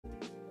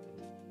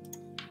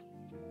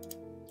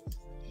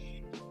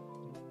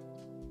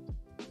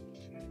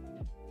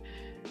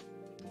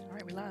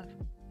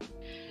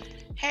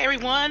Hey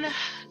everyone,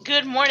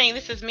 good morning.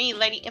 This is me,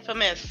 Lady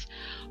Infamous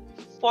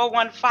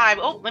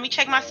 415. Oh, let me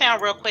check my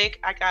sound real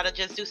quick. I gotta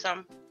just do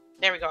some.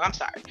 There we go. I'm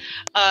sorry.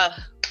 Uh,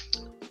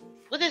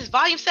 what is this,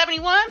 volume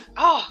 71?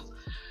 Oh,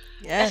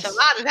 that's a Yes.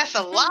 lot. That's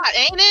a lot,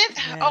 ain't it?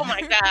 Oh Yeah.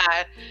 my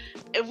God.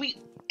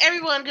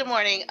 Everyone, good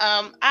morning.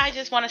 I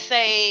just want to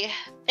say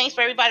thanks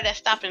for everybody that's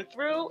stopping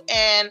through.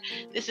 And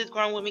this is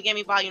Grown With Me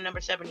Gaming volume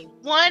number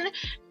 71.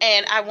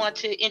 And I want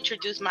to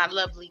introduce my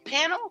lovely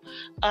panel,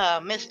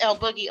 Miss L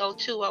Boogie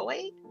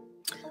 0208.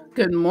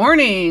 Good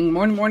morning.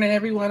 Morning,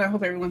 everyone. I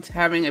hope everyone's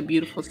having a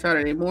beautiful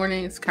Saturday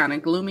morning. It's kind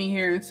of gloomy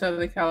here in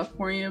Southern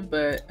California,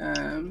 but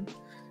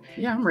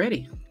yeah, I'm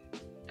ready.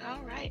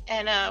 All right.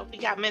 And we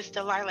got Miss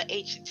Delilah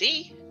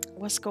HD.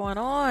 What's going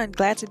on?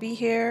 Glad to be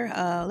here.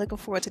 Looking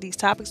forward to these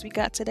topics we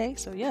got today.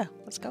 So yeah,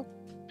 let's go.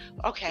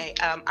 Okay.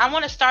 I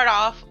want to start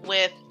off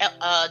with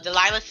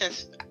Delilah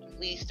since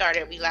we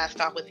last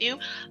talked with you.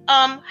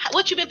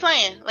 What you been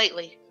playing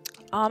lately?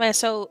 Man,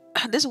 so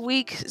this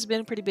week has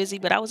been pretty busy,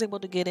 but I was able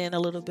to get in a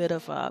little bit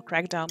of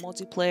Crackdown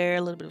multiplayer,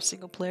 a little bit of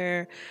single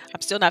player. I'm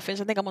still not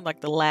finished. I think I'm on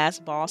like the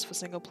last boss for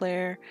single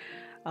player.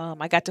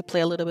 I got to play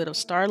a little bit of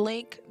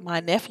Starlink. My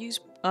nephews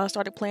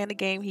started playing the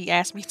game. He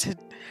asked me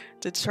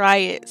to try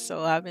it,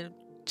 so I've been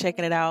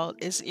checking it out.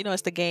 It's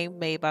the game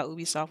made by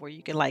Ubisoft where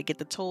you can like get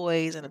the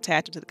toys and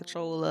attach them to the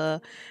controller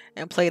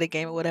and play the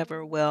game or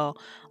whatever. Well,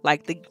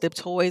 like the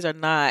toys are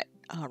not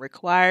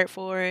required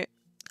for it.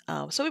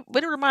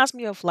 But it reminds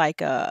me of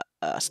like a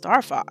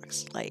Star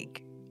Fox,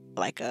 like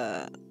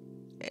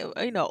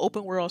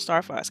open world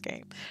Star Fox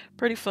game.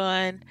 Pretty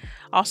fun.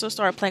 Also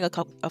started playing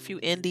a few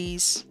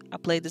indies. I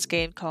played this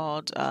game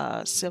called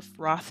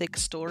Sifrothic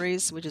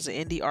Stories, which is an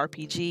indie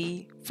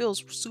RPG.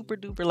 Feels super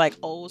duper like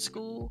old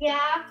school.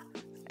 Yeah.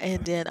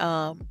 And then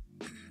another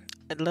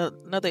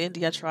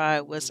indie I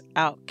tried was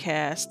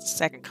Outcast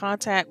Second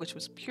Contact, which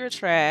was pure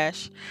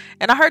trash.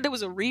 And I heard there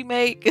was a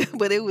remake,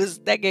 but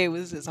that game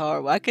was just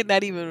horrible. I could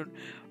not even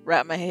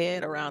wrap my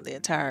head around the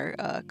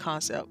entire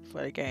concept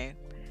for the game.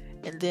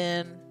 And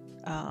then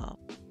um,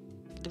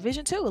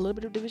 Division 2, a little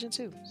bit of Division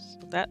 2.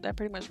 So that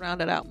pretty much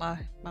rounded out my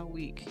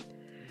week.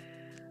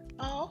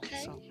 Oh,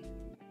 okay. So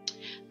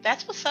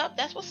That's what's up.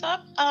 That's what's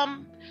up.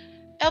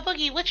 El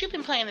Boogie, what you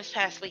been playing this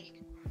past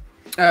week?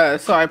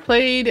 So I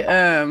played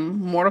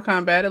Mortal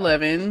Kombat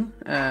 11.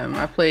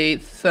 I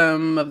played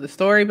some of the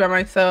story by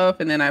myself,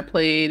 and then I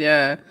played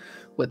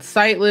with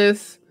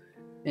Sightless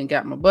and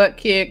got my butt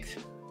kicked.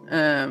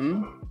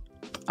 On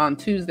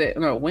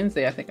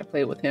Wednesday, I think I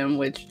played with him,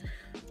 which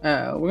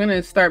we're going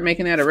to start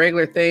making that a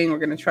regular thing. We're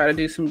going to try to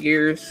do some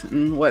gears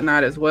and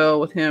whatnot as well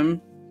with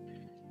him.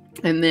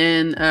 And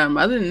then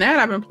other than that,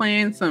 I've been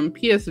playing some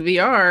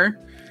PSVR.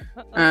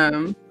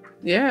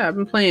 Yeah, I've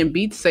been playing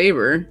Beat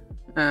Saber.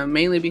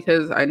 Mainly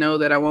because I know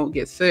that I won't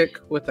get sick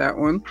with that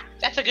one.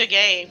 That's a good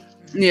game.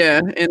 Yeah,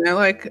 and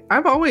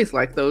I've always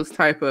liked those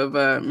type of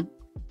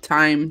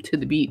time to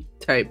the beat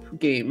type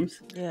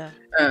games. yeah.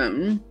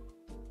 And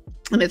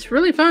it's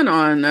really fun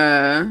on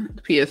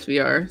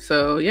PSVR.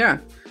 So yeah,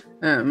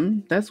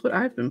 that's what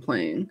I've been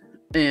playing.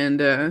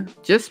 And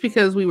just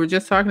because we were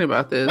just talking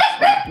about this,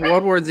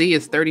 World War Z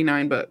is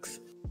 $39.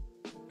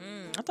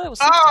 I thought it was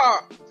 60.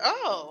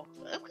 Oh,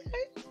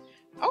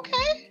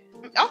 okay.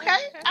 Okay.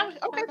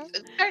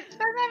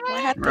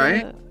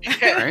 Right.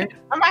 Right.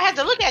 I might have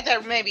to look at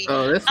that maybe.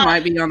 So this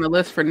might be on the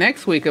list for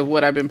next week of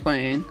what I've been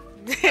playing.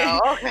 Oh,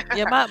 okay.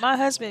 Yeah, my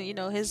husband,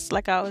 his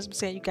like I was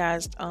saying, you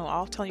guys,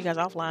 I'll tell you guys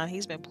offline.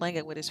 He's been playing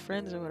it with his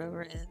friends or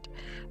whatever, and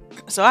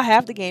so I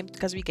have the game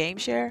because we game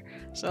share.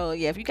 So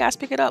yeah, if you guys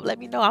pick it up, let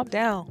me know. I'm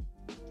down.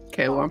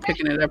 Okay, well I'm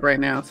picking it up right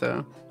now.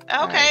 So Okay.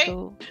 All right,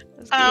 cool.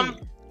 Let's get Um,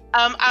 it.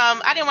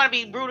 I didn't want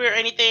to be rude or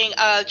anything.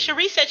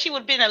 Cherie said she would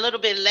have been a little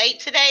bit late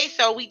today,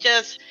 so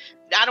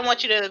I don't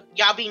want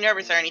y'all be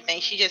nervous or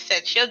anything. She just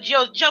said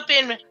she'll jump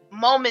in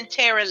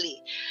momentarily.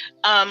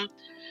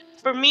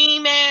 For me,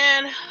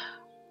 man,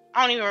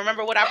 I don't even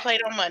remember what I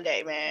played on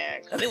Monday,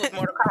 man, because it was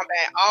Mortal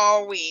Kombat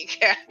all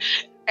week.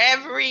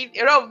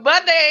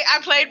 Monday I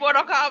played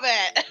Mortal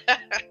Kombat.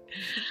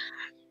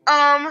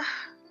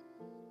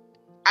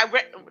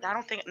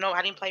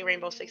 I didn't play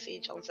Rainbow Six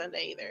Siege on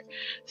Sunday either.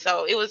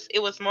 So it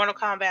was Mortal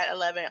Kombat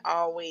 11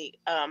 all week.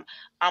 I'm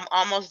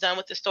almost done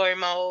with the story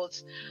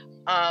modes.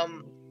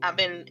 I've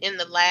been in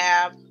the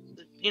lab,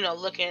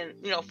 looking,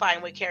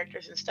 fighting with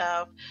characters and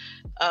stuff.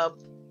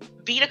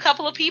 Beat a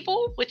couple of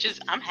people, which is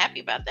I'm happy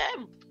about that.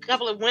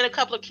 Win a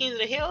couple of Kings of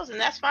the Hills, and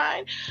that's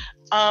fine.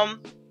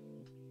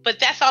 But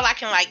that's all I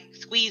can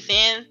squeeze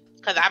in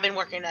because I've been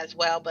working as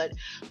well. But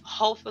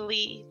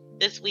hopefully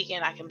this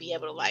weekend I can be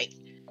able to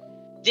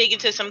dig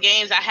into some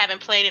games I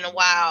haven't played in a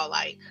while.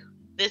 Like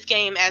this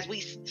game, as we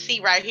see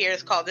right here,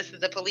 is called This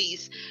Is the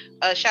Police.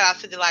 Shout out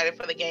to Delighted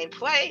for the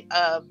gameplay.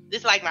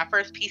 This is my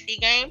first PC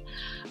game.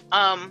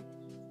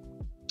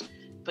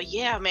 But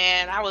yeah,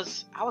 man, I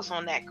was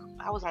on that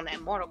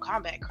Mortal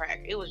Kombat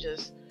crack. It was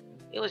just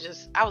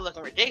I was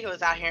looking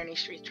ridiculous out here in these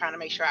streets trying to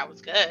make sure I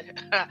was good.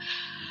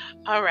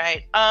 All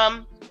right.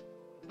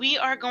 We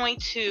are going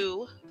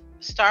to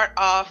start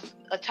off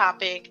a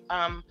topic.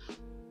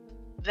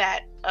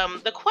 that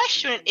the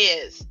question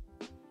is,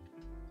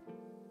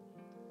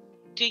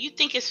 do you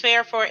think it's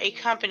fair for a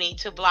company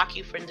to block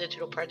you from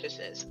digital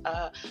purchases?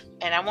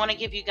 And I want to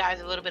give you guys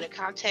a little bit of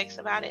context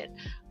about it.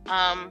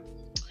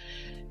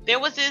 There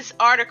was this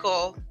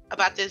article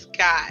about this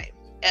guy.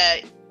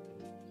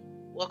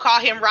 We'll call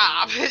him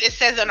Rob. It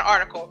says in the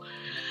article.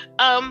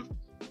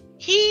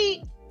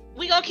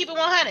 We gonna keep it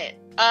 100.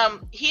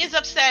 He is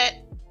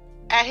upset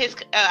at his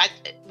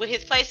with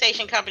his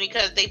PlayStation company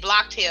because they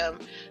blocked him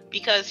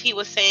because he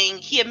was saying,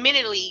 he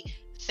admittedly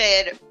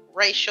said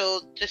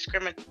racial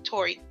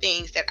discriminatory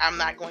things that I'm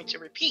not going to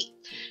repeat.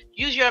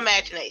 Use your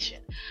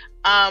imagination.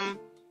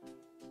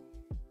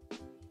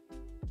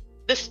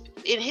 This,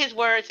 in his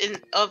words,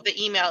 of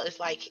the email, is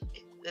like,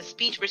 the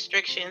speech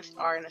restrictions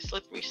are in a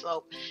slippery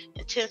slope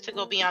and tends to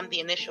go beyond the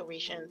initial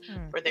reason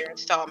for their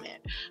installment.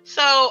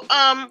 So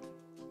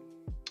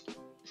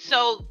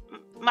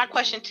my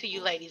question to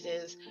you ladies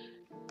is,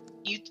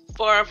 you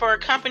for a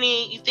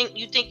company, you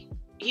think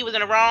he was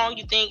in the wrong?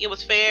 You think it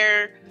was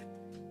fair?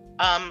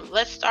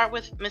 Let's start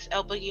with Miss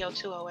El Boogie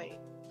 208.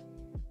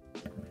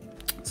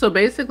 So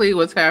basically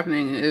what's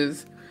happening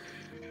is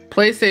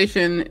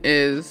PlayStation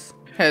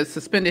has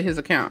suspended his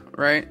account,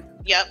 right?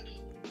 Yep.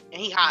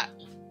 And he hot.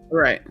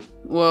 Right.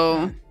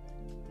 Well,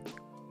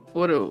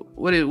 what do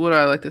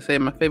I like to say?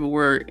 My favorite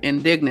word,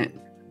 indignant.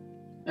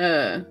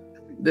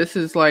 This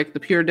is like the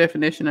pure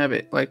definition of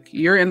it. Like,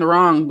 you're in the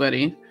wrong,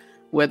 buddy.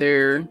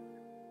 Whether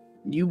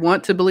you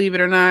want to believe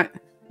it or not,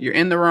 you're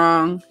in the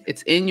wrong.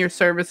 It's in your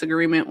service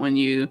agreement when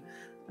you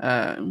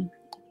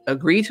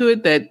agree to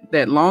it,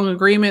 that long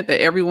agreement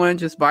that everyone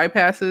just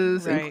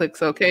bypasses and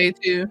clicks OK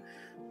to.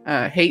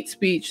 Hate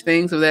speech,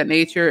 things of that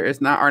nature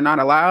are not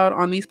allowed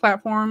on these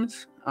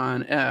platforms,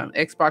 on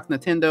Xbox,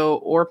 Nintendo,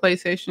 or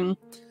PlayStation.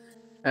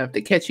 If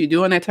they catch you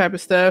doing that type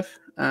of stuff,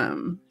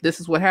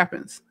 this is what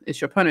happens. It's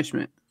your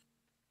punishment.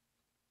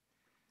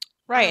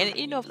 Right.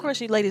 And, of course,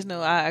 you ladies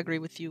know I agree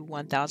with you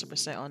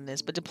 1,000% on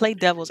this. But to play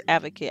devil's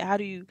advocate, how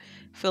do you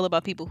feel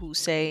about people who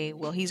say,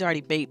 well, he's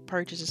already made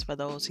purchases for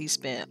those? He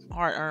spent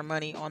hard-earned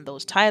money on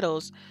those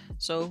titles.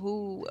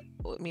 So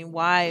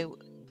why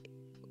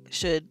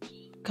should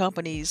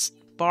companies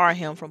bar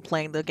him from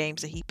playing the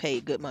games that he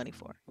paid good money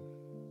for?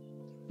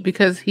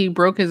 Because he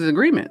broke his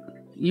agreement.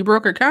 You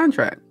broke a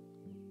contract.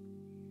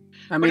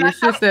 I mean, it's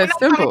just that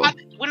simple.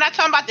 We're not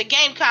talking about the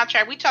game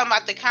contract. We're talking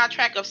about the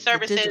contract of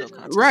services.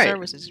 Right.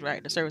 Services,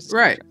 right. The services.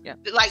 Right. Contract,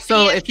 yeah. Like,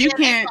 so PS4 if you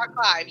can't. Xbox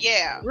 5,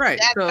 yeah. Right.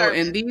 So,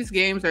 and these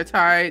games are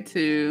tied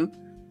to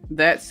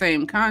that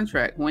same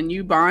contract. When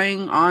you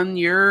buying on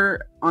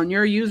your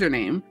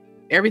username,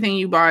 everything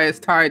you buy is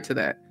tied to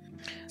that.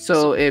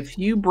 So if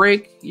you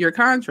break your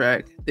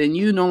contract, then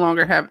you no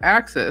longer have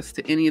access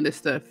to any of the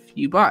stuff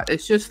you bought.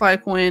 It's just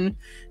like when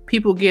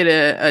people get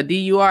a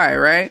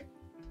DUI, right?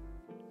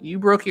 You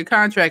broke your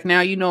contract.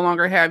 Now you no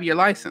longer have your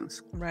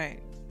license.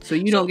 Right. So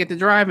you don't get to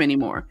drive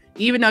anymore.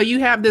 Even though you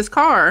have this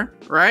car,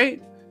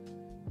 right?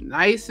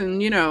 Nice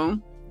and,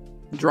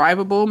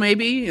 drivable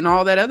maybe and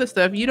all that other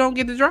stuff. You don't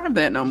get to drive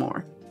that no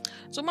more.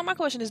 So my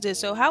question is this.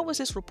 So how was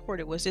this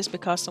reported? Was this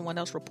because someone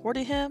else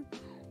reported him?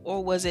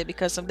 Or was it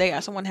because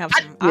someone have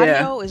some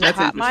audio? Is it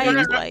hot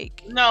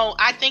mic? No,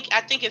 I think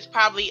it's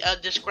probably a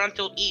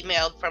disgruntled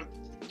email from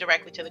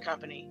directly to the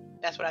company.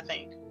 That's what I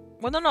think.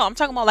 Well, no, I'm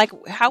talking about, like,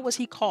 how was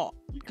he caught?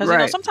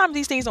 Because sometimes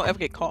these things don't ever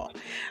get caught.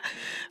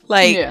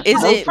 Like,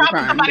 is it probably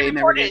somebody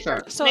reported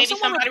him? So if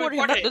someone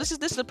reported him, this is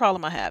the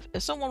problem I have.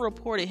 If someone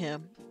reported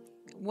him,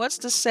 what's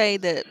to say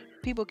that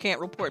people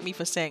can't report me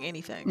for saying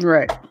anything?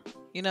 Right.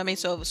 You know what I mean?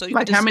 So you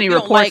like, how many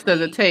reports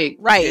does it take?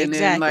 Right, and exactly.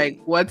 Then, like,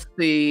 what's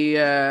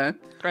the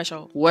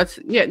threshold? What's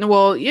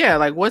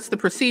like, what's the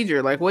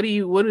procedure? Like, what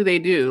do they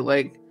do?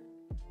 Like,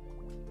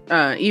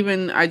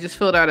 even I just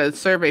filled out a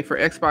survey for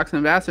Xbox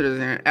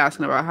ambassadors and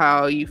asking about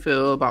how you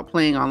feel about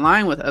playing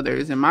online with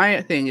others. And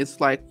my thing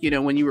is, like,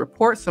 when you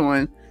report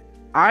someone,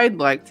 I'd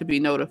like to be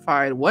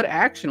notified what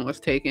action was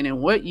taken and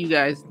what you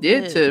guys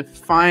did to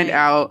find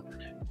out,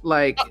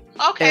 like,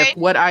 if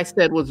what I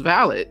said was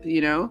valid,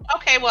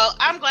 Okay, well,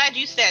 I'm glad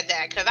you said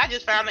that because I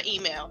just found the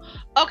email.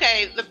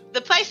 Okay,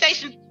 the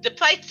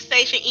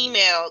PlayStation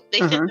email, they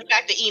sent them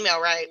back the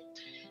email, right?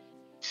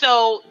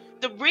 So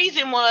the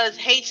reason was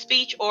hate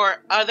speech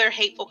or other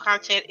hateful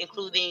content,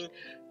 including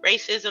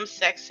racism,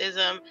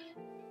 sexism,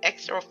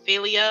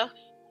 exophilia.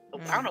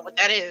 I don't know what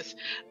that is.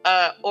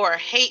 Or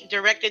hate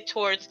directed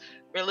towards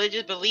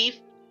religious belief,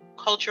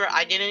 cultural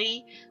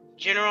identity,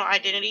 general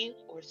identity,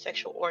 or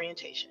sexual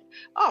orientation.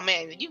 Oh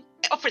man,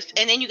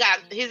 and then you got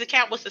his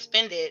account was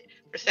suspended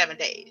for 7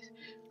 days.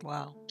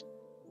 Wow.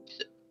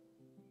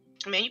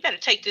 Man, you better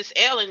take this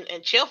L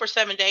and chill for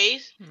 7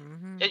 days.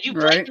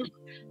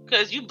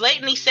 Because you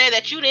blatantly said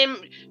that he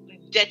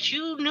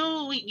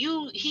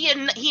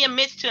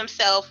admits to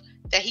himself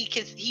that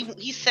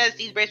he says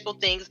these racial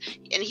things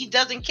and he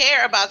doesn't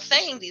care about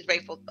saying these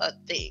racial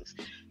things.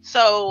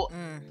 So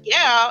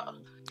yeah,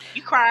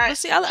 you cry. But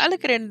see, I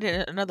look at it in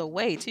another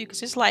way too,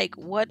 because it's like,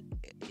 what,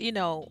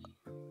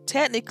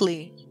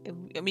 technically,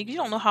 I mean, you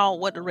don't know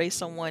what the race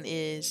someone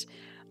is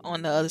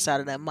on the other side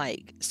of that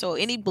mic. So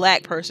any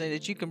black person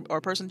that you can, or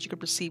person that you can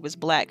perceive as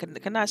black, can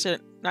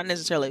not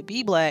necessarily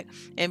be black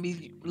and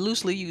be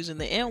loosely using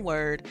the N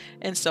word,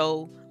 and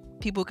so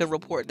people can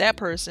report that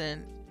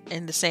person,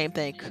 and the same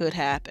thing could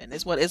happen.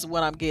 Is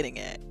what I'm getting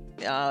at.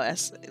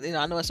 As you know,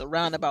 I know it's a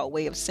roundabout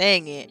way of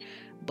saying it,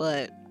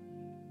 but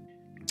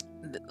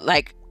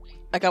like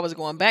I was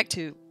going back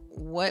to,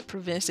 what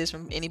prevents this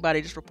from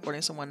anybody just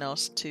reporting someone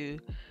else to,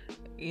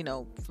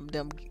 from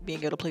them being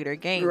able to play their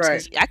games?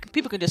 Right.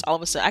 People can just all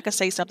of a sudden, I could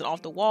say something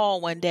off the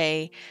wall one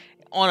day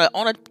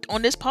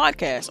on this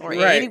podcast or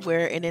Right.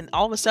 anywhere, and then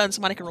all of a sudden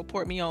somebody can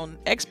report me on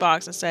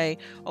Xbox and say,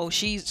 oh,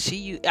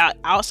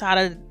 outside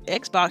of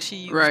Xbox she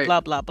used Right.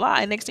 blah blah blah,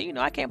 and next thing you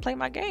know, I can't play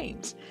my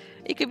games.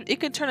 It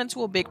can turn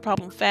into a big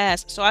problem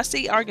fast. So I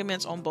see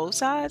arguments on both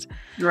sides,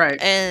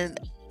 Right. and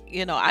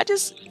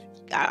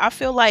I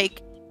feel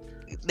like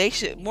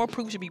more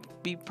proof should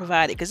be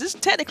provided, because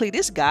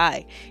this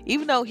guy,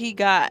 even though he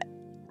got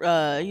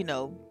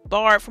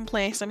barred from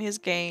playing some of his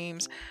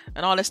games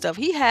and all that stuff,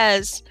 he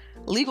has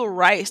legal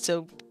rights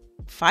to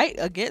fight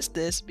against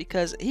this,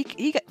 because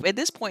he at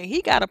this point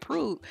he got to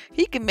prove,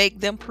 he can make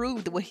them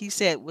prove that what he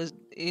said was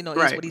is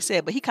Right. what he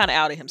said, but he kind of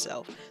outed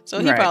himself, so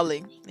he Right.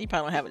 probably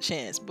don't have a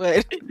chance.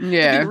 But to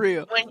Yeah. be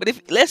real, but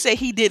if let's say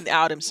he didn't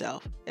out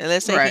himself, and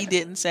let's say he Right.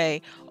 didn't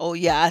say, oh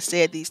yeah, I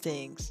said these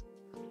things,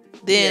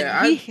 then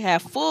Yeah, he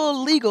have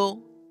full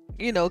legal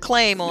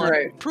claim on,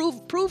 Right.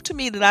 prove to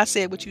me that I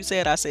said what you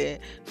said I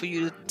said for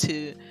you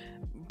to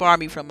bar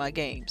me from my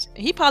games.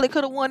 And he probably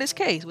could have won his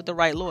case with the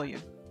right lawyer.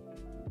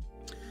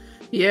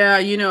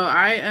 Yeah,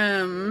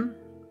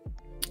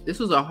 this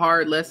was a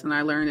hard lesson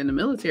I learned in the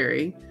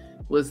military,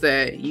 was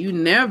that you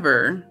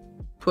never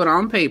put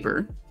on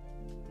paper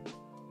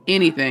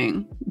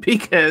anything,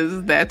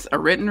 because that's a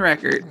written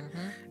record.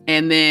 Mm-hmm.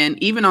 And then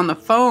even on the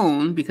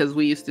phone, because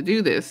we used to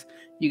do this,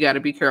 you got to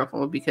be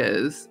careful,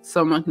 because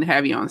someone can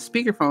have you on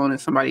speakerphone and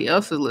somebody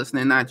else is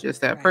listening, not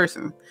just that Right.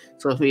 person.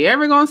 So if you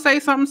ever gonna say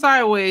something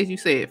sideways, you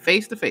say it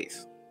face to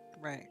face.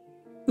 Right.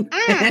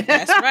 Mm.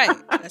 That's right.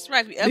 That's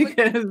right. If you ever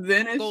Because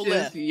then it's go just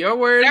left. your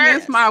word Learn-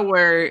 against my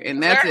word,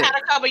 and that's Learn it. how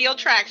to cover your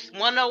tracks.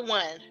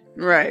 101.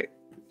 Right.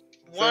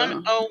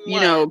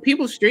 101.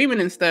 People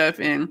streaming and stuff,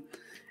 and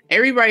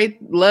everybody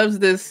loves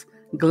this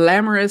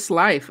glamorous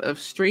life of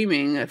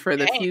streaming for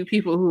the Dang. few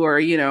people who are,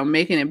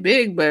 making it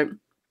big, but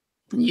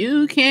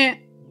you can't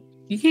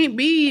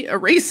be a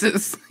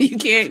racist. You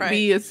can't Right.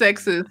 be a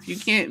sexist. You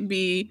can't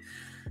be,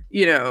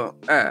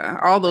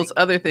 all those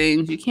other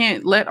things. You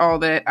can't let all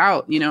that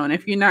out, and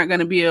if you're not going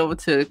to be able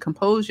to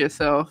compose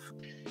yourself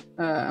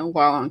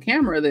while on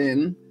camera,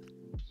 then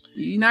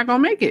you're not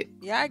going to make it.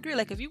 Yeah, I agree.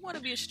 Like, if you want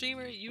to be a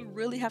streamer, you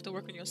really have to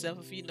work on yourself.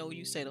 If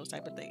you say those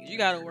type of things, you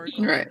got to work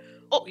on Right.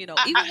 Oh,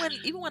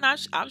 even when I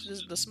was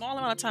just the small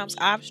amount of times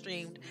I've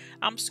streamed,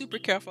 I'm super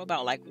careful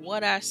about like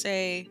what I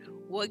say,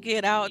 what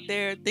get out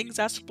there, things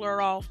I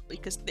splur off,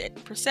 because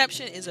that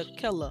perception is a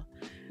killer.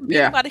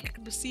 Yeah. Anybody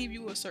can perceive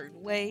you a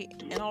certain way,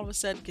 and all of a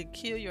sudden can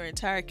kill your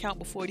entire account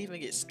before it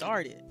even gets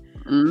started.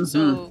 Mhm.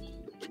 So,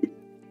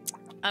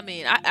 I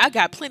mean, I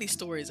got plenty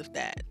stories of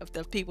that, of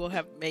the people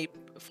have made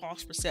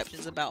false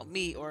perceptions about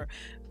me, or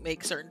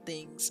make certain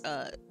things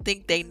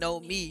think they know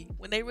me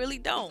when they really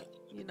don't.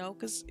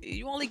 Because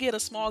you only get a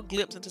small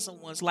glimpse into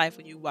someone's life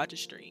when you watch a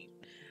stream.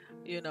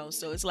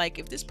 So it's like,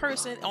 if this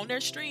person on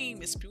their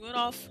stream is spewing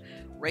off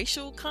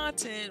racial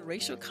content,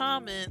 racial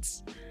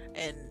comments,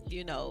 and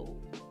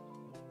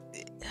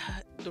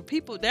the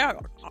people there,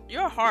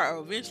 your heart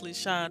will eventually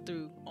shine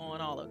through on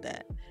all of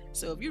that.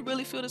 So if you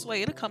really feel this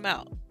way, it'll come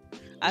out.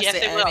 Yes,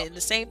 it will. I mean,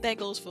 the same thing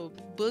goes for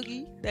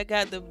Boogie. That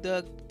guy,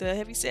 the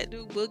heavy set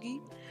dude,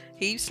 Boogie.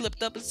 He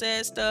slipped up and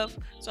said stuff.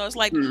 So it's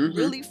like, do you Mhm.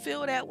 really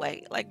feel that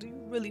way? Like, do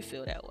you really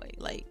feel that way?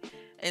 Like,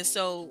 and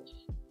so,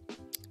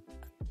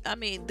 I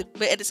mean,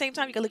 but at the same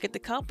time, you can look at the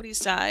company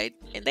side,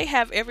 and they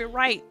have every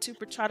right to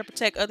try to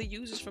protect other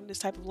users from this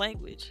type of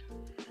language.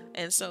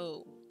 And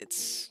so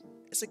it's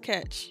a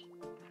catch,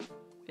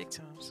 big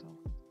time. So.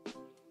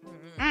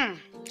 Mm.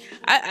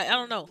 I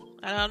don't know.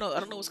 I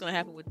don't know what's gonna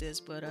happen with this,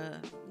 but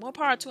more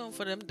power to them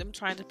for them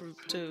trying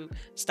to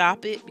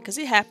stop it, because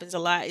it happens a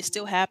lot. It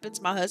still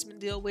happens. My husband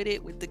deal with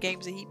it with the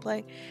games that he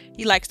play.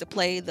 He likes to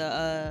play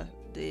the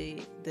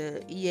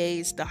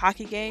EA's the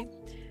hockey game,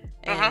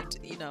 and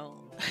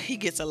he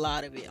gets a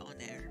lot of it on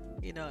there.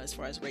 As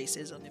far as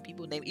racism and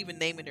people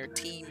naming their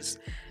teams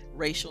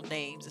racial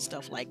names and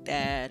stuff like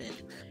that, and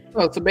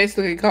Oh, so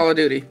basically Call of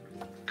Duty.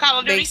 Call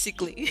of Duty.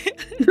 basically.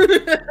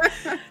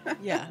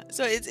 Yeah,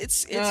 so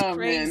it's Oh,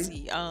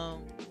 crazy.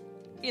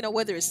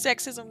 Whether it's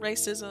sexism,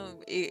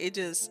 racism,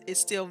 it's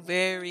still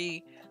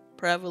very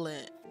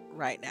prevalent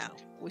right now,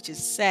 which is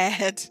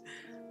sad,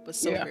 but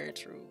so Yeah. very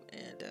true.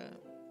 And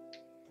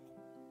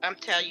I'm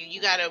telling you,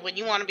 you gotta, when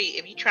you want to be,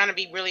 if you're trying to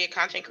be really a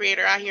content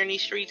creator out here in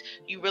these streets,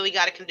 you really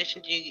gotta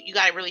condition, you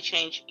gotta really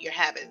change your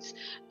habits.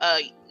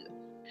 I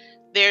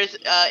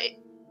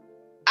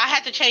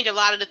had to change a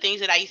lot of the things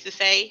that I used to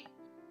say,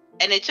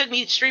 and it took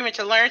me streaming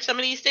to learn some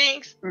of these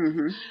things.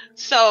 Mm-hmm.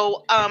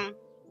 So I'm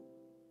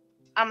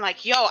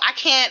like, yo, I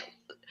can't.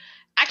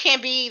 I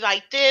can't be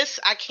like this.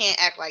 I can't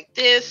act like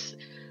this.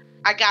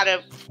 I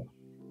gotta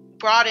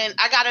broaden.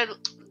 I gotta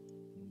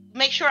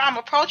make sure I'm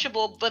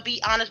approachable, but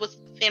be honest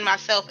within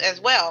myself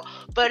as well.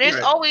 But it's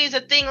always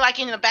a thing like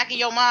in the back of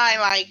your mind,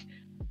 like,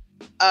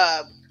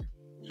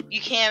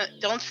 you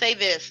don't say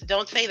this,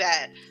 don't say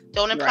that,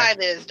 don't imply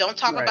this, don't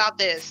talk about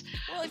this.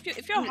 Well,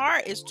 if your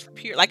heart is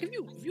pure, like if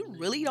you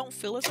really don't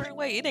feel a certain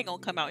way, it ain't gonna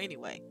come out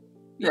anyway.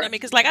 You know what I mean?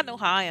 Because like I know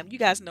how I am. You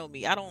guys know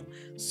me. I don't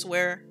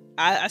swear.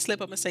 I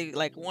slip up and say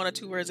like 1 or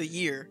 2 words a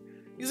year.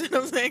 You see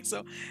what I'm saying?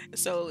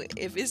 So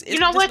if it's you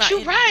know what,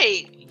 you're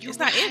right. It's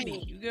not in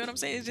me. You get what I'm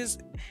saying? It's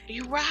just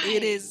you're right.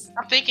 It is.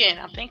 I'm thinking.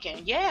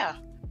 Yeah.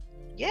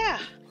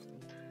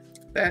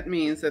 That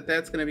means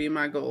that's going to be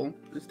my goal,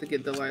 is to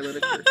get Delilah to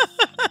curse.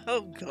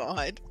 Oh,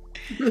 God.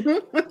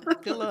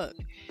 Good luck.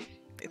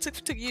 It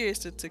took years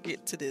to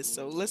get to this,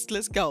 so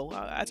let's go.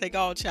 I take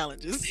all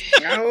challenges.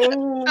 Let's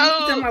go.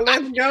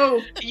 I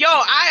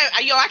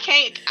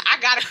can't. I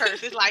gotta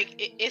curse. It's like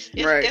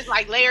it's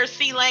like layer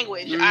C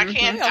language. Mm-hmm. I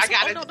can't. I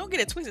gotta. No, don't get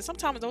it twisted.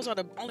 Sometimes those are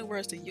the only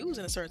words to use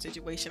in a certain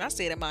situation. I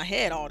say it in my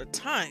head all the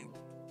time.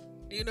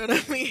 You know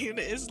what I mean?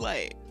 It's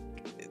like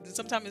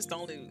sometimes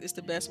it's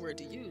the best word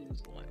to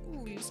use. I'm like,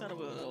 ooh, you son of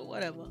a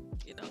whatever,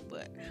 you know.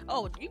 But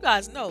you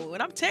guys know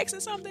when I'm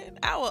texting something,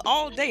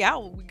 all day I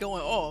will be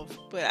going off.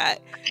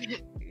 But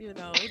it's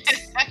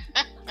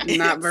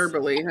not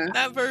verbally, huh?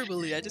 Not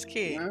verbally. I just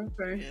can't.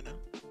 Okay. You know.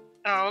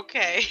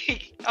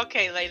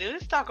 Okay, lady.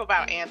 Let's talk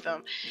about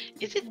Anthem.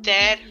 Is it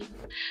dead?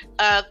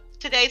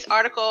 Today's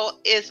article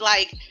is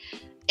like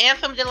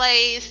Anthem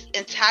delays,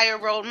 entire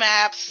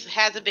roadmaps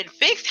hasn't been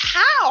fixed.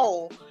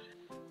 How?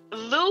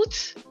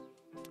 Loot.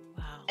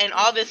 Wow. And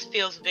all this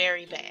feels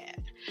very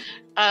bad.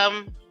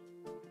 I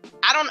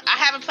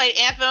haven't played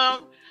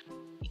Anthem.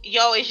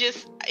 Yo,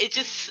 it's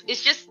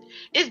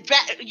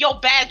bad. Yo,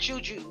 bad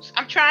jujus.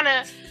 I'm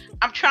trying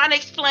to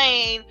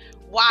explain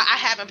why I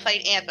haven't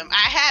played Anthem.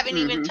 I haven't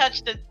even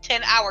touched the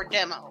 10-hour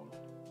demo.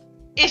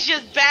 It's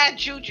just bad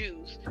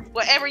jujus.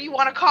 Whatever you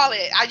want to call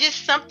it.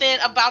 Something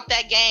about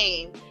that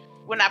game.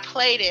 When I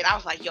played it, I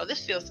was like, yo,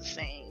 this feels the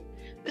same.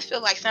 This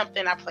feels like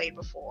something I played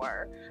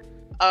before.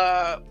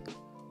 I'm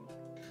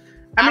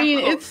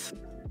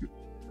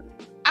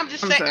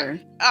just saying.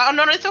 Sorry.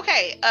 No, it's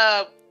okay.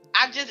 I'm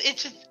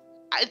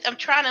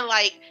trying to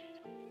like.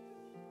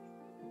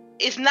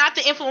 It's not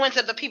the influence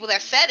of the people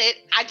that said it.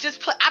 I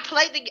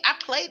played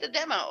the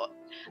demo.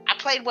 I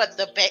played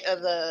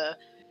the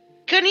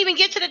couldn't even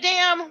get to the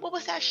damn. What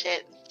was that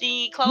shit?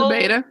 The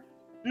beta.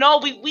 No,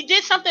 we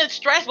did something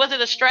stress. Was it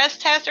a stress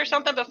test or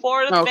something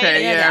before the beta?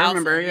 Okay, yeah, I alpha.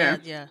 remember.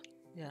 Yeah.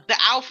 The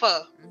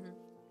alpha. Mm-hmm.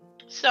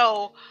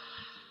 So,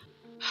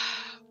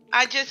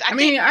 I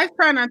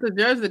try not to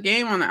judge the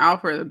game on the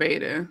alpha or the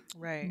beta.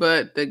 Right.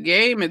 But the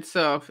game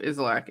itself is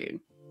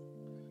lacking.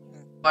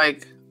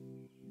 Like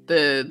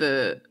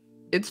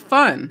it's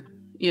fun.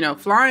 You know,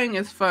 flying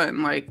is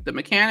fun. Like the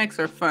mechanics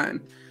are fun.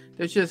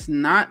 There's just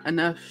not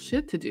enough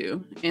shit to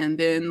do. And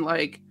then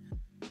like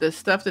the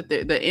stuff that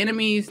the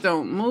enemies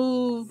don't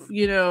move,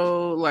 you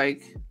know,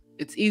 like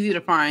it's easy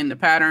to find the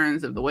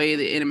patterns of the way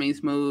the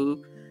enemies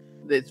move.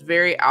 It's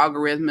very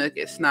algorithmic.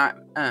 It's not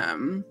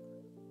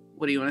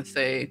what do you want to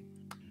say?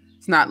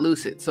 It's not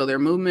lucid. So their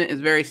movement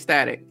is very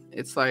static.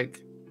 It's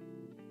like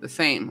the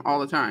same all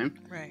the time.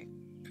 Right.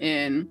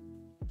 And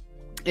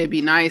it'd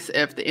be nice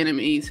if the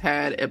enemies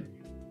had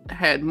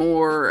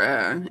more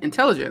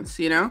intelligence,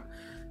 you know,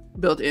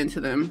 built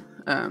into them.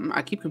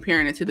 I keep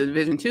comparing it to the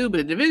Division 2, but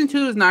the Division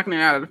 2 is knocking it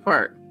out of the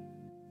park.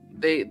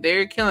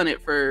 They're killing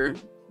it for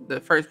the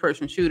first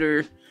person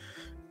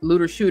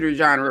looter shooter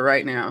genre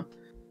right now.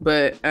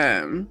 But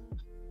and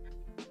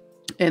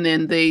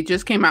then they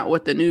just came out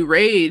with the new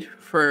raid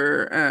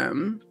for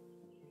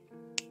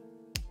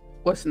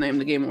what's the name of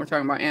the game we're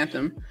talking about,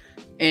 Anthem,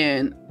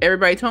 and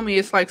everybody told me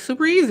it's like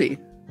super easy.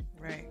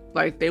 Right.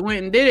 Like they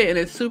went and did it and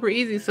it's super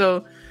easy.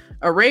 So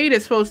a raid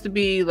is supposed to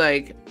be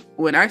like,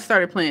 when I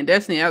started playing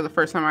Destiny, that was the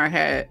first time I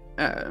had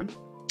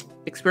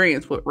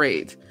experience with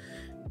raids.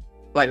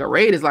 Like a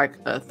raid is like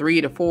a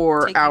 3 to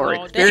 4 hour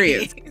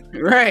experience.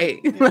 Right.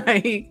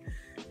 Like,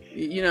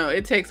 you know,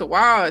 it takes a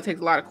while. It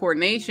takes a lot of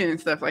coordination and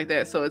stuff like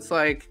that. So it's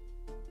like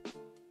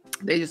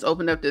they just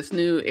opened up this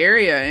new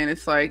area and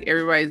it's like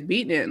everybody's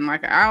beating it in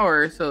like an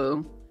hour.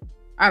 So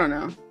I don't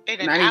know. Not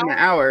even an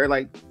hour.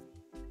 Like,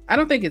 I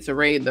don't think it's a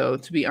raid though,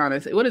 to be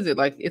honest. What is it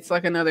like? It's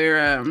like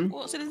another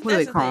what do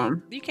they call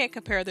them? You can't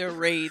compare their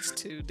raids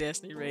to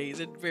Destiny raids.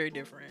 It's very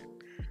different.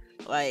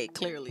 Like,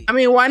 clearly. I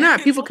mean, why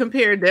not? People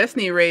compare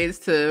Destiny raids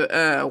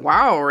to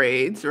WoW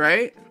raids,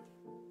 right?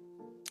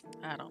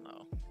 I don't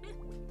know.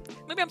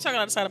 Maybe I'm talking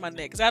on the side of my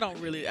neck because I don't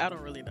really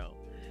know.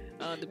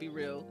 To be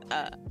real,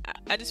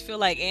 I just feel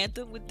like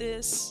Anthem with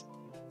this.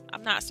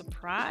 I'm not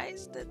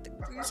surprised that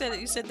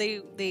you said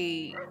they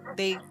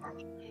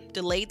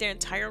delayed their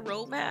entire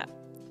roadmap.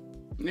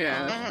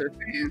 Yeah, that's what they're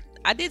saying.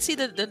 I did see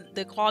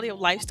the quality of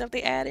life stuff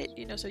they added.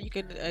 You know, so you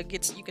can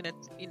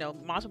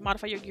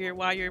modify your gear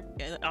while you're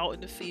out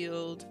in the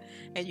field,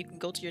 and you can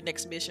go to your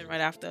next mission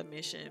right after a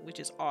mission, which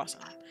is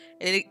awesome.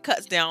 And it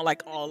cuts down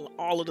like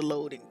all of the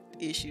loading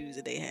issues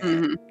that they had.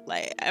 Mhm.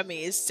 Like, I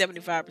mean, it's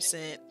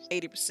 75%,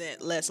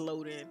 80% less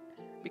loading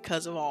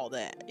because of all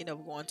that. You know,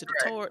 going to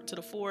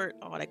the fort,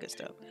 all that good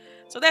stuff.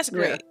 So that's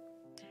great.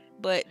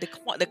 But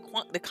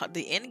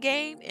the end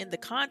game and the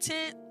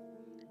content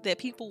that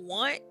people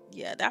want,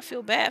 yeah, I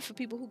feel bad for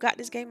people who got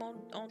this game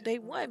on day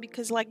one,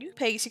 because like you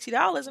paid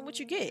 $60 and what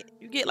you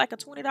get like a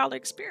 $20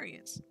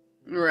 experience.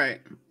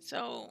 Right.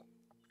 So,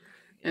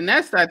 and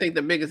that's, I think,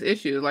 the biggest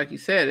issue. Like you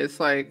said, it's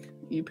like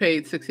you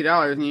paid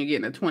 $60 and you're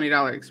getting a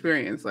 $20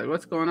 experience. Like,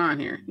 what's going on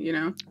here? You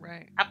know?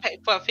 Right. I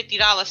paid for a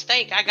 $50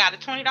 steak. I got a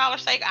 $20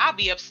 steak. I'll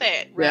be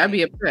upset. Right. Yeah, I'd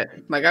be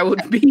upset. Like, I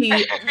would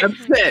be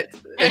upset.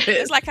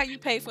 It's like how you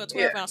pay for a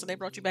 12 ounce and they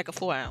brought you back a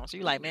 4 ounce.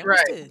 You're like, man,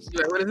 what's this?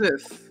 You're like, what is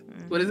this?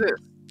 Mm-hmm. What is this?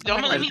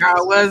 Like how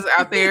it was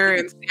out there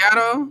in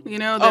Seattle, you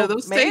know,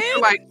 those steaks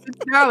were like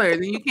 $60,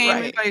 and you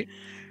came in like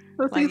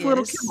these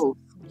little kibbles.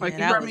 Like,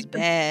 that was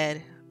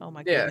bad. Oh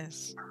my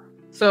goodness.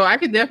 So I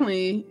could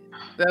definitely,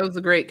 that was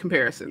a great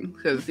comparison,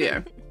 because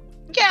yeah.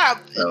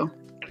 So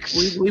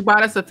we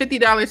bought us a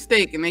 $50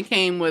 steak, and they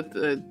came with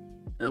a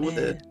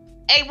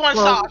A1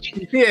 sauce.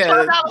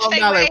 Yeah,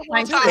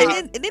 $12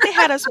 and then they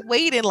had us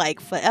waiting like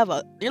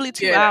forever, nearly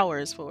 2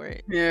 hours for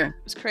it. Yeah, it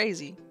was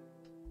crazy.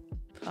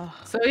 Oh.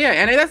 So yeah,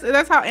 and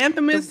that's how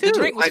Anthem is too. The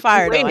drink was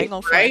fire though. I ain't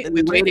gonna right?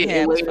 We waited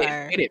for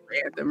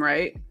Anthem,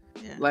 right?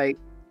 Yeah. Like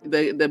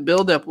the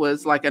buildup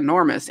was like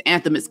enormous.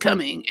 Anthem is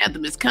coming.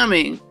 Anthem is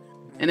coming,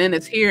 and then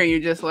it's here, and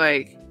you're just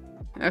like,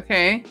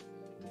 okay.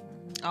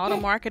 All the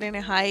marketing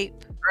and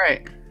hype.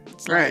 Right.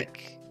 It's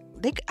like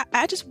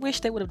I just wish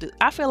they would have.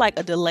 I feel like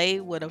a delay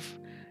would have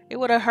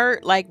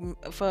hurt like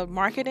for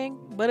marketing,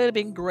 but it'd have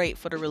been great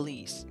for the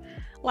release.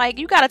 Like,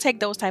 you got to take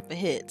those type of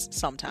hits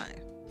sometime.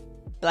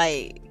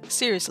 Like,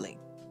 seriously,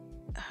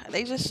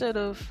 they just should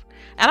have.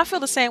 And I feel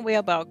the same way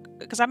about,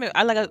 because I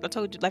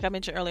told you, like I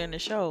mentioned earlier in the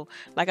show,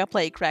 like I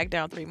played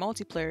Crackdown 3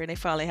 multiplayer, and they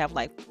finally have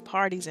like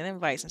parties and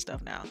invites and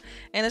stuff now.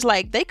 And it's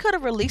like they could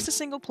have released a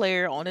single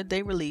player on a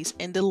day release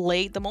and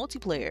delayed the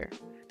multiplayer.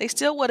 They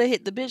still would have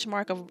hit the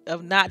benchmark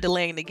of not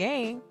delaying the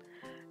game.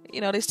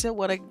 You know, they still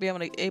would have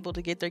been able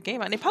to get their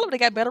game out. And they probably would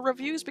have got better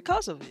reviews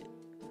because of it.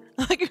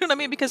 Like, you know what I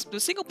mean? Because the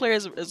single player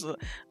is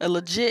a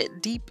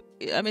legit deep.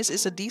 I mean,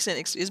 it's a decent,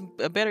 it's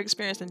a better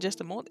experience than just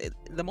the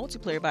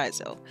multiplayer by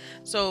itself.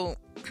 So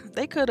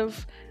they could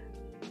have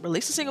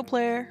released a single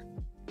player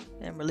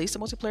and released the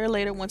multiplayer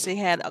later once they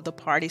had the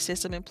party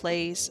system in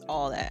place,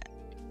 all that.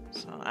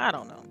 So I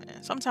don't know,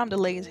 man. Sometimes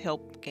delays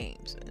help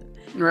games.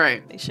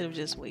 Right. They should have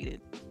just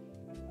waited.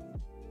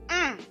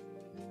 I'm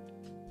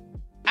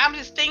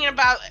just thinking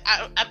about.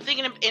 I'm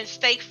thinking in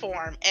steak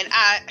form, and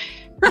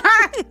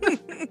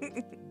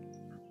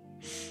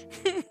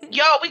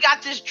Yo, we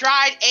got this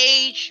dried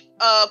aged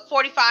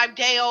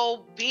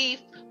 45-day-old beef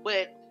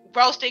with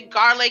roasted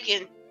garlic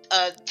and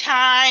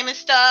thyme and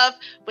stuff,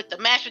 with the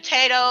mashed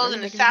potatoes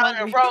and the salad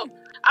and roast.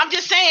 I'm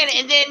just saying,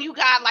 and then you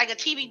got like a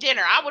TV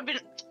dinner. I would have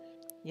been.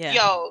 Yeah.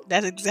 Yo,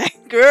 that's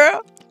exact,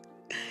 girl.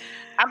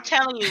 I'm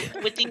telling you,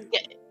 with these.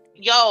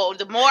 Yo,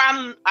 the more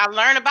I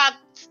learn about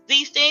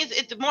these things,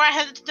 the more I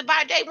hesitate to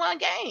buy a day one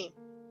game.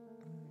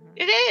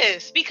 It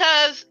is,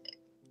 because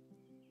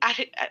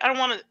I don't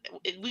want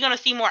to. We're gonna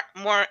see more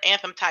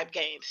Anthem type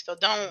games, so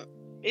don't.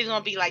 It's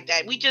gonna be like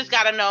that. We just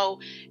gotta know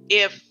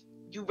if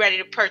you're ready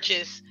to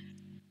purchase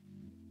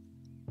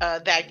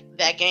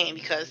that game,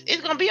 because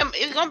it's gonna be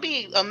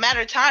a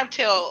matter of time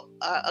till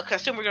a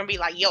consumer gonna be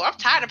like, yo, I'm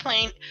tired of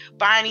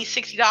buying these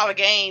 $60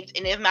 games,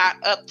 and it's not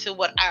up to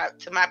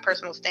to my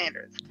personal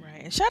standards.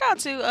 Right. And shout out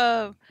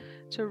to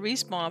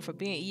Respawn for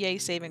being EA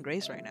saving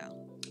grace right now.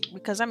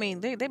 Because I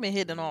mean they've been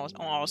hitting on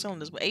all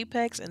cylinders with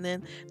Apex, and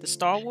then the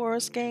Star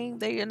Wars game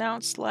they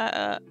announced what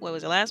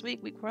was it, last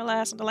week before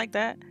last, something like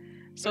that.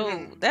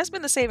 So that's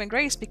been the saving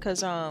grace,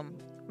 because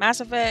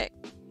Mass Effect,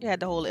 you had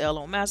to hold the L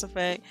on Mass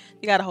Effect,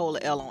 you got to hold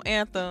the L on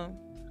Anthem.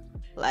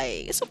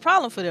 Like, it's a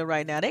problem for them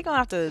right now. They're gonna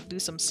have to do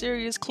some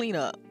serious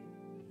cleanup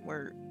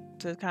work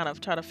to kind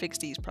of try to fix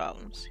these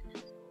problems.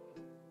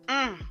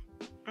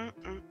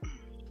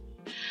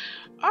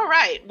 All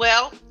right,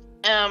 well,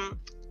 I'm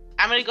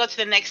gonna go to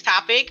the next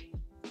topic.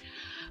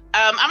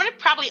 I'm gonna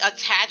probably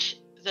attach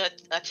the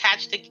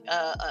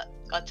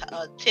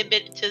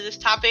tidbit to this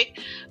topic.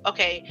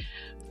 Okay,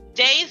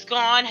 Days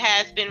Gone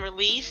has been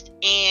released,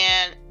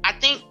 and I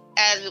think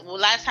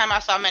last time I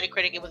saw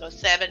Metacritic, it was a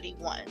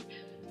 71.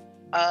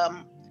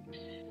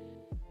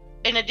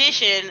 In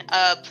addition,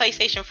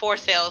 PlayStation 4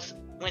 sales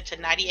went to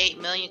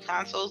 98 million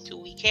consoles. Do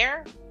we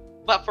care?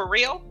 But for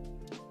real,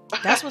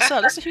 that's what's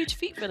up. That's a huge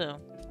feat for them.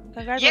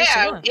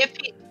 Congratulations. Yeah.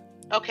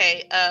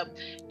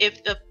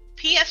 If the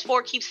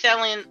PS4 keeps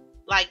selling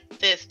like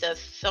this, does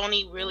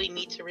Sony really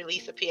need to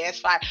release a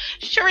PS5?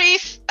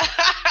 Sharice.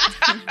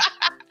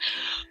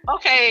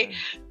 Okay,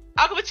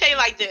 I'm gonna tell you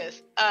like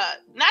this.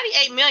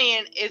 98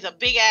 million is a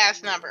big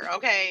ass number.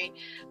 Okay,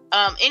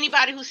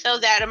 anybody who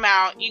sells that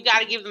amount, you got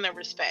to give them their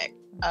respect.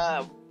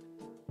 And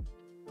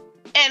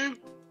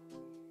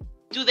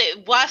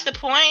what's the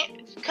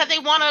point? Because they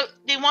wanna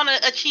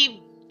achieve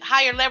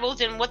higher levels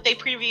than what they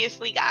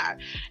previously got.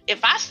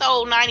 If I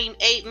sold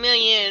 98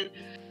 million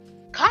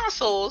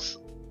Consoles,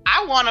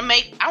 I want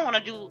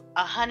to do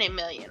 100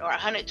 million or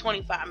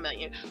 125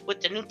 million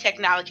with the new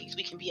technologies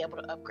we can be able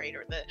to upgrade,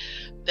 or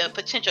the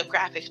potential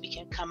graphics we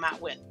can come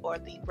out with, or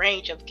the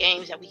range of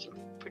games that we can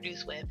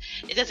produce with.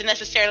 It doesn't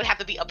necessarily have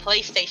to be a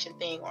PlayStation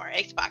thing or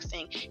an Xbox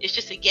thing. It's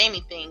just a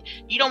gaming thing.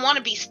 You don't want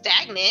to be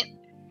stagnant,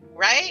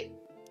 right?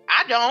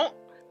 I don't.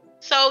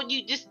 So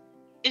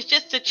it's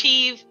just to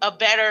achieve a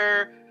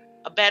better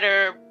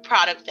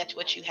product. That's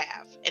what you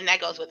have, and that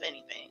goes with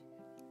anything.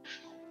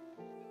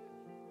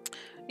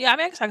 Yeah, I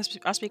mean,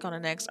 I'll speak on the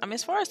next. I mean,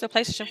 as far as the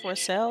PlayStation 4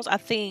 sales, I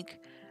think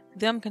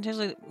them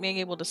continually being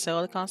able to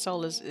sell the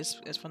console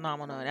is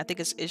phenomenal, and I think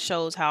it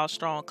shows how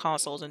strong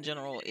consoles in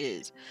general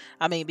is.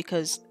 I mean,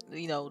 because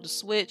the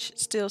Switch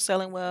still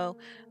selling well,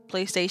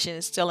 PlayStation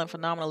is selling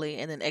phenomenally,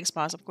 and then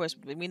Xbox, of course,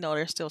 we know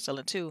they're still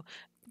selling too.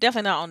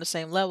 Definitely not on the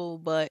same level,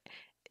 but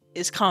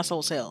it's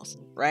console sales,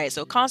 right?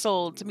 So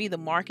console, to me, the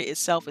market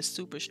itself is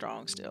super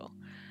strong still.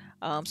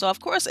 So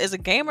of course, as a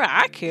gamer,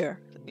 I care.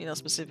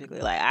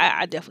 Specifically, like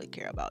I definitely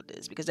care about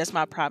this because that's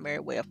my primary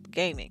way of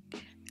gaming.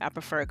 I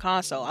prefer a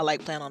console. I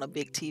like playing on a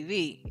big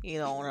TV,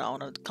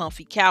 on a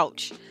comfy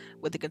couch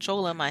with the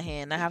controller in my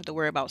hand. Not have to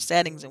worry about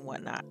settings and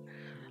whatnot.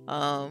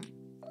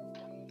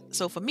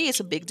 So for me,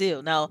 it's a big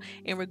deal. Now,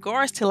 in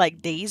regards to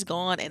like Days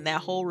Gone and that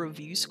whole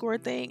review score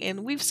thing,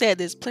 and we've said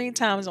this plenty of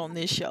times on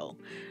this show,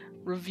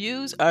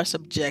 reviews are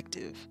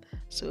subjective.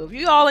 So if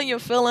you all in your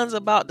feelings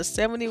about the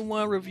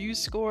 71 review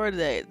score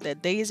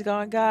that Days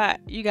Gone got,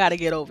 you got to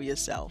get over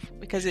yourself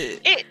because the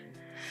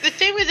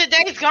thing with the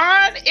Days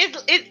Gone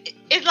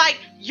it's like,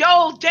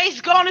 yo, Days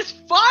Gone is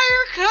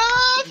fire,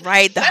 cuz.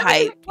 Right, the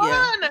 71,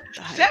 hype.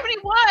 Yeah,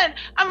 71.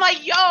 I'm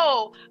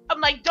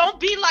like, don't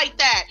be like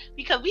that,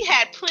 because we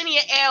had plenty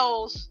of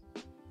L's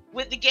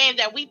with the game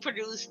that we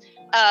produced.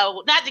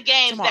 Not the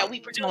games that we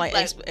produced, like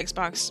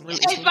Xbox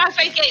release.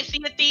 Xbox-based games,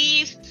 Sea of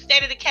Thieves,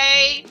 State of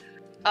Decay,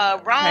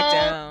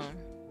 Rome,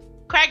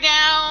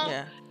 Crackdown,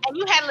 yeah. And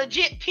you had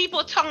legit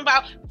people talking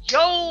about,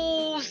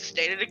 yo,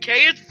 State of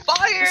Decay is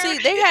fire. See,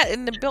 they had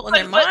in their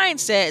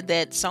mindset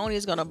that Sony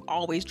is gonna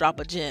always drop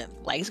a gem.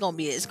 Like it's gonna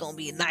be a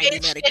 90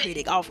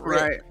 Metacritic off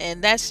rip, right.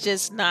 And that's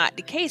just not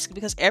the case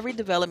because every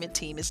development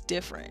team is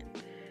different.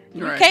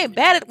 You can't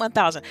bat at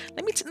 1,000.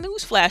 Let me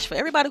newsflash for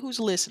everybody who's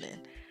listening.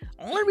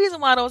 Only reason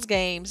why those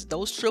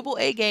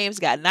AAA games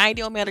got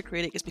 90 on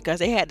Metacritic is because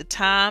they had the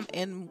time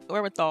and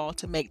wherewithal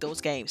to make those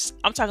games.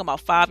 I'm talking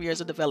about 5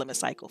 years of development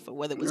cycle for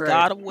whether it was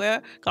God of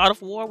War,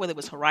 whether it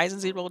was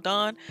Horizon Zero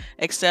Dawn,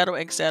 etc.,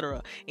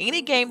 etc.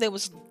 Any game that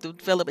was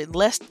developed in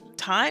less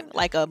time,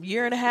 like a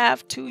year and a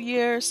half, 2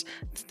 years,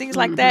 things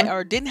like that,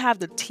 or didn't have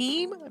the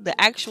team, the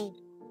actual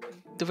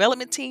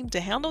development team to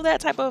handle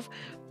that type of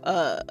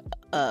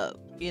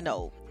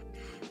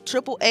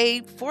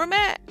AAA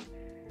format.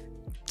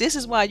 This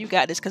is why you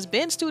got this, because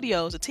Bend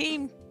Studios, a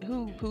team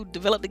who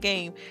developed the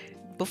game,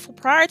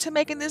 prior to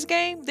making this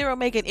game, they were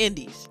making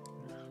indies.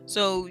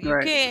 So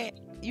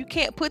you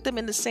can't put them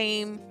in the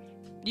same.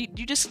 You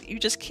just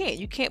can't.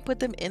 You can't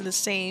put them in the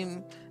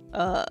same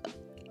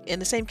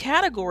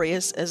category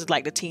as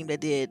like the team that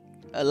did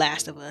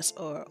Last of Us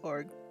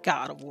or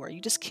God of War. You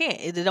just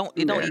can't. They don't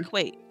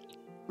equate.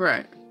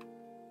 Right.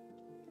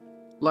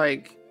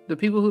 Like the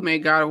people who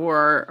made God of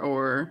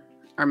War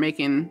are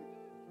making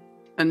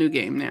a new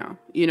game now.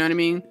 You know what I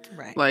mean?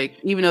 Right. Like,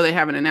 even though they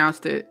haven't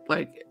announced it,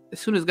 like as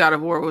soon as God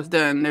of War was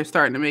done, they're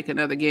starting to make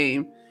another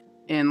game.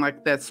 And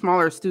like that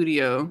smaller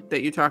studio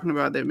that you're talking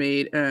about that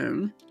made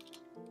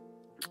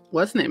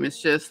what's the name?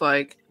 It's just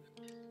like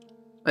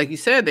you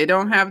said, they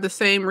don't have the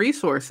same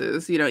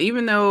resources.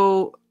 Even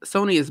though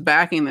Sony is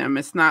backing them,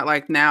 it's not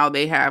like now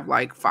they have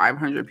like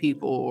 500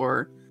 people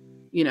or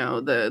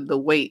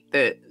the weight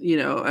that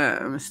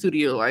a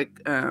studio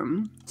like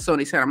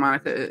Sony Santa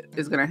Monica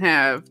is going to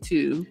have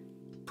to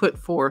put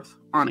forth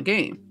on a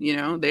game.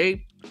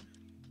 They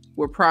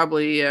were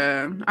probably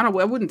I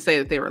wouldn't say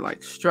that they were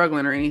like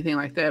struggling or anything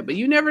like that, but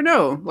you never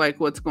know like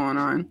what's going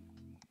on.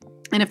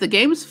 And if the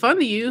game is fun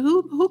to you,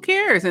 who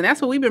cares? And that's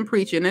what we've been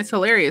preaching. It's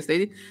hilarious.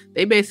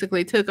 They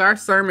basically took our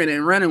sermon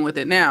and running with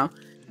it. Now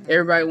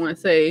everybody want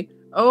to say,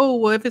 oh,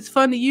 well, if it's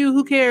fun to you,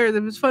 who cares?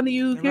 If it's fun to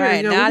you, who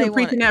cares? Right. We've been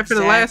preaching that for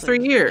the last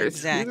 3 years.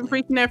 Exactly. We've been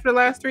preaching that for the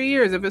last 3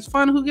 years. If it's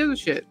fun, who gives a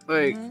shit?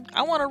 Like,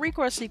 I want a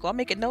Recore sequel. I'll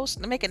make it no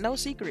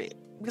secret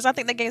because I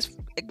think that game's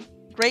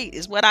great.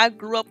 Is what I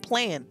grew up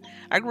playing.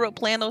 I grew up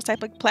playing those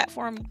type of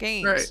platform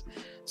games. Right.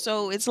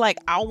 So it's like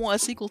I want a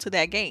sequel to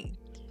that game.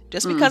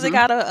 Just because it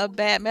got a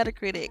bad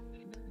Metacritic,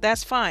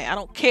 that's fine. I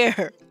don't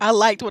care. I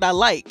liked what I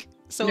like.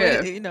 So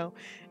it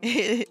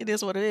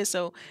is what it is.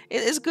 So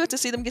it's good to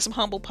see them get some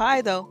humble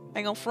pie, though. I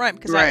ain't gonna front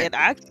because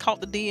I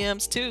caught the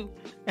DMs too,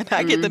 and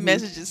I get the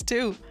messages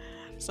too.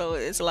 So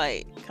it's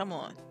like, come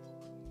on,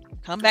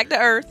 come back to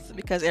earth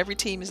because every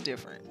team is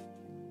different.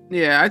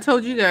 Yeah, I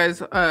told you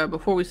guys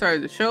before we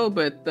started the show,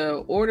 but the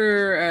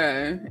Order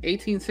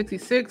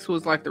 1866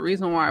 was like the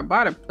reason why I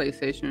bought a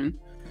PlayStation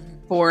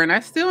 4, and I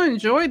still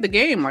enjoyed the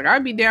game. Like,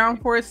 I'd be down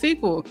for a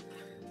sequel.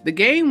 The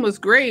game was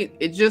great.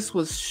 It just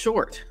was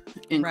short,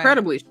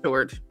 incredibly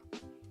short,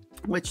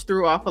 which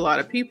threw off a lot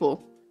of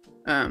people.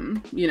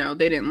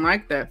 they didn't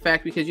like that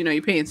fact because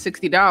you're paying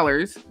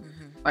 $60,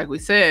 like we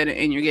said,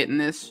 and you're getting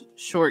this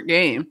short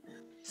game.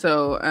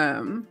 So,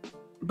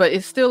 but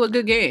it's still a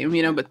good game,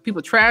 but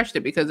people trashed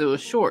it because it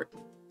was short.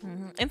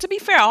 And to be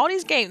fair, all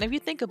these games, if you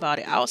think about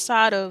it,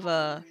 outside of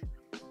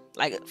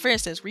like for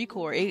instance,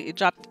 ReCore, it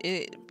dropped.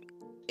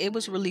 It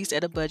was released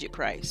at a budget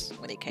price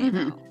when it came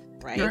out,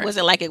 right? It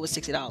wasn't like it was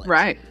 $60,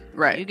 right?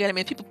 You get what I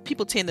mean?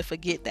 People tend to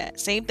forget that.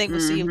 Same thing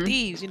with Sea of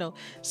Thieves.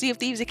 Sea of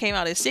Thieves, it came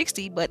out at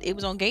 $60, but it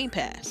was on Game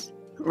Pass,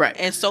 right?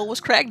 And so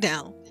was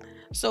Crackdown.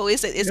 So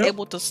it's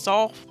able to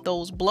soft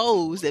those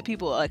blows that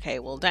people are, okay,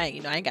 well,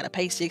 dang, I ain't gotta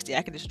pay $60.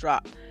 I can just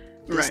drop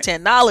this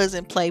 $10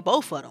 and play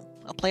both of them.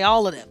 I'll play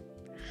all of them.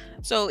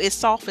 So it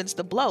softens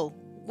the blow.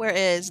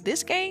 Whereas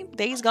this game,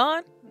 Days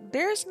Gone,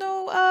 there's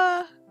no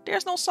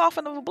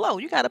softening of a blow.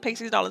 You gotta pay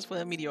 $60 for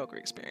a mediocre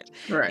experience,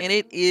 right? And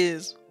it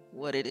is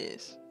what it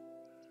is.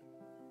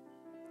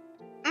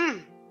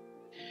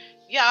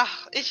 Yeah,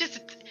 it's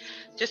just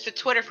the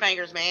Twitter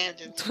fingers, man.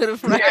 Twitter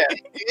fingers.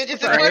 It's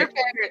just a Twitter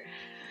finger.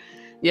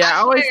 Yeah,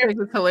 I always think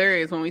it's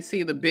hilarious when we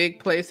see the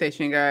big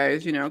PlayStation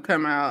guys,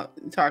 come out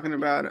talking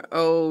about,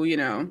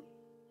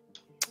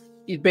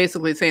 he's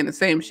basically saying the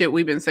same shit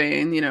we've been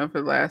saying,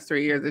 for the last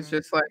 3 years. It's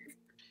just like,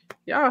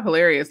 y'all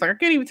hilarious. Like, I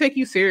can't even take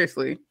you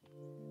seriously.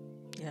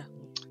 Yeah,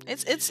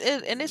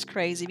 it's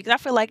crazy because I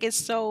feel like it's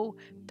so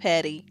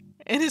petty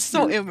and it's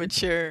so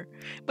immature.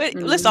 But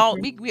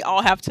we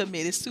all have to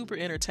admit it's super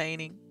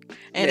entertaining,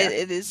 and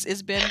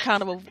it's been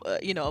kind of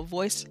a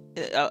voice,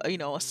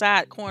 a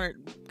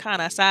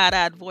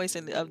side-eyed voice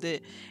of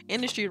the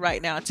industry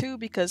right now too,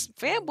 because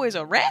fanboys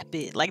are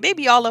rabid. Like they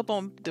be all up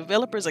on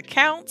developers'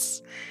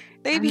 accounts.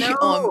 They be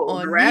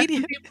on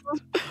media.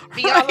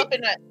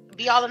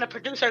 Be all in the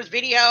producer's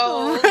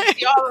video.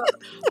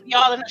 Be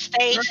all in the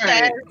stage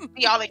set.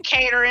 Be all in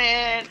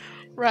catering.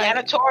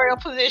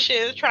 Janitorial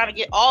positions, trying to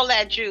get all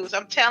that juice.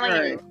 I'm telling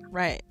you.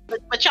 Right.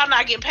 But y'all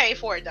not getting paid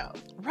for it though.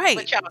 Right.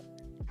 But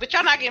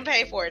y'all not getting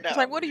paid for it though. It's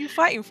like, what are you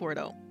fighting for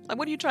though? Like,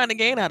 what are you trying to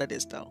gain out of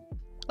this though?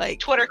 Like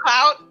Twitter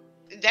clout.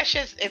 That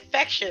shit's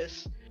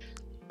infectious.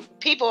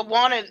 People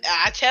want it.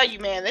 I tell you,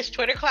 man, this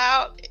Twitter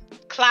clout.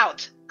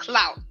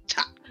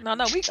 No,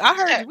 I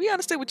heard you. We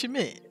understood what you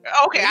meant.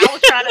 Okay, I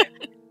was trying to,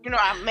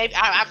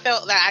 I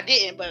felt that I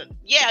didn't, but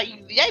yeah,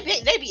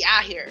 they be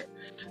out here,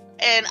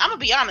 and I'm gonna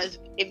be honest.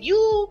 If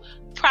you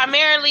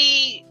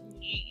primarily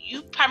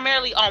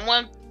on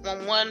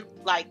one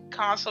like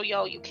console,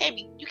 you can't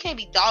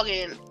be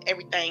dogging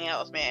everything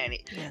else, man.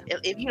 Yeah.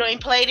 If you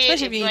ain't played it,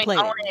 especially if you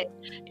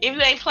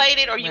ain't played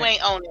it, or you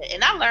ain't owned it,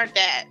 and I learned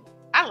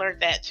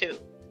that too.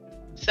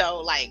 So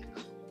like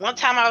one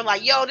time I was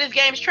like, yo, this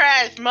game's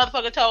trash.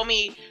 Motherfucker told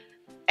me,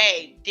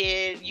 hey,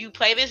 did you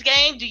play this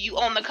game? Do you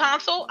own the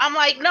console? I'm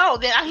like, no.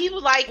 Then he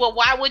was like, well,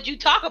 why would you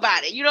talk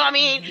about it? You know what I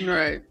mean?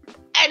 Right.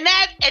 And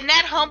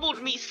that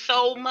humbled me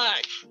so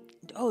much.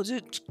 Oh,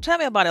 dude, tell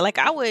me about it. Like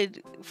I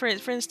would, for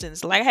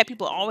instance, like I had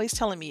people always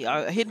telling me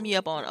or hitting me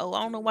up on, oh,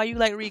 I don't know why you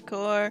like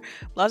ReCore,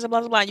 blah, blah,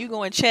 blah, blah. And you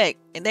go and check,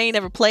 and they ain't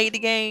never played the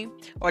game,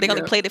 or they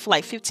only played it for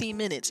like 15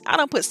 minutes. I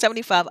done put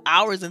 75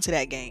 hours into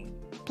that game.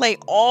 Play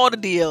all the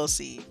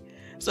DLC.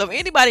 So if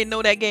anybody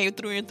know that game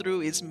through and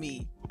through, it's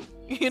me.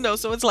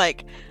 So it's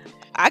like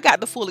I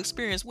got the full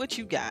experience. What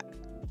you got?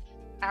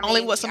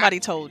 Only what somebody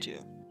told you.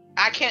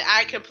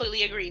 I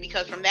completely agree,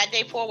 because from that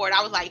day forward,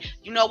 I was like,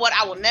 you know what?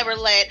 I will never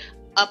let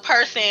a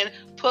person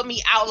put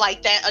me out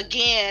like that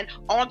again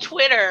on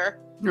Twitter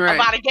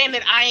about a game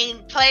that I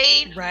ain't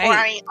played or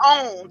I ain't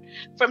owned.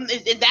 And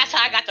that's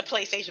how I got the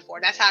PlayStation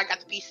 4. That's how I got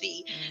the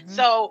PC.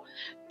 So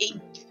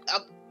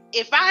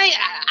if I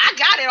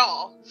got it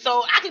all,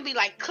 so I can be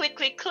like click,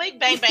 click, click,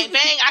 bang, bang,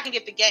 bang. I can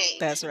get the game.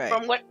 That's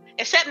right.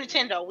 Except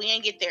Nintendo, we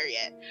ain't get there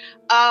yet.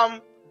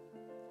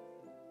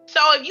 So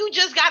if you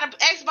just got an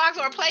Xbox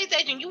or a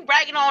PlayStation, you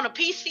bragging on a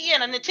PC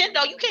and a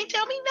Nintendo, you can't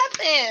tell me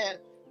nothing.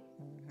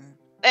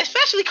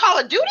 Especially Call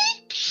of Duty.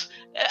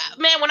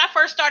 Man, when I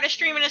first started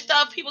streaming and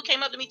stuff, people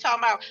came up to me talking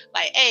about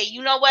like, hey,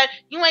 you know what?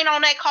 You ain't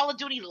on that Call of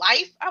Duty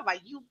life. I was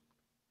like, you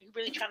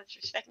really trying to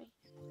disrespect me?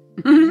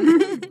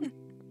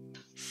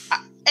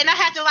 And I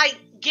had to like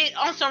get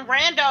on some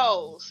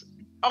randos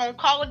on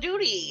Call of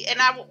Duty, and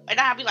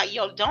I'd be like,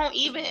 yo, don't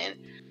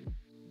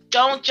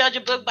judge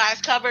a book by its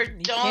cover.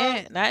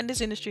 Not in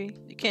this industry.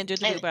 You can't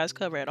judge a book by its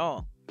cover at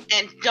all.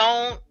 And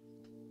don't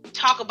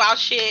talk about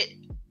shit,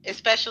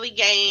 especially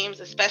games,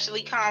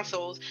 especially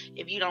consoles,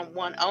 if you don't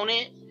own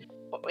it,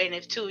 and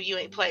if two, you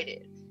ain't played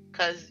it,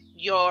 because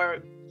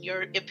your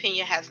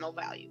opinion has no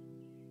value.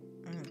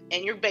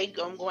 And you're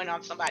going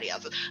on somebody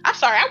else's. I'm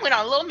sorry, I went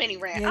on a little mini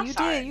rant.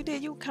 Yeah, you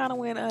did. You kind of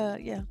went,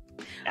 yeah.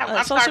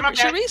 I'm sorry,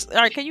 Sharice,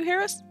 all right, can you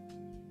hear us?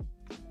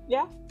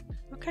 Yeah.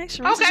 Okay,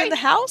 Sharice is in the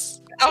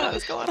house.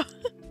 What's going on?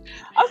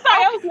 I'm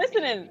sorry, I was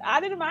listening. I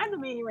didn't mind the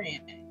mini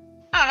rant.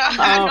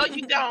 I know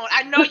you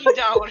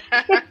don't.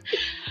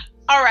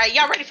 All right,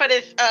 y'all ready for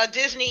this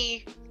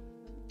Disney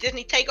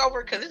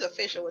takeover? Because it's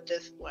official with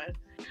this one.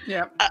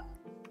 Yeah.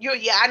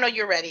 I know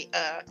you're ready,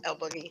 El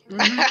Boogie.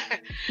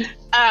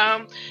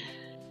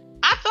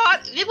 I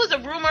thought it was a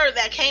rumor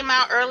that came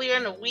out earlier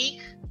in the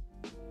week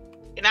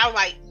And I was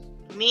like,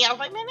 man,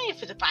 they ain't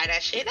finna buy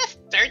that shit. That's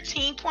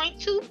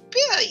 13.2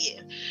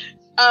 billion.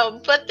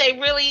 But they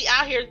really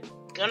out here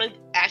gonna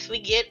actually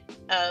get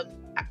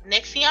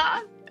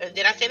Nexion.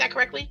 Did I say that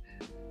correctly?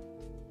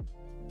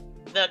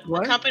 The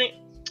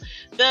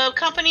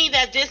company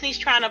that Disney's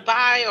trying to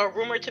buy or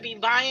rumored to be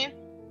buying.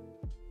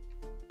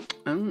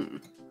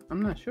 I'm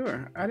not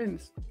sure. I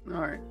didn't.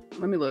 All right,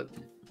 let me look.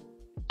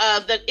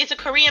 It's a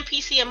Korean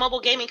PC and mobile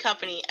gaming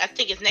company. I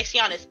think it's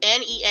Nexion. It's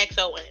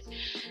Nexon.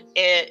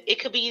 It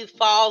could be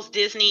Fall's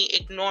Disney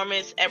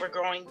enormous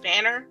ever-growing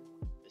banner,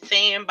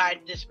 saying by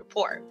this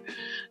report.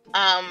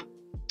 I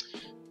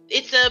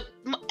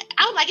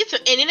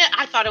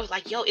thought it was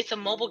like, yo, it's a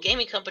mobile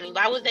gaming company.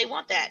 Why would they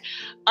want that?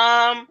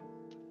 And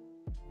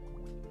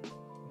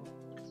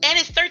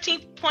it's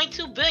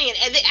 13.2 billion,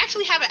 and they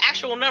actually have an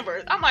actual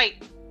number. I'm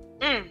like,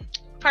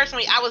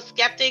 personally, I was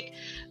skeptic.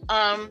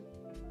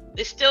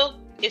 It's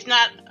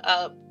not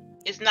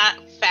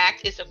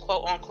fact. It's a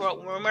quote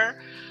unquote rumor,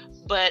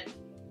 but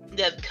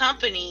the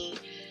company,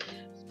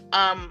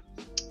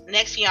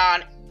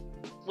 Nexion,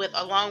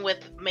 along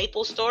with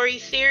Maple Story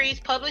series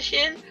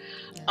publishing,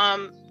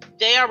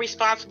 they are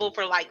responsible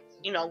for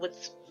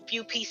with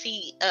few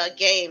PC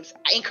games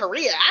in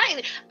Korea.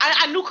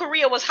 I knew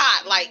Korea was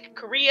hot. Like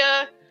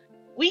Korea,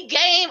 we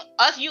game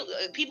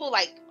people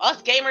like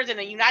us gamers in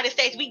the United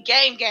States. We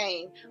game.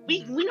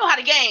 We know how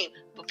to game,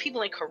 but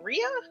people in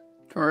Korea.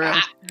 For real.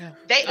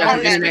 They own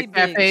internet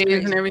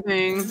cafes and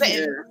everything.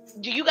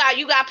 You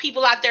got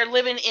people out there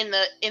living in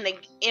the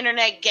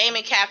internet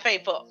gaming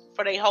cafe for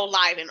their whole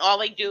life, and all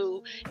they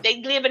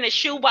live in a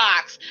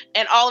shoebox,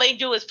 and all they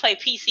do is play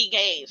PC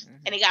games,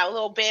 and they got a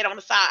little bed on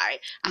the side.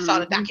 I saw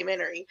the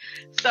documentary.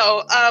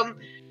 So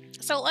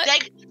just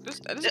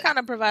kind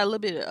of provide a little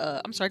bit.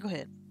 I'm sorry. Go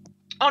ahead.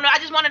 Oh no, I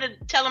just wanted to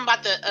tell them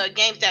about the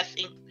games that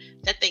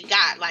they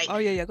got. Like, oh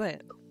yeah, go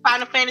ahead.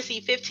 Final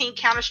Fantasy 15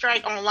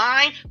 Counter-Strike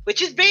Online,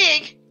 which is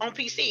big on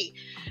PC.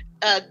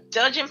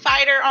 Dungeon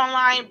Fighter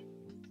Online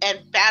and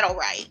Battle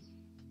Right.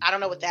 I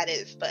don't know what that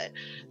is, but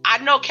I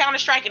know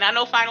Counter-Strike and I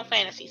know Final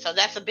Fantasy, so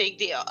that's a big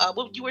deal.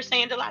 What you were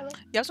saying, Delilah?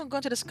 Yeah, I was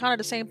going to this kind of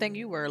the same thing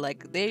you were.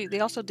 Like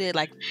they also did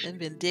like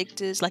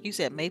Invictus, like you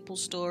said, Maple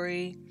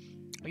Story.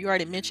 You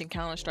already mentioned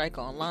Counter-Strike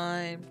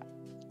Online.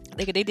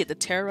 They did the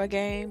Terra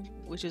game,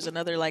 which is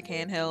another like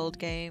handheld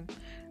game.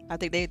 I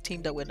think they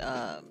teamed up with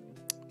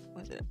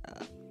what's it?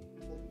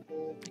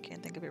 I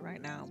can't think of it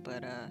right now,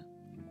 but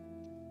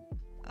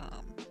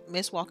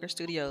Mistwalker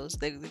Studios,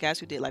 the guys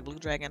who did like Blue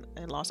Dragon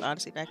and Lost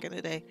Odyssey back in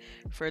the day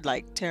for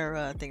like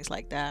Terra and things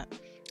like that.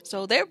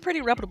 So they're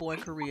pretty reputable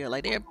in Korea.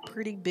 Like they're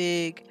pretty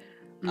big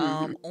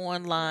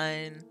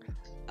online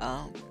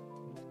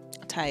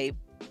type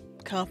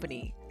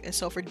company. And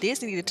so for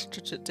Disney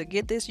to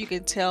get this, you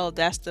can tell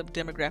that's the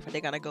demographic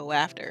they're gonna go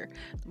after: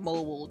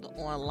 mobile, the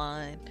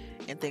online,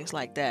 and things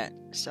like that.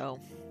 So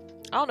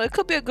I don't know. It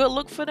could be a good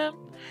look for them,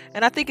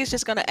 and I think it's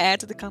just gonna add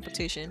to the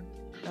competition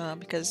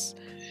because,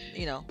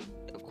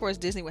 of course,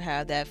 Disney would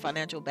have that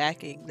financial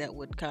backing that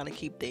would kind of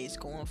keep things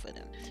going for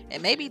them.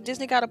 And maybe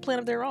Disney got a plan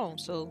of their own,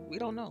 so we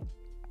don't know.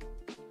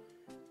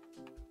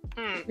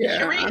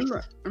 Yeah, I'm ready.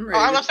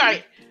 I'm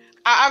sorry.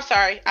 I'm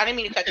sorry. I didn't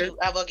mean to cut you,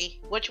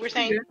 Boogie. What you were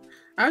saying? Yeah.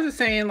 I was just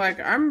saying, like,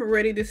 I'm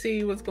ready to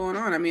see what's going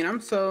on. I mean, I'm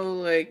so,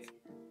 like...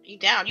 You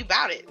down. You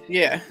about it.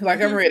 Yeah,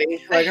 like, I'm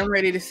ready. Like, I'm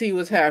ready to see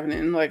what's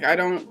happening. Like, I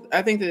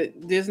think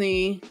that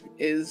Disney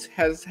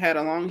has had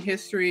a long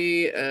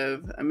history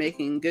of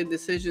making good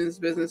decisions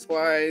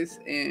business-wise.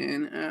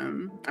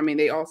 And, I mean,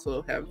 they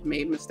also have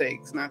made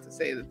mistakes. Not to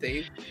say that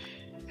they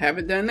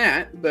haven't done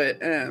that.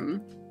 But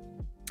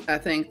I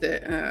think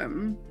that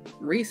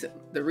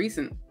the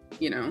recent,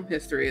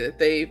 history that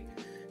they've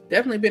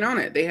definitely been on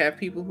it. They have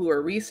people who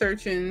are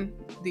researching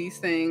these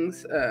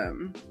things.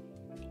 I'm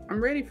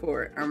ready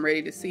for it. I'm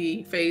ready to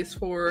see phase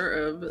 4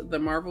 of the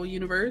Marvel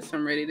universe.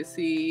 I'm ready to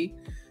see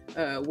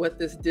what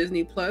this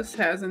Disney Plus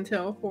has in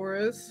tow for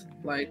us.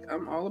 Like,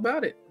 I'm all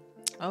about it.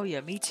 Oh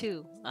yeah, me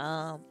too.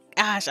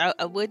 Gosh, I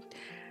would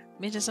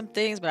mention some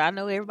things, but I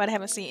know everybody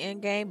haven't seen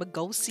Endgame, but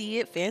go see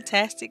it.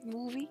 Fantastic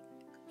movie.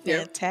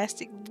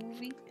 Fantastic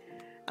movie.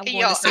 I'm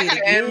going to see it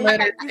again.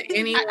 Letter to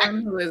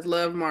anyone who has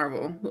loved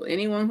Marvel.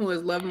 Anyone who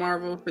has loved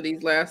Marvel for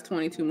these last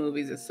 22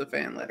 movies, it's a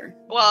fan letter.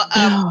 Well,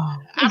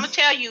 I'm gonna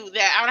tell you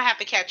that I'm gonna have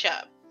to catch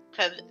up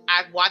because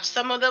I've watched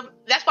some of them.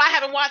 That's why I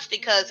haven't watched it,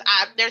 because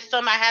there's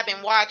some I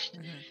haven't watched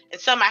and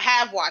some I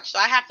have watched. So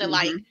I have to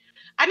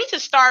I need to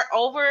start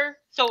over.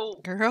 So,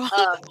 girl,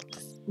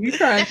 you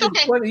trying to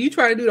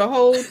do the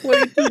whole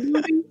 22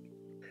 movies?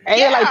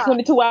 Ain't it like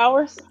 22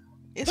 hours?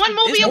 It's one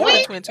movie a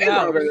week. 22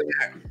 hours.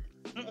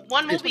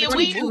 One movie a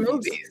week.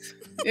 Movies.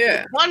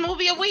 Yeah. One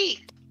movie a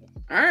week.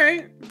 All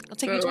right. It'll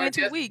take you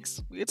 22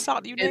 weeks. We'll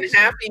talk to you next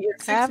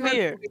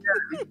year.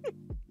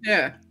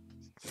 Yeah.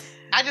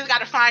 I just got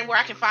to find where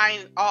I can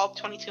find all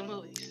 22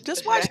 movies.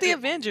 Just watch the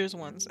Avengers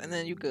ones, and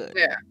then you're good.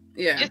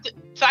 Yeah.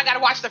 So I got to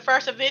watch the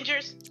first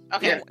Avengers?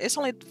 Okay. Yeah. It's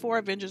only 4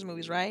 Avengers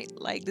movies, right?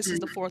 Like, this is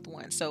the 4th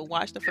one, so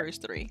watch the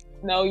first 3.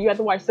 No, you have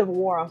to watch Civil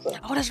War also.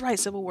 Oh, that's right.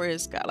 Civil War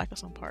has got, like,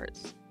 some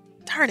parts.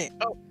 Darn it.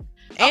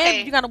 And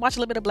Okay. you gotta watch a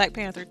little bit of Black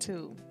Panther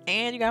too.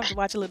 And you gotta have to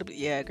watch a little bit.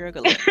 Yeah, girl,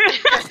 good luck.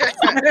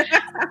 I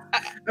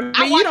mean,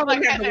 I you watched don't Black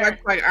really have to Panther. watch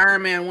like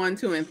Iron Man 1,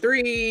 2, and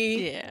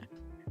 3. Yeah.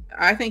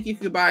 I think you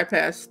could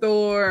bypass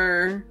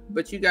Thor,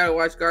 but you gotta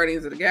watch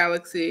Guardians of the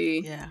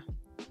Galaxy. Yeah.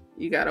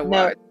 You gotta No.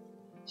 watch.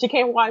 She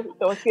can't watch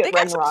Thor They skip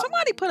got Ragnarok.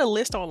 somebody put a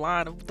list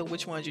online of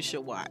which ones you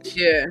should watch.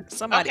 Yeah.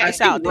 Somebody, Okay. I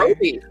it's out think there.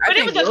 Roby. I But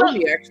it think was a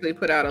Roby actually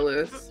put out a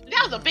list.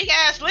 That was a big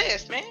ass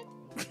list, man.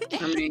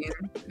 I mean,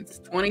 it's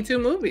 22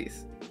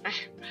 movies. At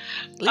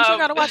least you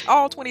gotta watch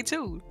all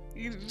 22.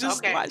 You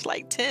just Okay. watch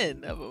like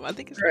 10 of them. I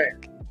think it's Right.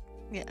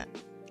 yeah.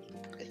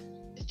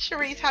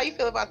 Sharice, how you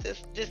feel about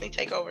this Disney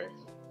takeover?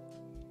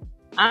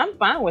 I'm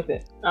fine with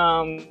it.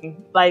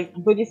 Like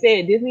Boogie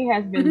said, Disney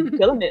has been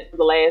killing it for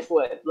the last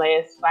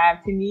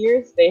 5-10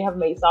 years. They have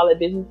made solid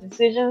business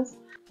decisions.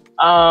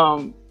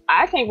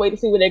 I can't wait to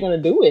see what they're gonna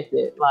do with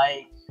it.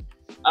 Like,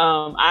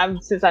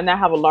 since I now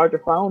have a larger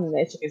phone, and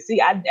as you can see,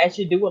 I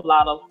actually do a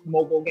lot of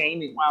mobile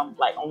gaming while I'm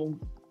like on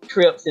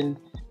trips and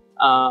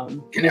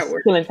just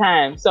killing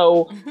time.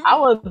 So I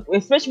was,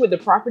 especially with the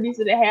properties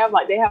that they have,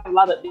 like they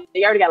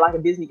already got like a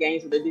Disney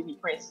games with the Disney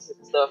princesses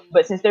and stuff.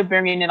 But since they're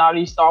bringing in all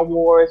these Star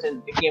Wars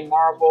and again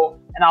Marvel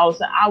and all of a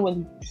sudden, I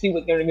want to see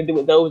what they're going to do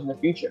with those in the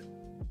future.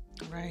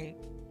 Right.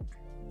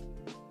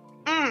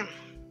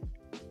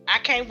 I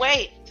can't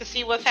wait to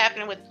see what's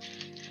happening with.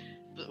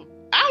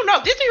 I don't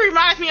know. Disney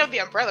reminds me of the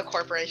Umbrella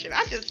Corporation.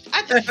 It just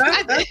that's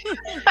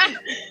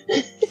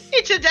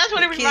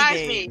what it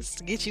reminds me.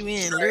 To get you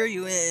in, lure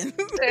you in.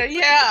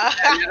 Yeah.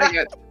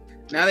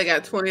 Now they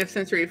got 20th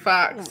Century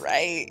Fox.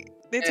 Right.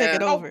 They take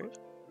it over.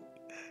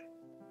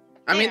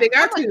 I mean, they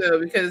got to though,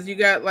 because you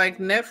got like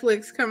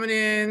Netflix coming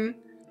in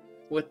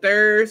with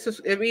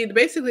theirs. I mean,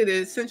 basically,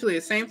 essentially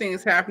the same thing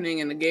is happening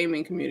in the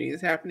gaming community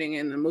is happening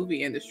in the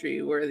movie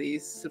industry, where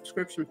these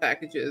subscription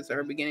packages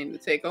are beginning to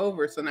take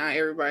over. So now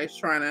everybody's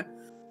trying to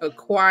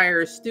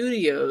acquire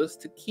studios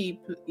to keep,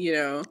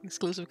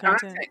 exclusive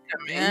content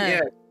coming.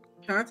 Yeah,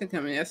 content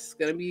coming. That's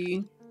gonna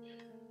be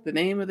the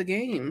name of the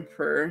game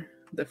for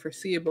the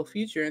foreseeable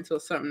future until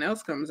something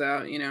else comes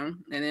out,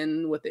 and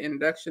then with the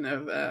introduction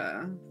of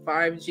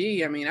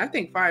 5G, I mean, I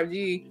think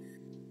 5G,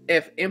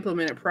 if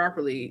implemented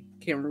properly,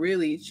 can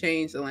really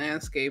change the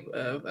landscape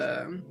of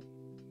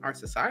our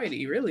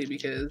society, really,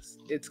 because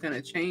it's going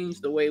to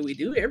change the way we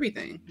do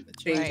everything,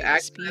 change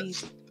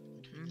access,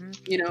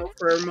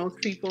 for most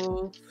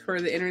people for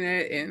the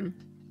internet. And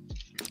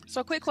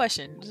so, quick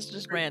question,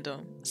 just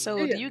random.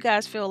 So, do you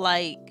guys feel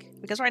like,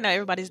 because right now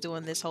everybody's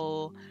doing this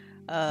whole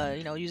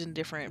using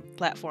different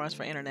platforms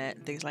for internet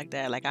and things like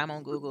that. Like I'm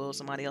on Google,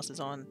 somebody else is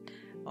on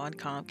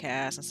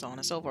Comcast, and so on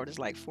and so forth. There's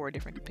like 4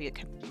 different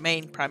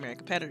main primary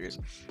competitors.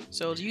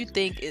 So do you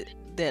think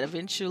that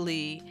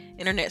eventually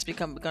internet's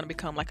going to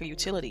become like a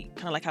utility,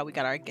 kind of like how we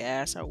got our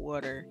gas, our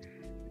water,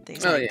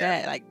 things like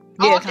that? Like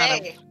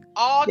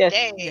all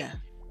day.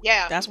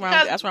 Yeah. That's where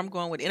I'm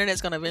going with.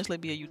 Internet's going to eventually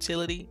be a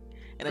utility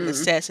and a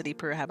necessity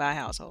per our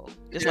household,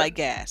 just like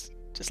gas,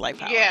 just like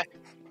power. Yeah.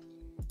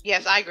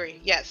 Yes, I agree.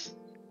 Yes,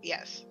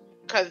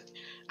 because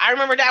I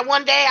remember that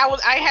one day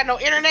I had no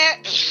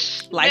internet.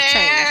 Life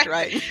changed,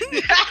 right?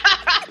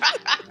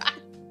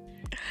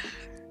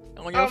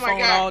 On your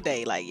phone all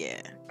day, like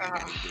I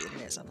gotta get the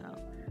internet somehow.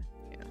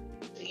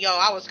 Yo,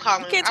 I was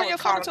calling. You can't turn your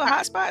phone into a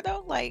hotspot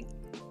though, like.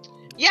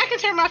 Yeah, I can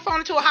turn my phone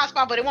into a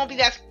hotspot, but it won't be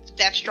that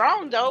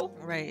strong though.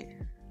 Right.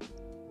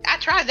 I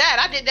tried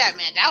that. I did that,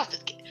 man.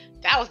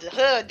 That was the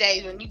hood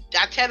days when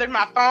I tethered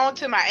my phone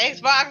to my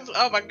Xbox.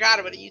 Oh my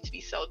God, it used to be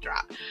so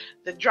drop.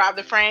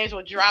 The frames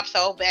would drop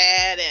so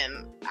bad,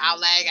 and I'll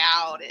lag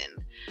out.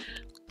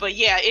 But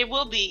yeah, it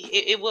will be.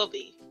 It'll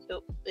be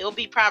to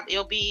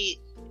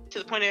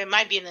the point that it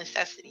might be a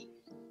necessity.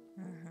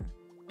 Mm-hmm.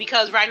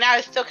 Because right now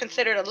it's still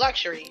considered a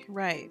luxury.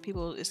 Right,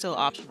 it's still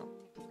optional.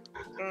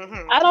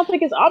 Mm-hmm. I don't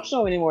think it's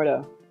optional anymore,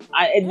 though.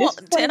 In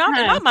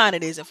my mind,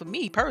 it isn't. For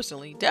me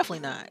personally,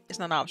 definitely not. It's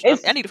not optional.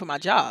 I need it for my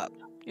job.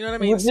 You know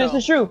what I mean? This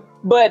is true.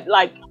 But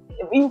like,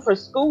 even for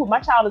school, my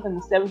child is in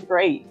the 7th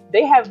grade.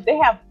 They have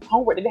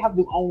homework that they have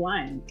to do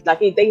online. Like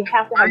they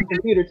have to have a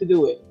computer to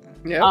do it.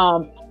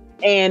 Yeah.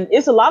 And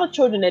it's a lot of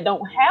children that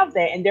don't have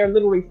that, and they're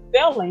literally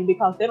failing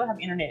because they don't have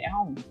internet at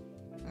home.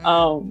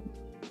 Mm.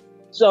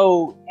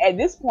 So at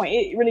this point,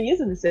 it really is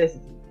a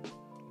necessity.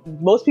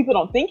 Most people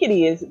don't think it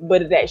is,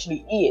 but it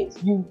actually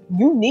is. You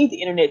need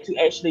the internet to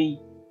actually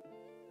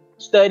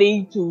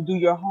study, to do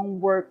your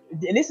homework,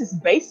 and this is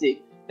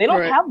basic. They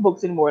don't have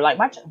books anymore. Like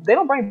they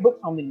don't bring books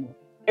home anymore.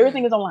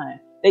 Everything is online.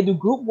 They do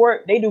group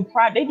work. They do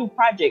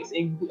projects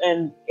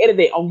and edit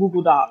it on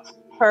Google Docs.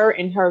 Her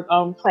and her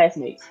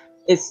classmates.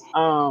 It's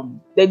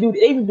they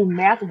even do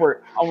math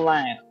work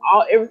online.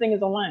 Everything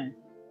is online.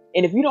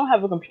 And if you don't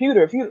have a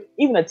computer,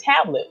 even a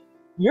tablet,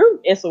 you're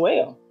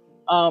SOL.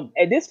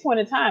 At this point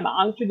in time, I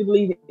honestly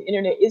believe that the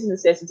internet is a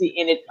necessity,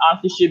 and it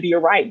honestly should be a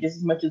right just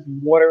as much as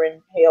water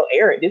and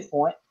air at this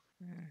point.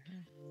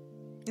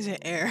 Is it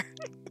air?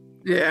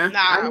 Yeah,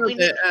 I know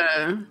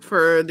that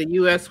for the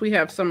U.S., we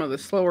have some of the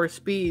slower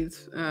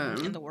speeds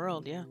in the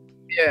world. Yeah,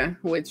 Yeah,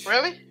 which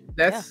Really?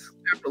 that's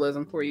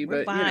capitalism for you,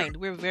 We're but you know, behind.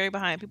 We're very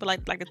behind. People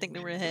like to think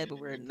that we're ahead, but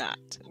we're not.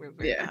 We're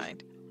very Yeah.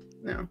 behind.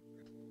 no.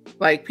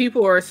 Like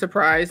people are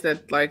surprised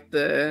at like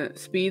the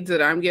speeds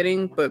that I'm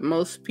getting, but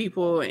most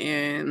people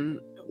in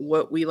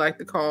what we like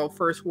to call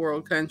first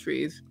world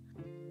countries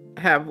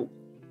have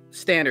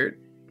standard.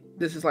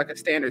 This is like a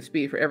standard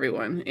speed for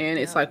everyone, and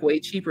it's Yeah. like way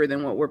cheaper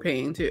than what we're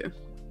paying too.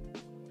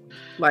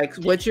 Like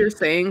what you're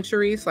saying,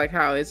 Sharice, like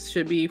how it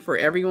should be for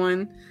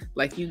everyone.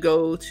 Like you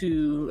go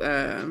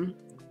to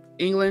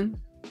England,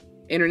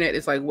 internet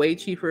is like way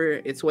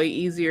cheaper. It's way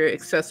easier,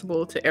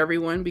 accessible to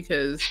everyone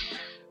because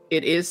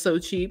it is so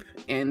cheap,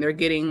 and they're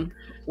getting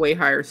way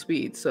higher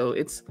speed. So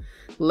it's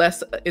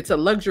less. It's a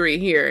luxury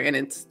here, and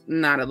it's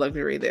not a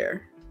luxury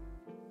there.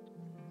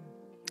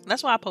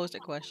 That's why I posed a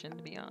question,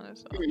 to be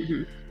honest. So.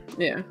 Mhm.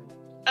 Yeah.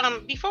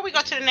 Before we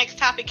go to the next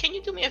topic, can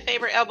you do me a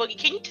favor, El Boogie?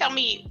 Can you tell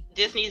me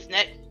Disney's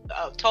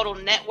total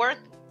net worth?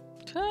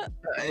 A lot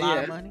yeah.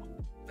 of money.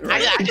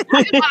 Right. I just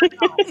want to know. I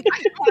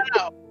just want to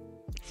know.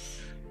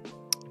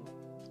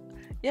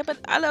 Yeah, but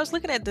I was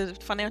looking at the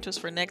financials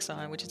for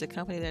Nexon, which is the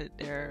company that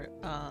they're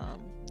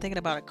thinking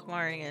about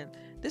acquiring, and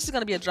this is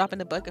going to be a drop in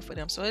the bucket for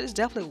them. So it is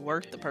definitely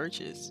worth the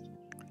purchase.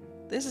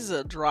 This is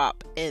a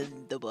drop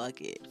in the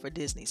bucket for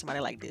Disney. Somebody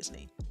like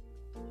Disney.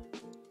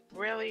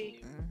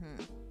 Really?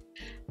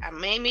 Mm-hmm.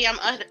 Maybe I'm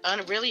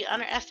really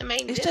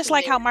underestimating. It's Disney just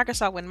like there. how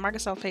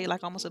Microsoft paid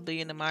like almost $1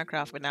 billion to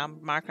Minecraft, but now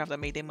Minecraft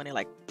made their money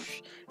like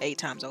 8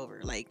 times over.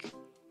 Like, you All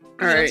know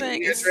what I'm right,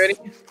 saying? you guys It's-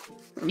 ready?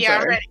 I'm Yeah,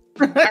 I'm sorry.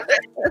 ready.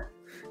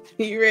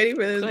 You ready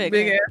for this Go ahead,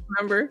 big go ahead. ass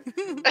number?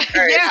 All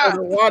right, Yeah. so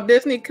the Walt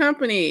Disney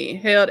Company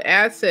held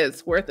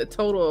assets worth a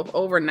total of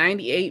over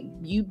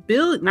 98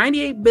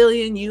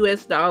 billion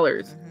US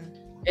dollars.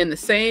 Mhm. In the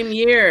same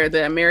year,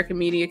 the American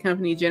Media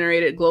Company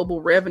generated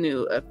global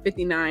revenue of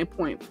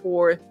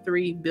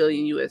 59.43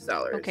 billion US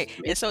dollars. Okay,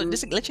 and so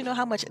just to let you know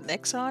how much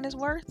Nexon is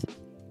worth,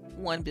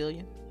 $1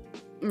 billion.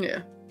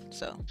 Yeah.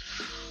 So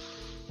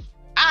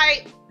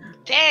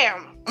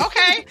Damn.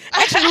 Okay.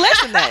 actually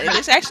less than that.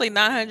 It's actually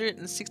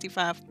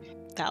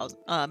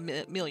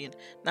 965,000 million.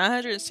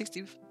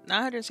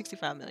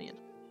 965 million.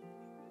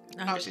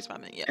 965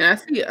 million. Yeah. And I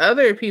see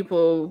other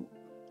people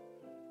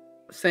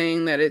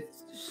saying that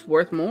it's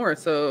worth more.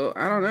 So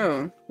I don't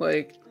know.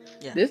 Like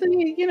Yeah.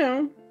 Disney, you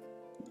know,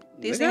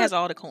 Disney has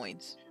all the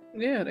coins.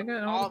 yeah, they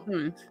got all the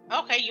coins.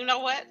 Okay. You know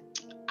what?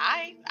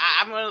 I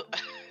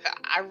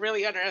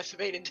really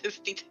underestimated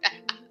Disney.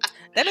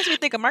 That makes me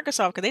think of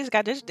Microsoft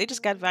because they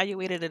just got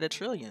valuated at $1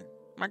 trillion.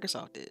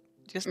 Microsoft did.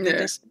 They Yeah.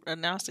 just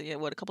announced it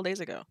a couple days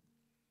ago.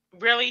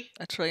 Really?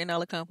 $1 trillion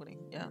company.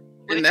 Yeah.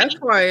 And that's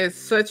why it's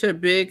such a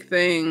big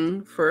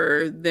thing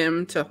for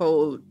them to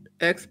hold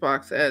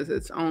Xbox as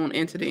its own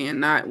entity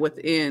and not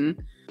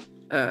within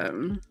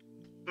or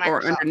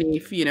Microsoft.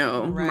 underneath, you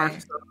know,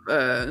 Right.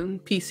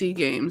 Microsoft PC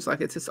games.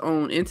 Like it's its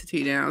own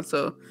entity now.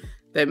 So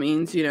that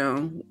means, you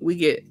know, we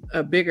get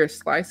a bigger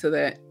slice of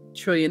that $1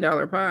 trillion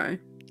pie.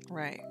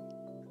 Right.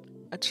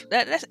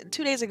 That's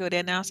 2 days ago they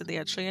announced that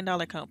they're $1 trillion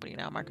company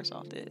now.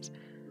 Microsoft is.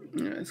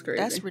 Yeah, it's crazy.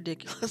 That's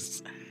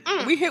ridiculous.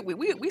 Mm.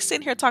 We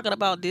sitting here talking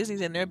about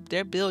Disney's and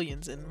their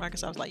billions, and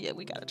Microsoft's like, yeah,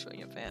 we got $1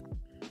 trillion, fam.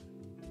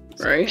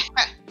 Right?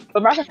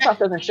 But Microsoft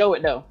doesn't show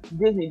it though.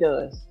 Disney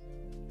does.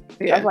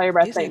 Yeah. That's why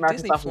everybody Disney- think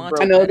Disney Microsoft was flaunted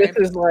I broke. know this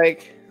is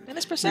like And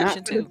it's not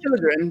perception for the too.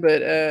 children,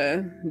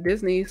 but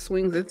Disney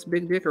swings its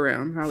big dick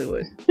around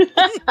Hollywood.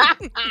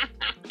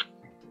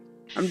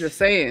 I'm just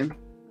saying.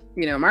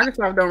 You know,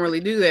 Microsoft don't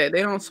really do that.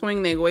 They don't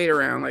swing their weight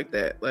around like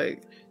that.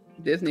 Like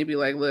Disney be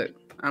like, look,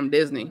 I'm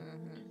Disney. Mhm.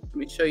 Let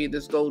me show you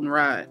this golden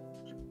ride.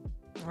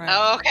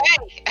 Right.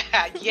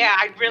 Okay. Yeah,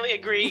 I really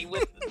agree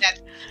with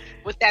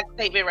that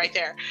statement right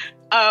there.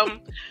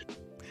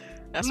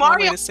 That's one way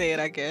Mario- to say it,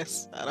 I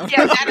guess. I don't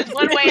Yeah, know. that is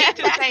one way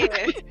to say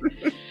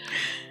it.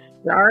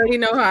 You already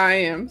know how I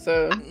am,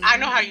 so I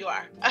know how you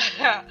are.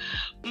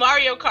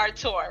 Mario Kart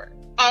Tour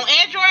on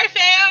Android,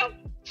 fam.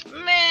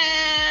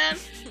 Man,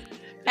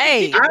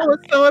 Hey, I was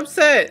so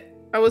upset.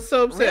 I was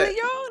so upset. really,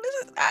 y'all?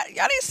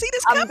 Y'all didn't see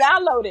this I'm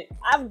coming? downloaded.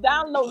 I've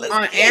downloaded.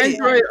 On Let's get it.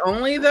 Android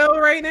only though,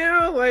 right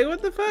now? Like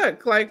what the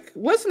fuck? Like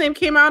what's the name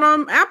came out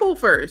on Apple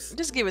first?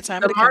 Just give it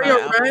time. The It'll come Mario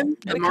out Apple. Run?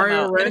 The It'll Mario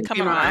come out. Run It'll come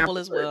came out on out Apple Apple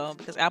as well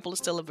because Apple is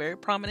still a very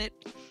prominent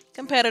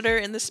competitor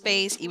in the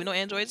space. Even though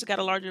Android's got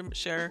a larger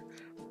share,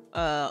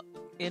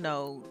 you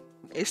know,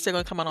 it's still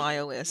gonna come out on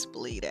iOS.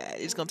 Believe that.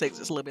 It's gonna take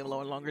just a little bit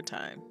longer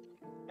time.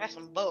 that's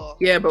some bull.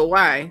 Yeah, but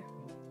why?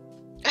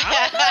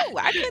 I don't know.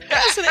 I can't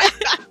answer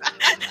that.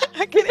 I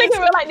You can't think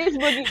answer. it like this,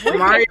 Boogie? The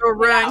Mario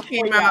Run out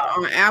came for out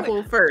y'all. on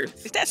Apple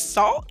first. Is that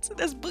salt?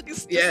 That's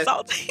boogie Yes.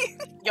 salty.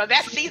 Yo,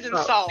 that's seasoned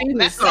Salt. salt.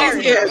 Seasoned That's salt,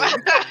 serious. yes.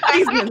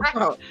 Seasoning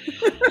salt.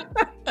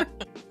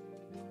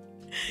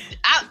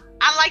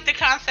 I like the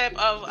concept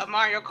of a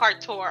Mario Kart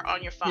Tour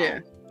on your phone. Yeah,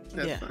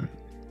 that's Yeah. fun.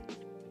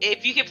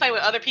 If you can play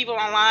with other people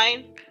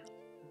online.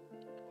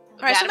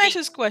 All right, so that'd let me ask be-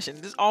 you this question.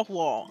 This is off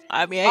wall.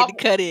 I mean, I hate to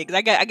cut in because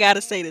I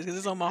gotta say this because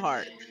it's on my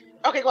heart.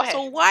 Okay, go ahead.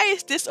 So why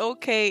is this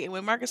okay? And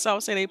when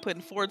Microsoft say they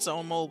putting Forza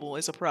on mobile,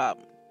 it's a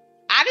problem.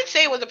 I didn't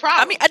say it was a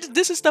problem. I mean,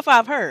 this is stuff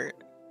I've heard.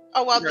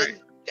 Oh well, Right.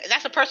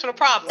 that's a personal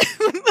problem.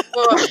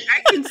 Well,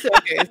 I can say,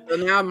 okay, so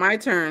now my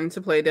turn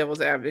to play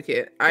devil's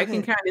advocate. I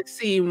can kind of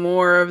see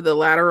more of the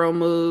lateral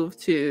move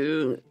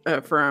to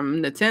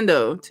from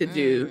Nintendo to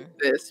do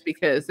this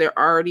because they're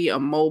already a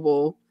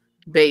mobile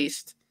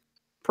based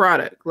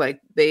product. Like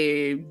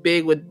they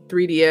big with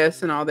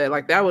 3DS and all that.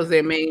 Like that was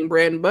their main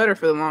bread and butter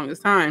for the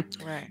longest time.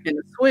 Right. And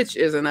the Switch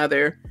is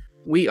another.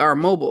 We are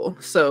mobile,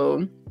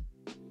 so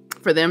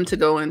for them to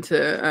go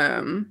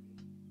into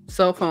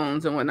cell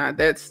phones and whatnot,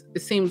 it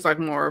seems like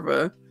more of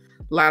a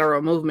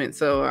lateral movement.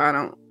 So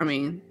I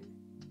mean,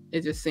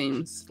 it just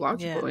seems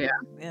logical.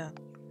 Yeah.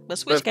 But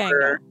Switch game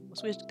though.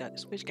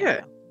 Switch game.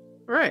 Yeah.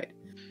 Right.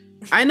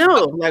 I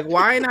know. Like,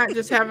 why not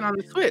just have it on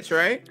the Switch,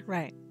 right?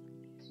 Right.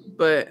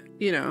 But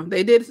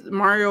they did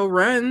Mario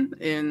Run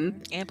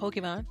and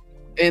Pokemon.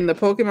 And the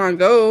Pokemon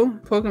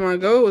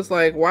Go was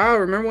like, wow,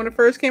 remember when it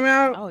first came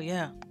out? Oh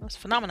yeah. It was a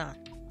phenomenon.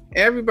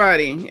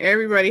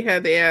 Everybody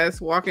had their ass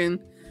walking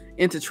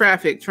into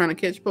traffic trying to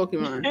catch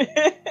Pokemon.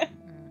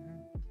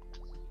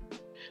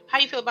 How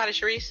you feel about it,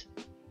 Sharice?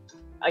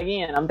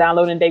 Again, I'm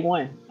downloading day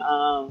one.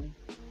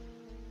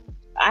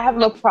 I have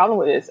no problem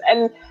with this.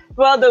 And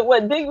well,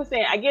 what Big was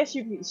saying, I guess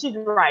she's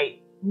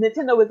right.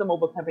 Nintendo is a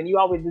mobile company. You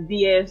always the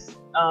DS,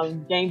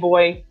 Game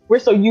Boy. We're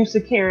so used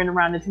to carrying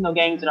around Nintendo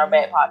games in our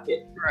back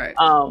pocket. Right.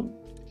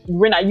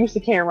 We're not used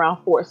to carrying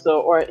around Forza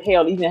or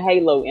hell, even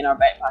Halo in our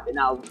back pocket.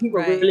 Now, people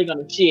are really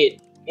gonna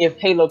shit if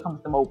Halo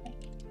comes to mobile.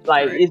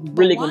 Like it's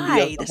really gonna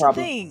be a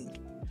problem. Think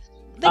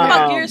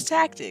about Gears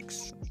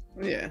Tactics.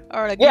 Yeah.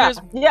 Or like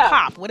Gears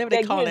Pop, whatever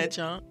they call that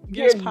junk.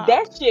 Gears Pop.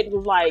 That shit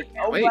was like,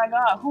 oh my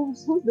god,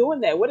 who's doing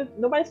that?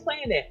 Nobody's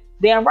playing that.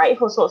 Damn right,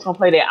 Folks gonna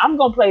play that. I'm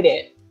gonna play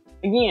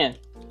that again.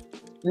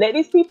 Let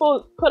these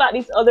people put out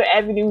these other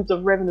avenues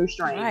of revenue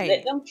streams. Right.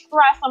 Let them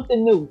try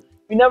something new.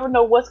 You never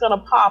know what's gonna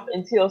pop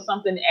until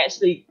something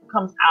actually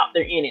comes out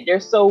there in it.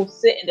 They're so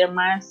set in their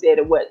mindset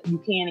of what you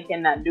can and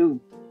cannot do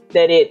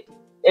that it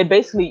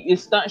basically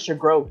stunts your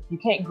growth. You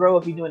can't grow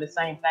if you're doing the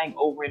same thing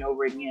over and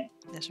over again.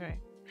 That's right.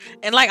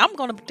 And like I'm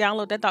gonna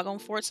download that doggone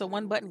Forza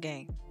one button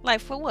game.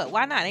 Like for what?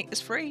 Why not?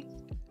 It's free.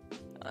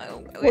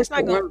 It's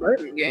not one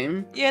button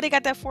game. Yeah, they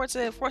got that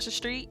Forza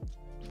Street.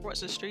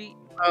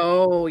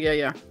 Oh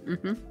yeah.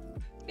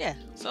 Yeah.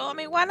 So I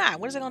mean, why not?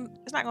 What is it gonna?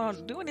 It's not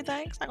gonna do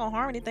anything. It's not gonna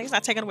harm anything. It's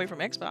not taken away from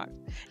Xbox.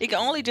 It can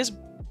only just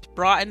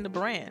broaden the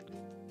brand.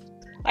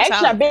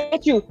 Actually, I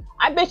bet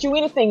you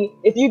anything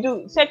if you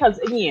do. Say, because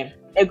again,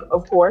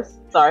 of course,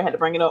 sorry, I had to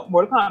bring it up.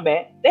 Mortal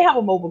Kombat. They have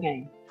a mobile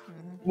game.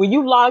 When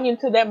you log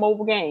into that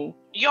mobile game,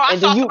 I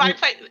saw somebody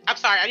play. I'm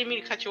sorry, I didn't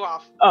mean to cut you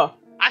off. Oh,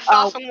 I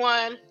saw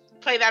someone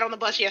play that on the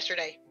bus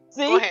yesterday.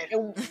 See, go ahead.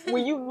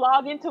 when you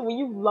load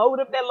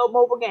up that little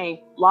mobile game,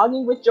 log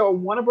in with your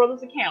Warner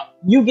Brothers account,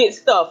 you get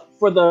stuff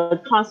for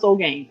the console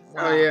game.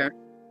 Oh yeah.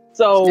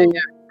 So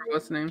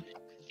what's the name?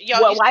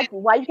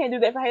 Why you can't do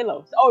that for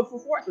Halo? Oh, for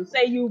Forza,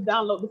 say you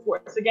download the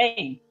Forza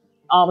game,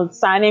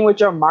 sign in with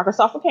your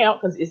Microsoft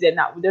account because is that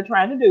not what they're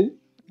trying to do?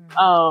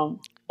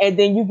 And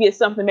then you get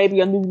something, maybe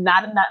a new,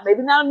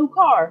 maybe not a new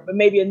car, but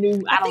maybe a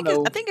new, I don't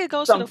know. I think it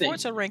goes to the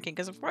Forza ranking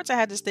because Forza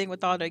had this thing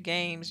with all their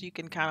games. You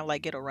can kind of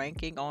like get a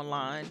ranking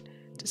online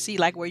to see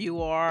like where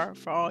you are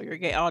for all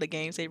the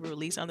games they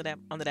release under that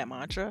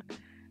mantra.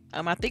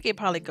 I think it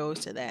probably goes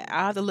to that.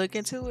 I have to look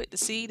into it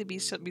to be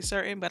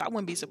certain, but I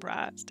wouldn't be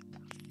surprised.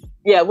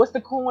 Yeah, what's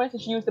the coins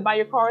that you use to buy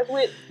your cars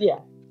with? Yeah,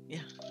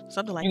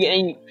 something like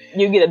that.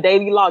 You get a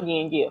daily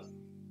login gift.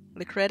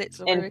 The credits,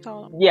 or whatever they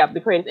call them. Yeah, the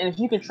credits. And if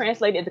you can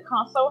translate it to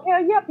console,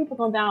 hell yeah, people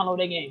gonna download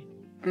that game.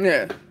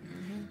 Yeah.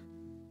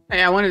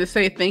 Hey, I wanted to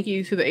say thank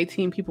you to the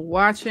 18 people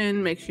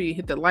watching. Make sure you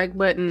hit the like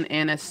button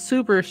and a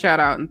super shout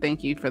out and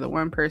thank you for the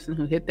one person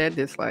who hit that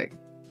dislike.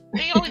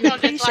 They always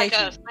don't dislike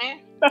us,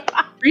 man.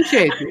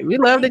 Appreciate you. We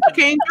love that you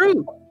came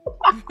through.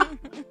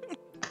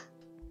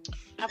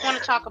 I want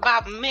to talk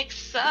about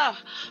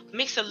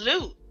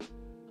Mixaloot.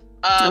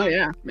 Oh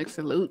yeah,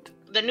 Mixaloot.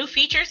 The new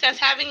features that's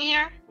having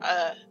here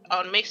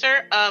on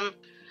Mixer.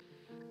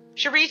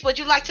 Sharice, would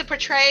you like to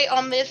portray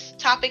on this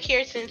topic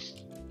here since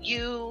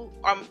you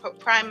are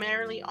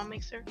primarily on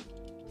Mixer?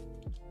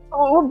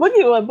 Oh,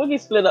 Boogie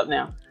split up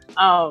now.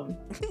 But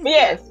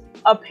yes,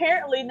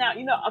 apparently now,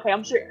 okay,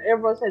 I'm sure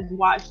everyone has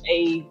watched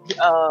we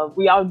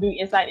all do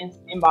Inside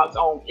Xbox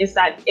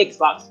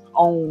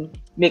on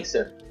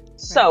Mixer.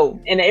 So,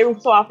 and every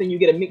so often you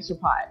get a Mixer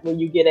pod where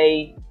you get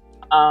a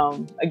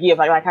gift,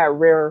 like a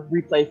rare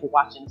replay for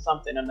watching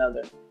something or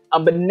another.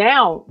 But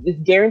now it's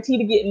guaranteed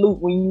to get loot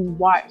when you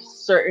watch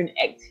certain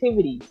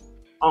activities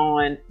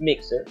on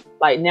Mixer.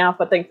 Like now,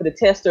 I think for the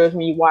testers,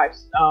 when you watch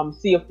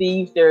Sea of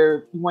Thieves,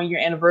 their 1-year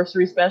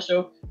anniversary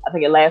special, I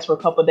think it lasts for a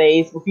couple of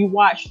days. If you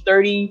watch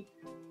 30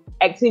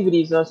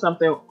 activities or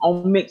something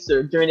on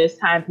Mixer during this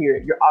time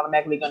period, you're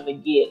automatically going to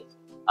get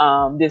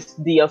this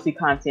DLC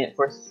content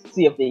for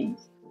Sea of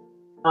Thieves.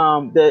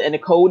 And the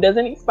code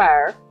doesn't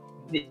expire.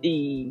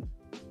 It's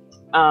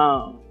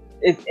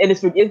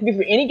for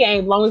any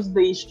game, as long as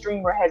the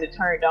streamer has it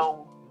turned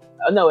on.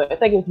 No, I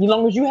think as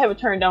long as you have it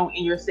turned on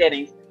in your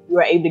settings, you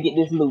are able to get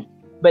this loot.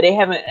 but they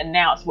haven't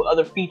announced what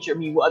other feature,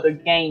 what other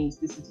games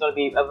this is going to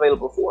be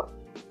available for.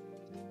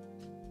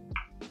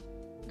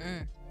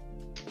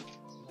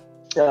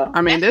 So,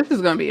 I mean, this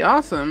is gonna be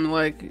awesome.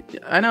 Like,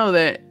 I know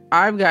that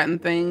I've gotten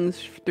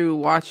things through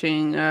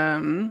watching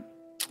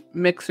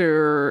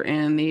Mixer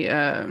and the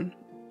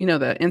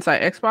the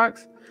Inside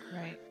Xbox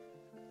Right.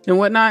 and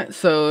whatnot.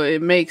 So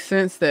it makes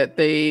sense that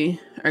they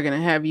are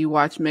gonna have you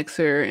watch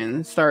Mixer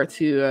and start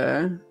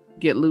to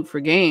get loot for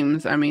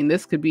games. I mean,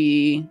 this could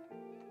be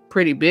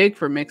pretty big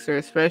for Mixer,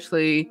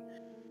 especially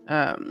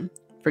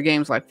for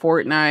games like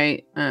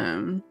Fortnite,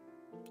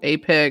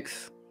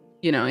 Apex.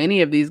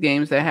 Any of these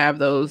games that have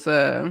those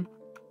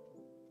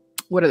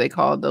what are they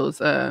called, those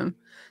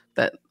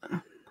that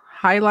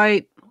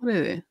highlight, what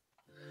is it?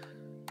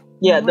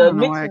 yeah, I the don't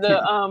know mix, why I the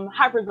can't-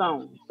 hyper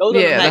zone. Those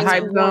Yeah, are the the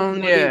hype ones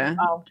zone, you yeah.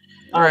 want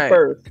Right.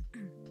 first.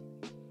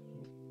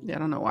 Yeah, I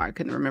don't know why I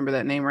couldn't remember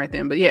that name right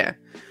then, but yeah.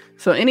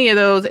 So any of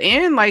those,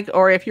 and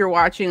or if you're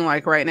watching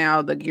right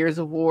now, the Gears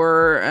of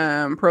War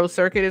Pro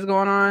Circuit is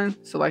going on.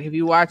 So if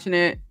you're watching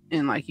it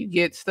and you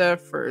get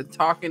stuff for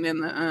talking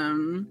in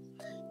the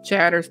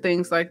chatters,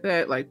 things like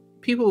that,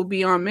 people will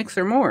be on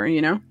Mixer more,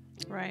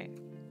 Right.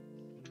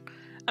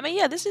 I mean,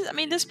 yeah,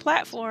 this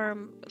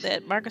platform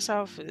that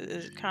Microsoft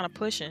is kind of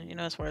pushing,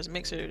 as far as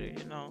Mixer,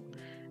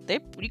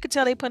 you could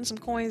tell they putting some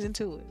coins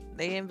into it.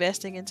 They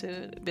investing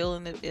into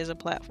building it as a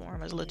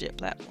platform, as a legit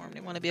platform.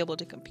 They want to be able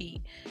to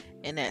compete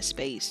in that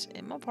space.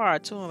 And more power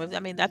to them. I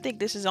mean, I think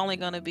this is only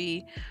going to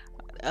be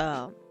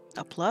a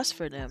plus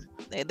for them.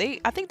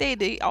 I think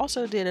they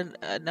also did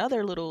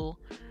another little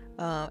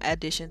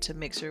addition to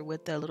Mixer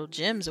with the little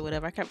gems or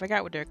whatever. I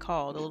forgot what they're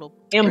called. The little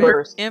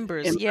Embers.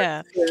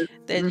 yeah,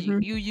 that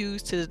you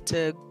use to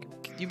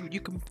you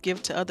can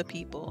give to other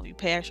people. You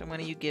pay extra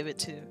money, you give it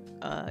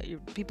to your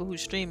people who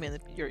stream in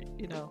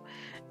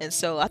and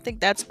so I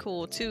think that's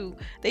cool too.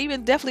 They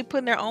even definitely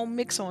putting their own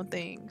mix on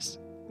things,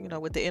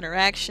 with the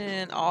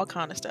interaction, all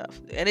kind of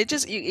stuff, and it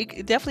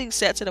definitely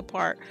sets it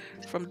apart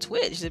from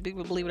Twitch. If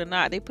people believe it or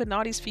not, they putting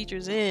all these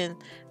features in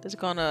that's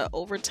gonna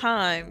over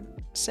time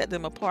set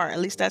them apart. At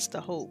least that's the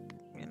hope,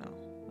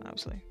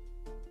 obviously.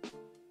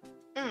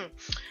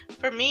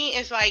 For me,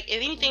 it's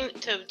anything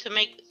to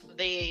make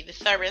the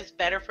service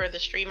better for the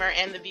streamer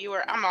and the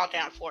viewer. I'm all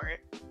down for it.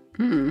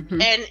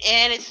 Mm-hmm.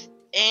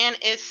 And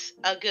it's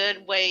a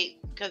good way,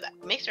 because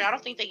Mixer, I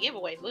don't think they give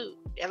away loot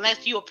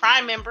unless you a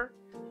Prime member.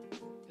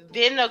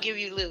 Then they'll give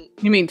you loot.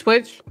 You mean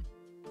Twitch?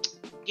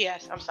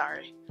 Yes, I'm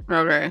sorry.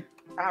 Okay.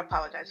 I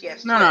apologize.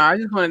 Yes. No, I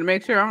just wanted to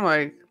make sure.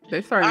 I'm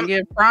they're starting to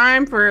give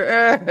Prime for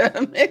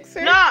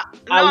Mixer. No,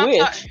 I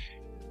wish.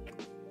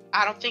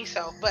 I don't think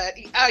so, but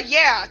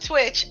yeah,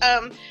 Twitch.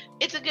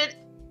 It's a good.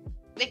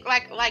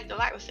 Like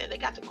Delilah said, they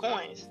got the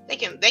coins. They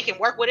can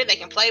work with it. They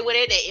can play with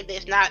it. If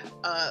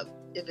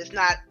it's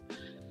not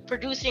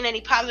producing any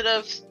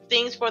positive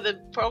things for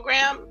the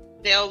program,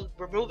 they'll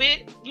remove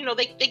it.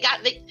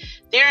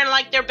 They're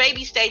in their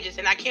baby stages,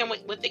 and I can't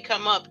wait when they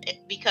come up,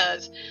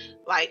 because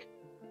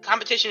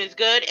competition is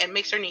good and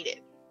Mixer needed.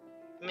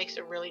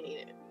 Mixer really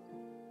needed.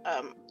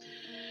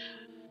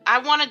 I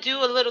want to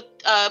do a little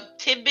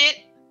tidbit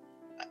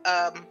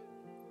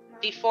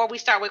before we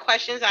start with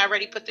questions. I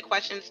already put the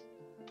questions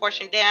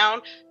portion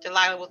down.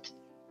 Delilah will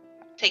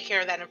take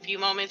care of that in a few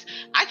moments.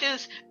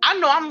 I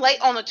know I'm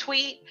late on the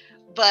tweet,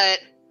 but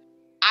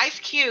Ice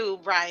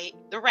Cube, right,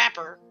 the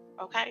rapper,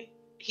 okay?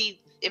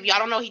 If y'all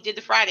don't know, he did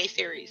the Friday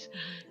series.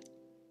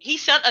 He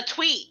sent a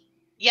tweet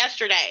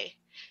yesterday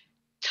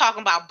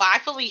talking about, "Bye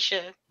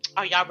Felicia.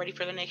 Are y'all ready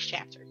for the next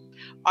chapter?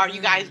 Are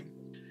you guys?"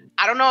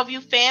 I don't know if you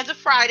fans of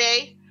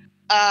Friday,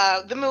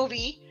 the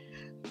movie,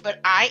 but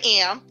I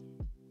am,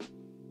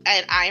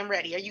 and I am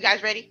ready. Are you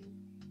guys ready?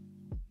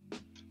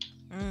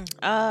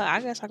 I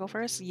guess I'll go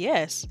first.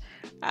 Yes,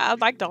 I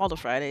liked all the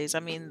Fridays.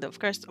 I mean, of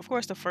course,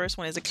 the first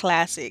one is a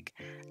classic.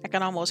 I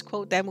can almost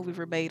quote that movie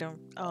verbatim.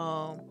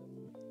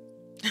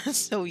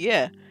 So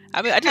yeah,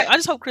 I mean, I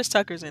just hope Chris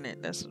Tucker's in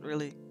it. That's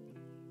really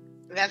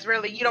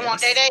you don't want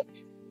Day Day?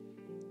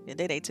 Yeah,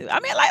 Day Day too. I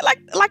mean,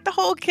 like the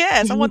whole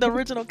cast. I want the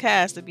original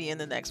cast to be in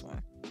the next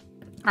one.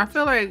 I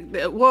feel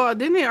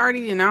didn't they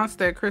already announce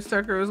that Chris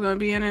Tucker was going to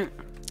be in it?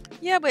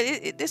 Yeah, but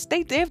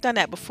they've done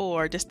that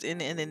before. Just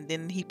and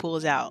then he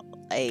pulls out.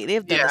 Hey,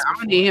 they've done this I'm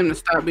gonna need him to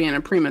stop being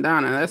a prima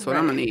donna. That's what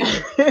I'm gonna need.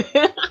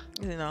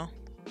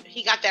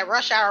 He got that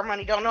Rush Hour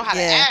money. Don't know how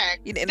to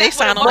act. And they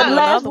signed on But to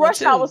last another one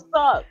Rush Hour too.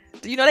 sucked.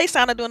 They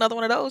signed to do another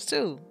one of those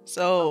too.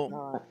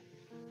 So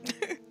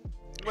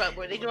what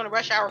were they doing? A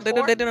Rush Hour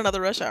 4? They're doing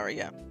another Rush Hour,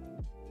 yeah.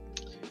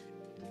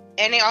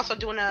 And they also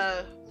doing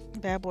a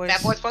Bad Boys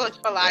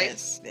for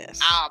Life. Yes.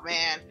 Oh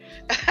man,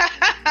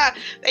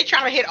 they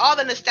trying to hit all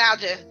the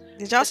nostalgia.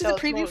 Did y'all see the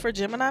preview for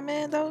Gemini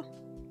Man though?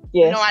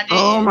 Yes. No, I didn't.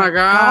 Oh my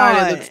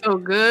god, it looks so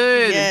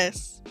good.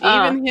 Yes.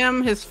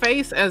 Even his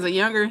face as a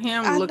younger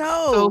him I looks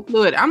know. so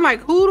fluid. I'm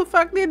like, who the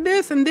fuck did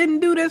this and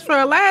didn't do this for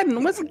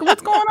Aladdin? What's going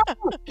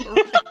on?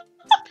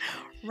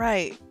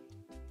 Right.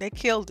 They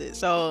killed it.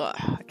 So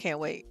I can't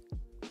wait.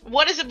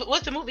 What's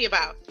the movie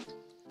about?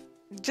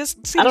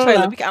 Just see the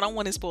trailer. I don't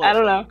want to spoil. I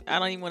don't know. I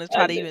don't even want to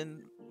try to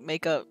even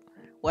make up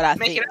what I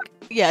Make it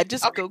think. Yeah,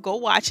 just Okay. go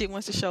watch it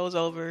once the show's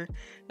over,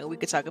 and we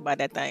could talk about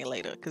that thing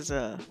later. Cause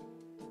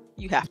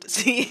you have to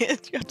see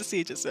it. You have to see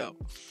it yourself.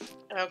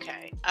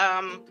 Okay.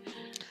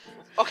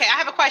 Okay, I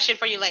have a question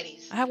for you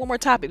ladies. I have one more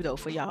topic though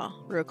for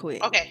y'all, real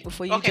quick. Okay.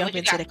 Before you Okay, jump what you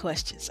into got? the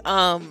questions.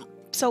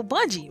 So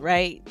Bungie,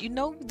 right? You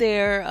know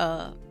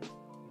their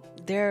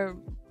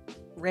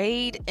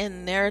raid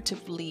and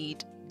narrative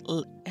lead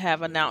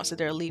have announced that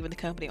they're leaving the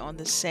company on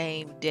the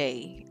same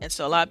day, and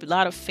so a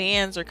lot of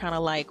fans are kind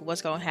of like,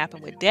 what's going to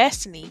happen with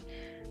Destiny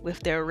with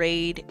their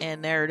raid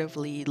and narrative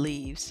lead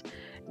leaves?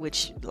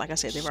 Which, like I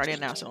said, they've already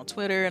announced it on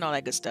Twitter and all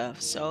that good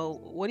stuff. So,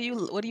 what do you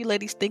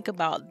ladies think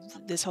about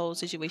this whole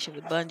situation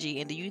with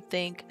Bungie? And do you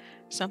think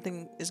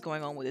something is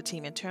going on with the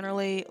team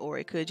internally, or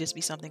it could just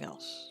be something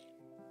else?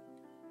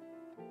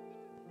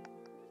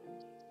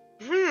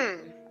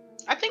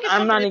 I think it's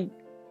I'm not. something.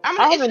 I I'm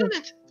haven't.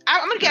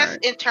 gonna guess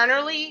Right.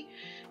 internally,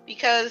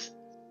 because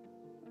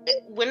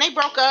when they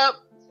broke up,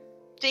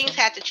 things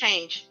had to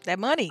change. That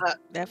money, Uh,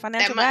 that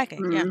financial mon-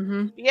 backing, yeah.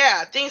 Mm-hmm.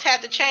 Yeah, things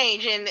had to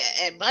change, and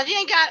Bungie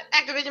ain't got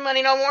Activision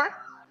money no more.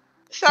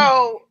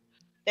 So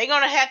they're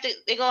gonna have to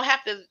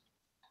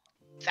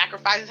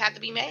sacrifices have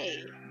to be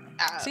made.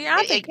 See,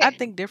 it I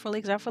think differently,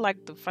 because I feel like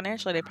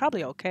financially they're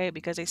probably okay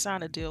because they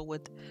signed a deal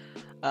with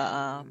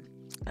an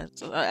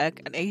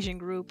Asian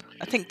group.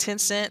 I think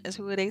Tencent is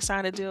who they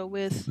signed a deal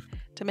with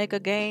to make a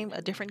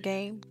different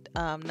game,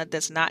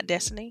 that's not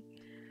Destiny.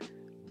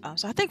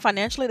 So I think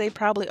financially they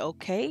probably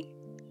okay,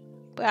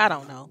 but I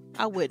don't know.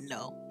 I wouldn't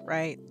know,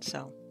 right?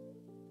 So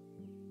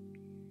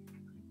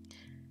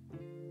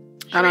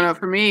I don't know.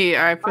 For me,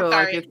 I feel I'm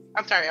like sorry. it's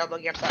I'm sorry,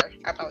 Elbogie. I'm sorry.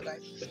 I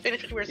apologize.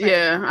 Finish what you were saying.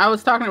 yeah. I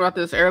was talking about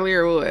this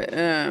earlier with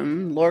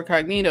Lord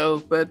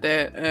Cognito, but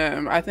that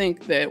I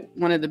think that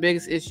one of the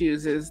biggest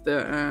issues is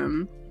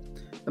the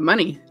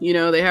money. You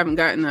know, they haven't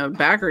gotten a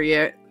backer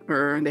yet,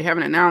 or they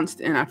haven't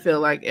announced. And I feel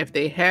like if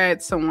they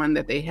had someone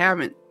that they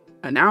haven't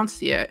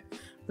announced yet,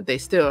 but they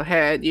still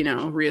had, you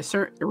know,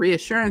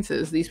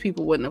 reassurances, these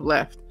people wouldn't have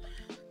left.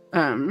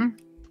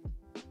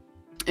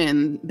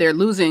 And they're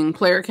losing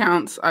player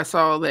counts. I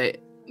saw that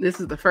this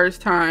is the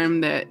first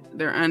time that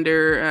they're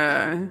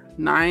under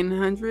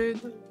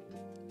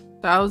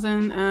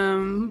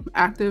 900,000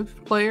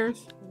 active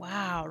players.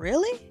 wow,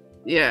 really?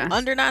 Yeah.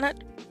 Under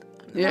 900?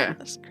 Yeah.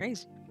 That's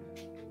crazy.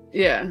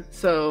 Yeah.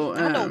 So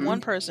I know one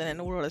person in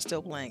the world is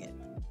still playing it.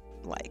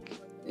 Like,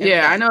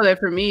 yeah, I every day. know that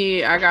for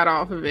me, I got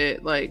off of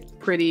it like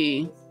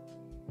pretty,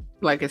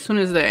 like as soon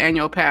as the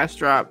annual pass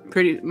dropped,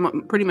 pretty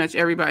much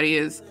everybody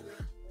is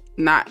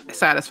not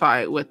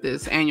satisfied with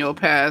this annual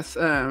pass,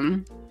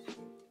 the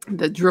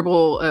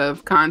dribble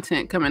of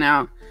content coming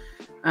out,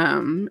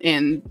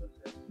 and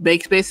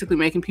basically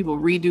making people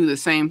redo the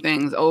same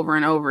things over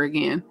and over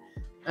again.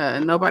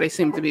 Nobody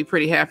seemed to be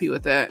pretty happy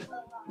with that.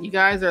 You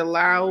guys are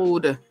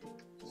loud.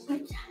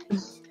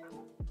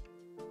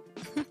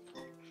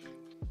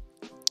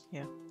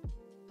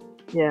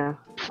 Yeah.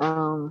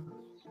 I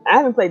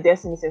haven't played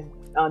Destiny since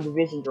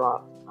Division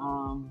dropped.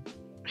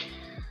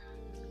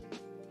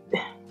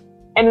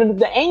 And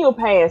the annual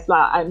pass,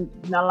 like, I'm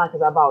not like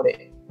because I bought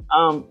it.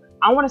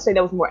 I want to say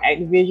that was more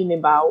Activision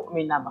than Bungie.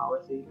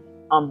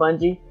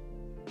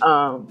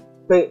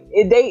 But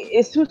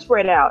it's too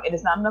spread out and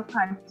it's not enough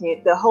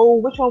content. The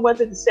whole, which one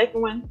was it? The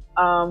second one,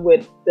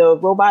 with the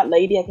robot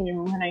lady, I can't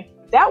remember her name.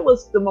 That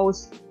was the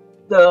most.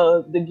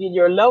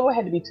 Your level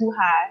had to be too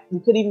high. You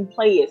couldn't even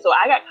play it. So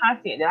I got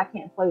content that I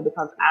can't play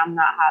because I'm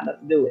not high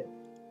enough to do it,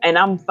 and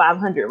I'm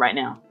 500 right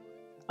now,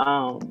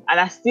 and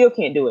I still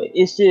can't do it.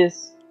 It's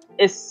just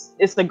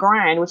it's the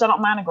grind, which I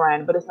don't mind a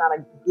grind, but it's not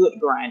a good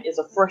grind. It's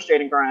a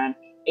frustrating grind,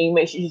 and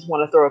you just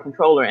want to throw a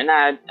controller, and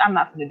I'm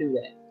not going to do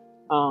that.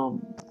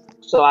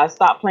 So I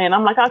stopped playing.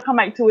 I'm like, I'll come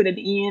back to it at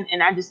the end,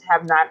 and I just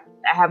have not.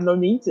 I have no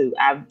need to.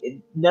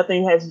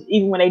 Nothing has.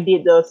 Even when they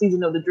did the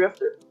season of the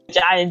Drifter, which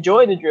I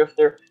enjoyed the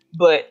Drifter,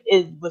 but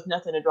it was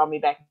nothing to draw me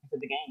back into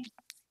the game.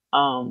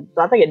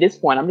 So I think at this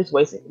point, I'm just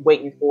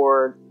waiting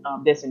for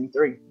Destiny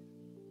 3.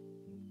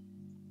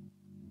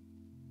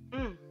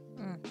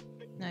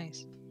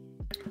 Nice.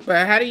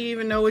 But how do you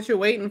even know what you're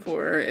waiting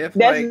for if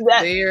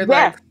they're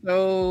like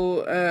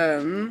so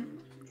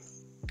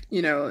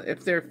you know,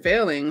 if they're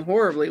failing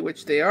horribly,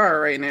 which they are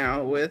right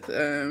now with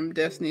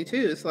Destiny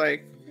 2, it's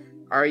like,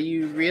 are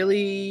you really,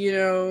 you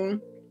know,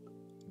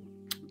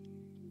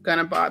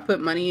 gonna put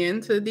money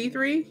into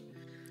D3?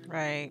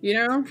 Right. You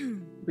know?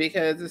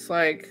 Because it's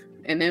like,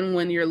 and then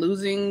when you're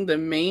losing the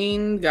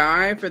main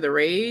guy for the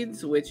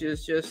raids, which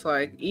is just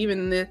like,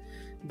 even the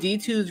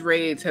D2's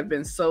raids have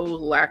been so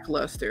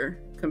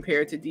lackluster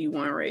compared to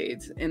D1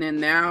 raids. And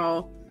then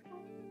now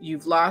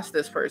you've lost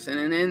this person.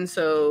 And then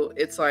so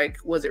it's like,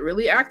 was it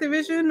really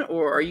Activision,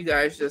 or are you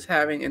guys just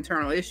having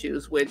internal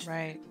issues? Which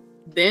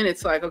then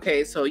it's like,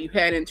 okay, so you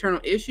had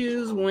internal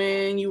issues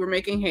when you were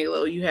making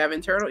Halo. You have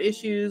internal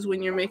issues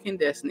when you're making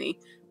Destiny.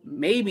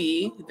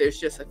 Maybe there's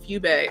just a few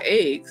bad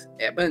eggs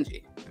at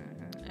Bungie.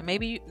 And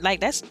maybe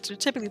like that's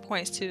typically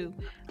points to,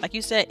 like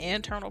you said,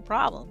 internal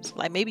problems.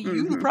 Like maybe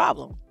you the Mhm.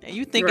 problem, and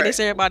you thinking Right. it's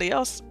everybody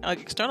else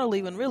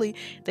externally when really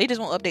they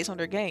just want updates on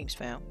their games,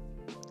 fam.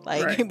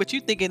 Like, Right. but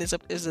you thinking it's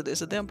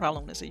a them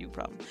problem, it's a you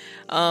problem.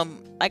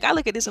 Like I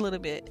look at this a little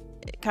bit,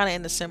 kind of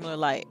in the similar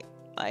light.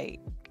 Like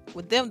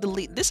with them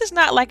delete, this is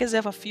not like as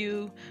if a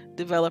few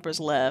developers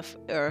left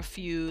or a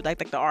few like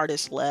the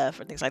artists left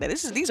or things like that.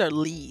 These are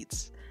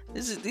leads.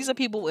 These are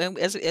people, and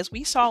as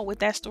we saw with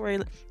that story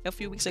a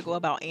few weeks ago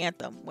about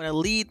Anthem, when a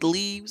lead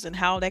leaves and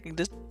how that can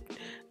just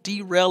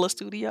derail a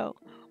studio.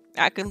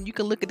 You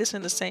can look at this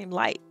in the same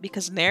light,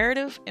 because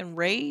narrative and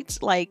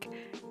raids, like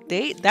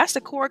that's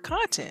the core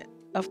content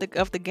of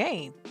the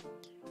game.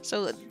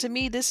 So to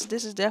me, this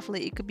is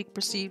definitely, it could be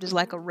perceived as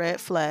like a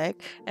red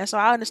flag, and so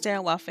I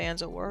understand why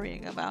fans are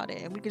worrying about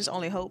it. And we can just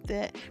only hope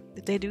that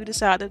if they do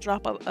decide to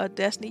drop a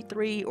Destiny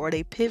 3, or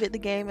they pivot the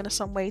game in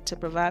some way to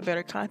provide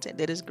better content,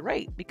 that is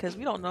great, because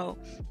we don't know,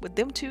 with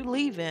them two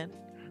leaving,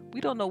 we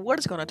don't know what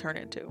it's going to turn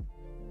into.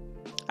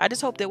 I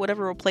just hope that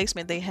whatever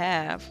replacement they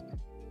have,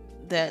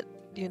 that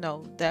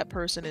that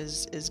person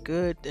is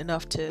good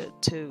enough to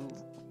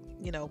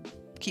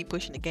keep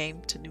pushing the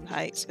game to new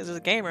heights. Because as a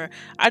gamer,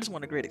 I just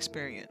want a great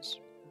experience.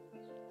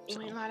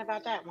 You ain't lying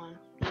about that one.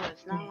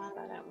 It's not lying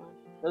about that one.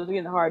 Those are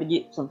getting hard to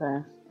get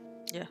sometimes.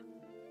 Yeah.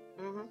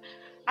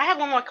 I have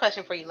one more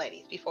question for you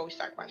ladies before we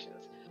start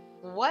questions.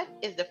 What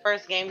is the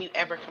first game you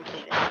ever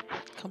completed?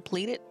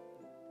 Completed?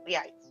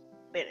 Yeah,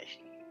 finished.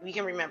 You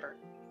can remember.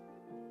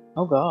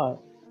 Oh God.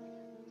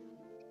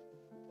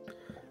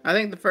 I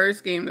think the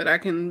first game that I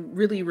can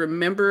really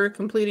remember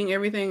completing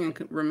everything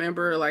and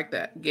remember like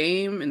that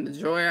game and the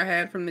joy I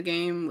had from the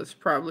game was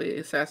probably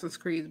Assassin's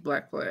Creed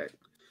Black Flag.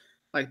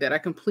 Like that, I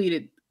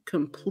completely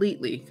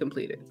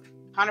completed.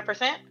 100%? You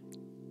talking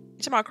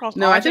about across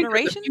No, all I think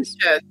generations?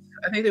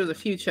 I think there was a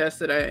few chests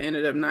that I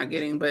ended up not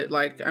getting, but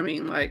like, I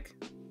mean, like,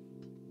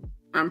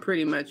 I'm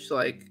pretty much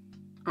like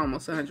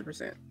almost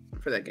 100%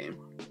 for that game.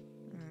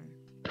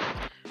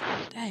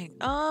 Dang.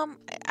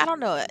 I don't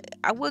know.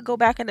 I would go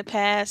back in the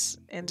past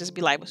and just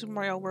be like Super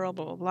Mario World,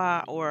 blah blah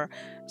blah, or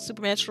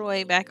Super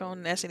Metroid back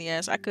on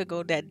SNES. I could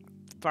go that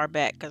far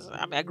back because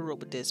I grew up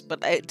with this.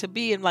 But to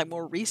be in like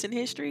more recent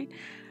history,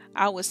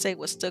 I would say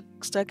what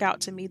stuck out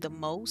to me the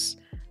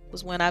most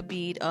was when I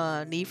beat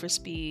Need for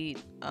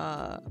Speed.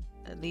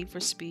 Need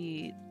for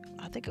Speed.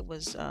 I think it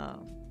was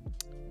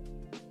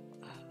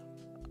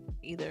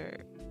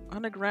either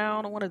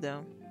Underground or one of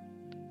them.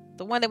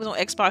 The one that was on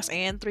Xbox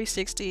and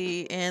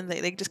 360, and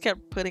they just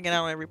kept putting it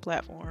out on every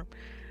platform.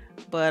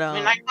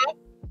 But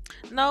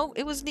no,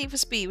 it was Need for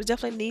Speed. It was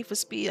definitely Need for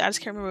Speed. I just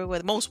can't remember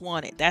what Most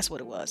Wanted. That's what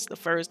it was.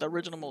 The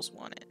original Most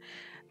Wanted.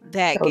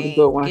 That was game. a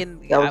good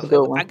one. That was a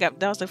good one. That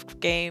was the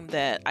game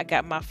that I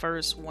got my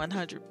first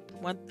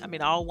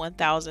all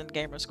 1,000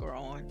 gamer score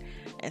on,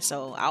 and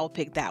so I'll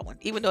pick that one.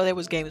 Even though there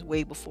was games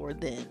way before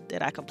then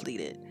that I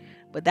completed.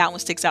 But that one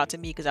sticks out to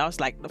me because I was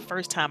like the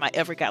first time I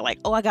ever got like,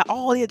 oh, I got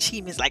all the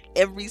achievements, like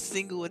every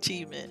single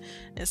achievement.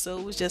 And so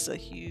it was just a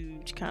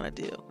huge kind of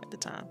deal at the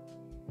time.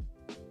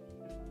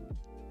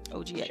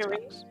 OG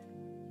Xbox.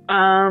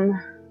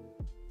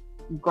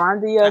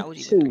 Grandia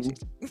 2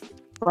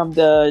 from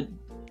the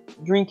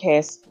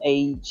Dreamcast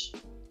age.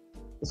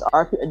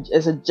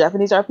 It's a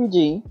Japanese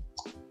RPG.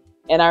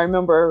 And I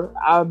remember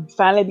I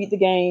finally beat the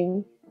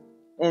game.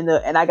 And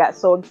I got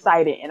so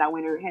excited, and I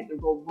went and had to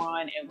go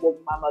run and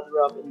woke my mother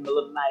up in the middle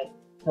of the night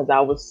because I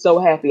was so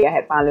happy I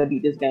had finally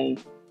beat this game.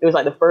 It was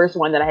like the first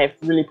one that I had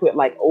really put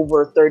like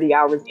over 30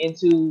 hours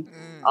into,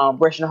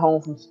 rushing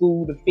home from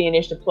school to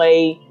finish to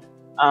play.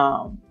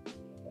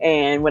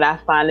 And when I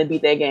finally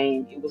beat that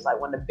game, it was like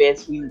one of the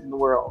best feelings in the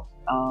world.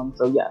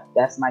 So yeah,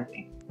 that's my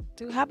game.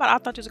 Dude, how about, I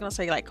thought you was gonna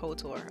say like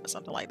KOTOR or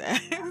something like that.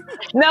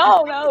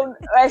 No,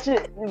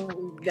 actually,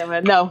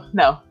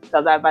 no,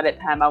 because by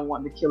that time I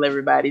wanted to kill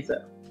everybody. So,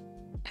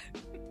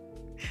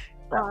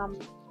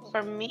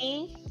 for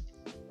me,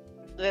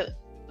 the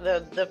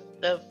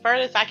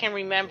furthest I can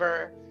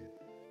remember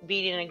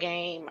beating a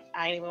game,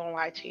 I ain't even gonna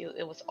lie to you,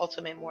 it was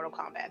Ultimate Mortal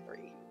Kombat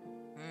 3.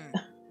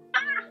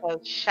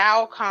 Because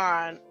Shao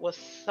Kahn was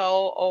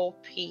so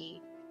OP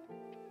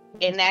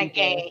in that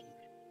game.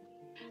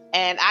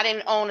 And I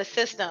didn't own a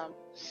system,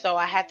 so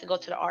I had to go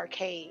to the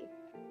arcade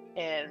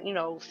and,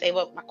 save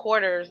up my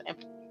quarters and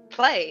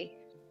play.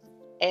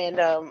 And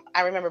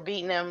I remember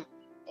beating them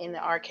in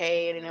the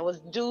arcade, and there was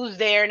dudes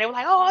there, and they were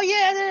like, "Oh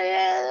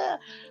yeah."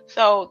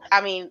 So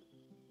I mean,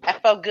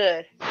 that felt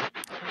good,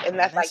 and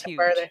that's like the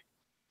further.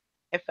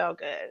 It felt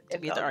good. To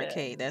be at the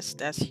arcade,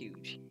 that's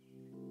huge.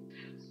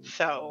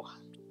 So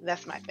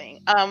that's my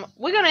thing.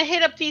 We're gonna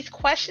hit up these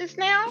questions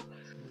now.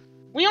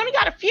 We only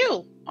got a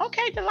few.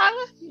 Okay,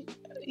 Delilah.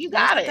 You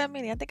got it. That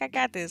many. I think I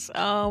got this.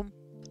 So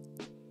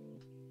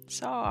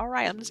all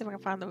right, I'm gonna see if I can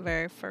find the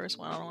very first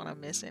one. I don't want to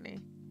miss any.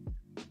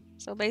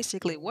 So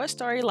basically, what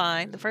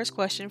storyline? The first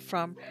question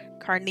from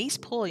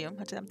Carnice Pulliam.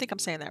 I think I'm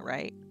saying that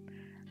right.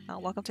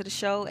 Welcome to the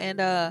show. And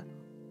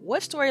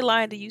what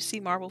storyline do you see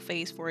Marvel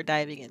Phase 4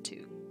 diving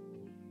into?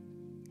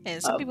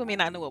 And some people may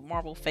not know what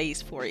Marvel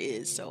Phase 4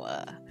 is, so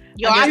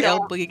Yo, I I guess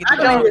know. L Boogie can I do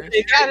the don't honors. even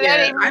think that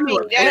yet. I know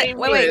what That Phase ain't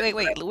 4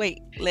 me. Wait.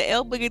 Let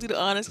L Boogie do the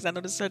honors because I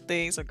know there's certain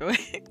things. So go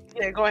ahead.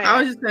 Yeah, go ahead. I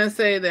was just gonna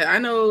say that I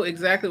know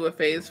exactly what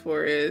Phase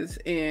 4 is,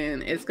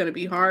 and it's gonna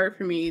be hard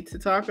for me to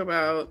talk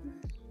about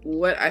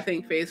what I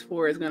think Phase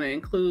 4 is gonna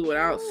include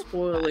without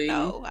spoiling I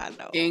know.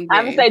 in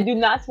I would game. say do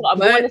not spoil. I'm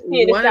going to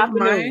see it this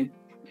afternoon.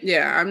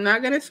 I'm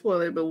not gonna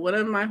spoil it, but one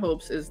of my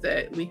hopes is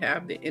that we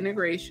have the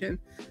integration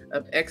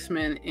of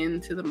X-Men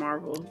into the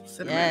Marvel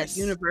Cinematic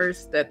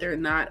Universe, that they're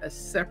not a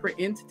separate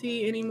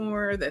entity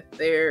anymore, that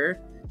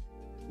they're,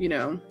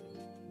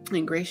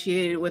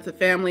 ingratiated with the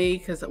family,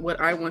 because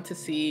what I want to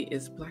see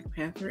is Black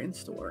Panther and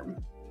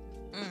Storm.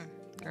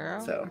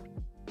 Girl. So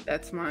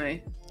that's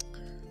my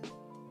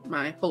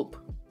hope.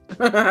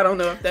 I don't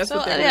know if that's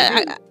what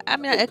they're do. I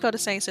mean, I echo the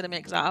same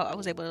sentiment because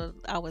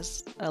I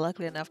was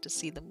lucky enough to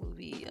see the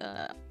movie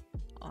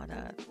on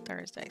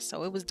Thursday,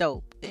 so it was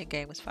dope. The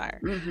game was fire.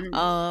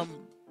 Mm-hmm.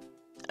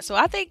 So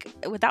I think,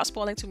 without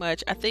spoiling too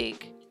much, I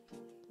think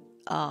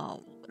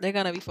they're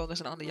gonna be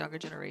focusing on the younger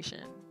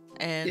generation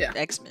and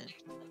X-Men.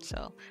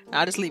 So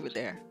I'll just leave it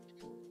there.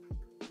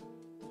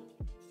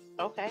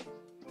 Okay.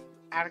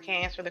 I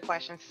can't answer the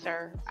question,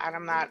 sir. I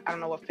don't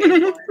know what Phase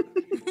 4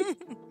 is.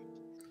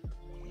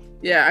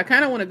 Yeah, I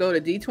kind of want to go to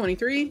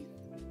D23,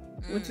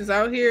 which is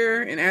out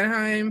here in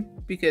Anaheim,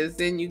 because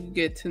then you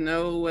get to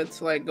know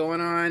what's like going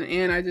on.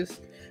 And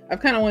I've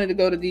kind of wanted to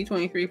go to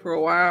D23 for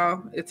a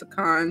while. It's a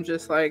con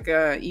just like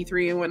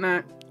E3 and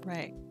whatnot.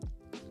 Right.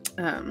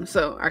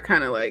 So I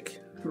kind of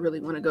really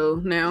want to go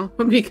now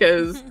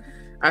because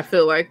I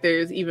feel like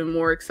there's even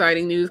more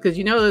exciting news, because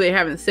they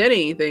haven't said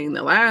anything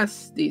the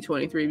last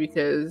D23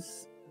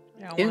 because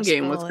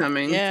Endgame was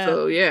coming. Yeah.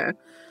 So yeah.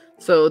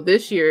 So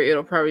this year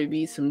it'll probably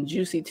be some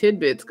juicy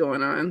tidbits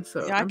going on.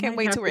 So I can't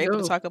wait till we're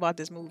able to talk about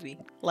this movie.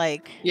 I'm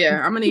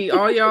gonna need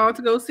all y'all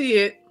to go see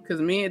it, because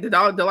me and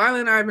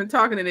Delilah and I have been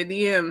talking in the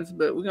DMs,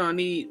 but we're gonna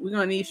need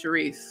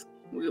Sharice.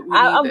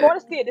 I'm going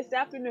to see it this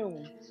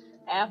afternoon.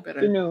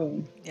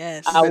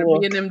 Yes. I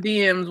will be in them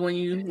DMs when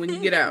you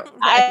get out.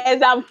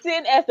 As I'm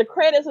sitting, as the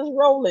credits is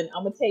rolling,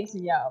 I'm gonna text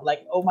y'all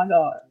like, oh my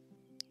god.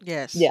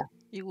 Yes. Yeah.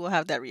 You will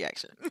have that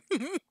reaction.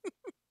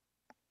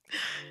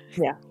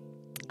 Yeah.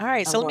 All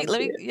right, so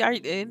let me.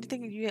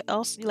 Anything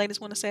else you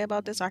ladies want to say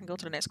about this? I can go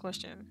to the next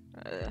question.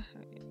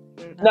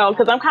 No,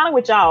 because I'm kind of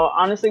with y'all.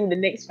 Honestly, with the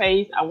next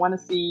phase, I want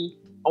to see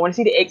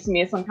the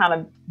X-Men some kind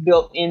of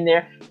built in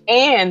there,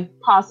 and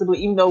possibly,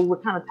 even though we're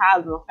kind of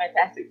tired of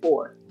Fantastic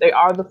Four, they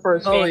are the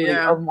first family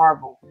of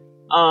Marvel.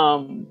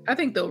 I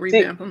think they'll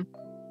revamp them.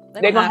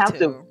 They're gonna have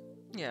to.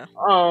 Yeah.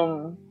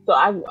 So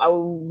I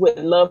would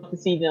love to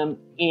see them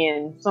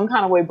in some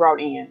kind of way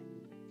brought in.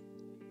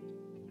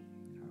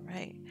 All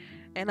right.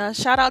 And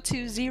shout out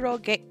to Zero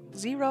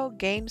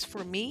Games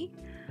for Me.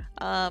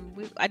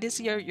 I did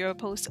see your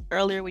post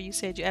earlier where you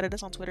said you added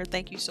us on Twitter.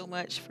 Thank you so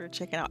much for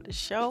checking out the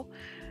show.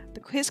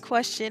 His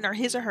question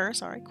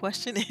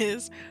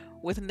is,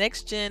 with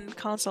next gen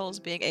consoles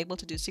being able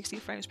to do 60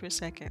 frames per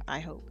second, I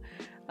hope,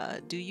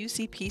 do you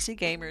see PC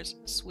gamers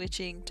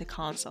switching to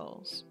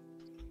consoles?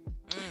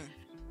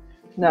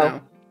 No.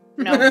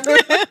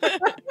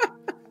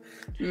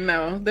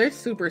 No, they're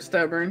super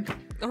stubborn.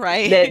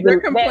 Right. They're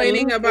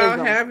complaining about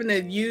having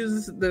to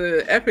use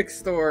the Epic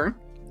Store.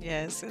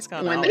 Yes, it's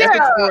gonna. When the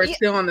Epic Store is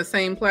still on the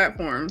same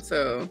platform,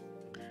 so.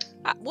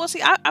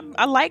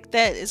 I like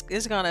that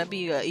it's gonna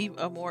be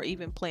a more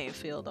even playing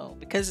field though,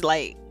 because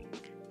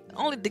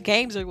only the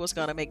games are what's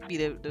gonna be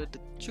the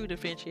true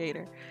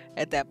differentiator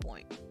at that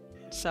point.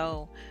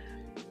 So,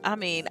 I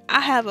mean, I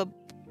have a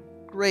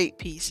great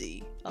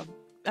PC.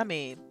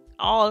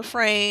 All the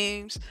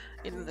frames,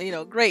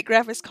 great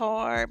graphics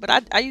card, but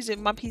I use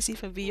my PC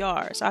for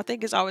VR, so I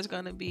think it's always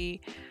going to be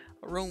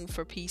room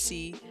for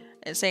PC,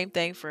 and same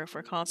thing for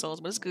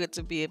consoles. But it's good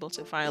to be able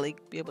to finally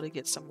be able to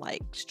get some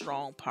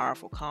strong,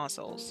 powerful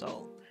consoles.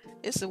 So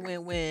it's a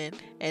win-win,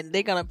 and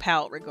they're gonna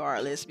pout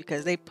regardless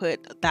because they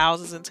put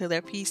thousands into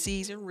their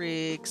PCs and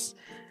rigs.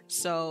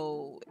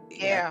 So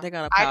they're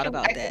gonna pout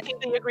about that. I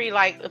completely agree.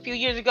 A few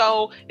years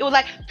ago, it was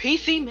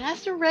PC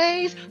Master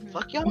Race,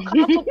 fuck y'all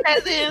console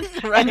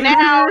peasants. Right. And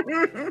now,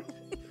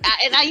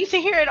 and I used to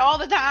hear it all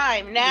the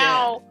time.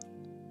 Now,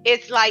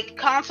 it's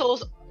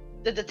consoles.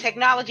 The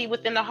technology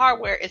within the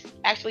hardware is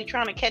actually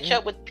trying to catch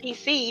up with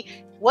PC.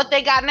 What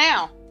they got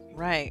now,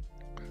 right?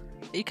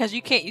 Because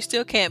you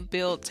still can't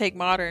take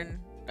modern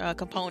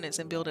components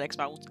and build an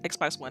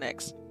Xbox One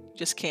X.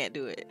 Just can't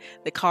do it.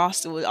 The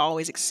cost will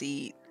always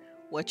exceed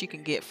what you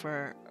can get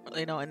for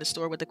in the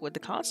store with the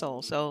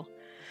console. So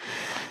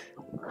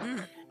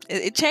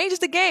it changes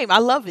the game. I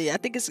love it. I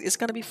think it's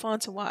gonna be fun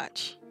to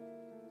watch.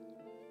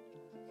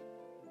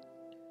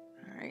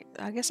 All right,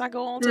 I guess I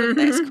go on to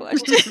the next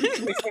question.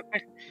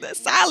 The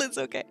silence,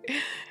 okay.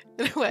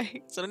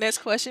 Anyway, so the next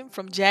question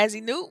from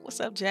Jazzy Newt. What's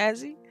up,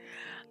 Jazzy?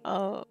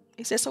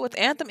 He says, so with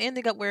Anthem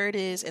ending up where it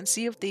is and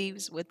Sea of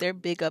Thieves with their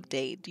big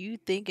update, do you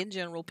think in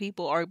general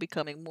people are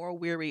becoming more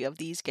weary of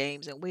these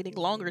games and waiting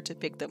longer to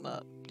pick them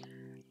up?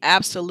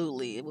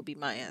 Absolutely, it would be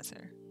my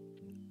answer.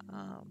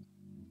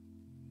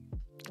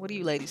 What do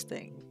you ladies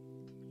think?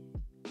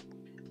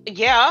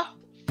 Yeah,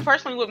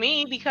 personally with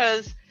me,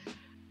 because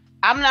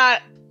I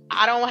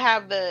don't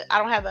have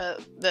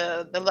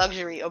the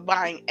luxury of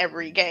buying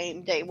every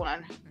game day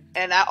one.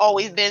 And I've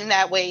always been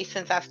that way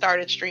since I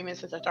started streaming,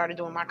 since I started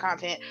doing my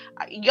content.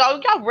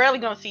 Y'all rarely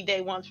gonna see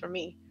day ones from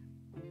me.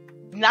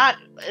 Not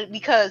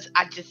because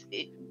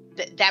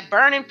that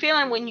burning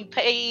feeling when you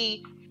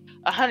pay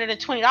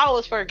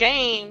 $120 for a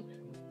game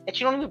that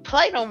you don't even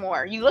play no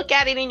more. You look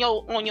at it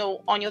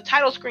on your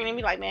title screen and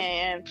be like,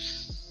 man,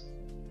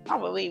 I don't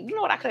believe. You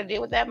know what I could have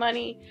did with that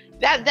money?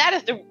 That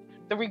is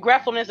the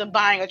regretfulness of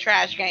buying a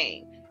trash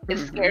game.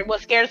 It's what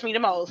scares me the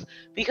most,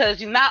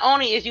 because not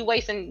only is you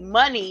wasting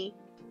money,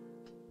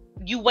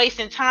 you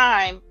wasting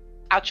time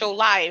out your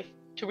life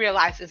to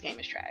realize this game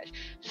is trash.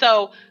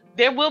 So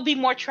there will be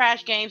more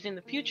trash games in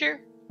the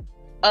future.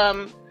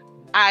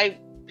 I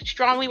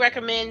strongly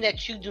recommend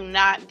that you do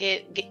not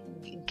get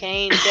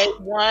game day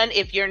one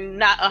if you're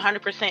not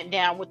 100%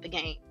 down with the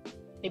game.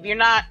 If you're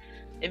not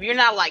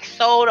like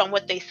sold on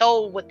what they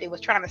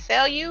was trying to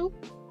sell you,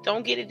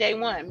 don't get it day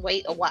one.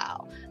 Wait a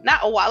while.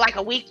 Not a while, like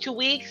a week, 2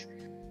 weeks,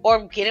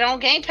 or get it on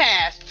Game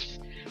Pass.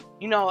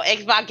 You know,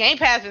 Xbox Game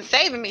Pass is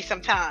saving me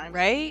some time.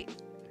 Right?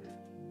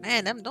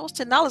 Man, those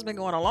 $10 been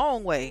going a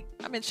long way.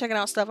 I've been checking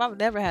out stuff I've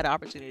never had an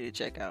opportunity to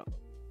check out.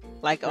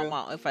 Like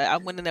if I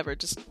wouldn't have never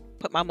just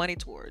put my money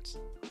towards.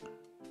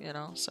 You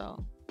know,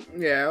 so.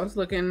 Yeah, I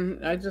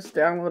just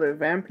downloaded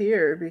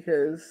Vampire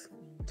because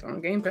it's on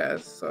Game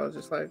Pass. So I was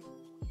just like,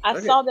 I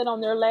saw that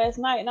on there last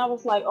night, and I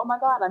was like, "Oh my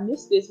god, I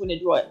missed this when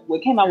it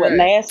came out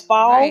last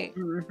fall." Right.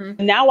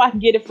 Mm-hmm. Now I can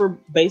get it for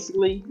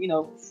basically,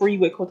 free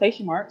with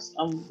quotation marks,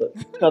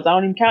 because I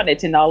don't even count that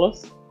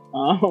 $10.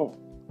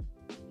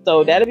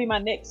 So that'll be my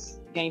next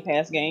Game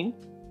Pass game.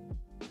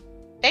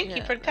 Thank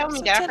you for telling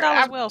me that.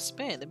 $10 well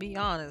spent, to be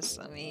honest.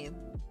 I mean,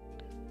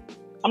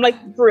 I'm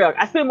like, for real,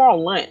 I spend more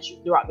on lunch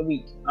throughout the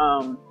week.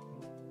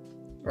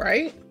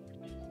 Right?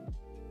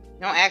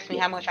 Don't ask me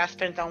how much I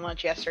spent on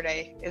lunch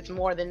yesterday. It's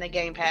more than the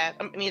Game Pass.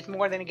 I mean, it's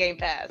more than a Game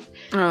Pass.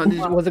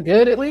 Was it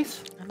good at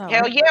least? I know,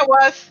 Hell right? yeah, it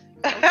was.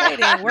 Okay,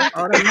 then, worth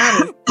All that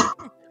matters.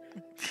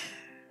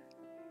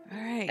 All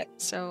right,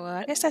 so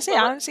I guess that's it.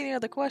 I don't see any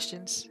other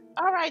questions.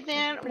 All right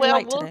then. Pretty Well,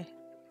 light today.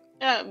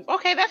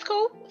 okay, that's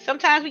cool.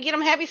 Sometimes we get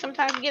them heavy,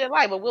 sometimes we get it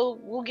light, but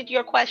we'll get to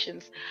your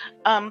questions.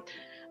 I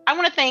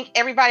want to thank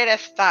everybody that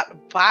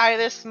stopped by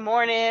this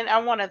morning. I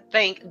want to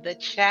thank the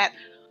chat.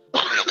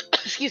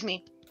 Excuse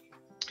me.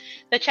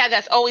 The chat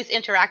that's always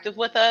interactive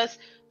with us.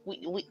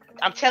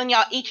 I'm telling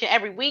y'all, each and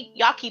every week,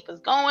 y'all keep us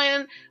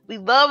going. We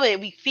love it.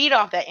 We feed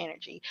off that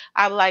energy.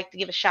 I would like to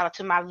give a shout out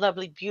to my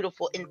lovely,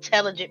 beautiful,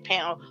 intelligent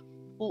panel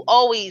who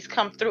always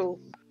come through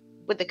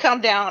with the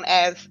come down,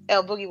 as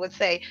El Boogie would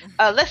say.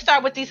 Let's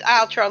start with these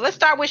outro. Let's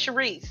start with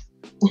Sharice.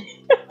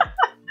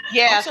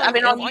 Yes, Also, I've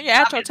been on your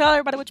outro. Tell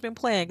everybody what you've been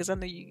playing, because I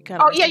know you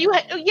kind of. Oh yeah,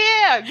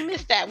 you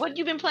missed that. What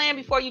you been playing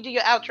before you do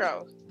your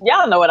outro?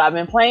 Y'all know what I've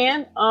been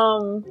playing.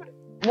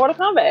 Mortal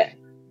Kombat.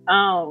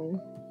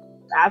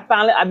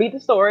 I beat the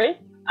story.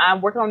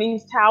 I'm working on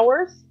these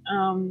towers.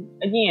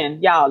 Again,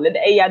 y'all let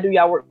the AI do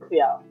y'all work for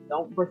y'all.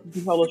 Don't push the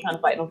controller trying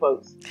to fight no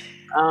folks.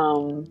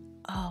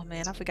 Oh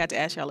man, I forgot to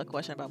ask y'all a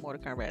question about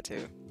Mortal Kombat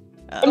too.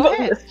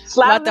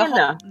 Slide about in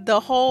there. the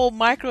whole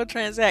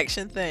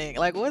microtransaction thing.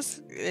 Like,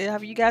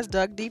 have you guys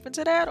dug deep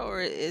into that,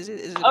 or is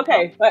it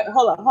okay? But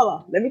hold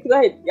on. Let me go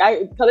ahead.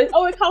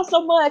 It costs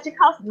so much. It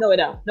costs. No, it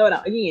don't.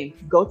 Again,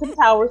 go to the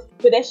towers.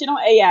 Put that shit on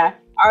AI.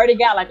 I already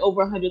got like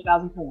over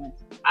 100,000 coins.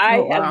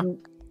 I'm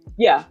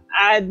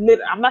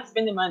not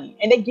spending money,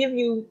 and they give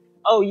you.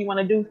 Oh, you want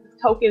to do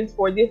tokens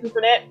for this and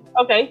for that?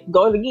 Okay,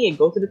 go to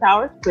the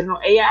towers. Put it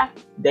on AI.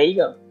 There you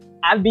go.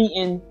 I've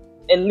beaten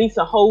at least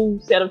a whole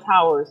set of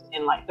towers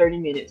in like 30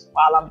 minutes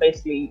while I'm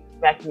basically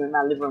vacuuming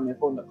my living room and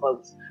folding the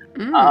clothes.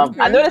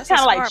 I know that's kind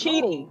of like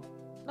cheating.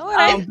 No, it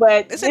ain't.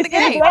 But it's in the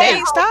game. They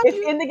ain't stop you.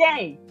 It's in the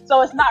game,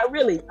 so it's not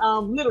really.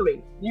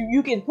 Literally,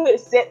 you can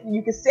set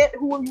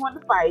who you want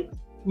to fight.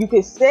 You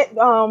can set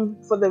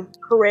for the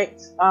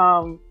correct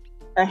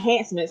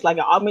enhancements, like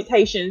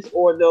augmentations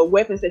or the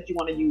weapons that you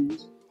want to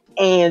use,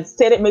 and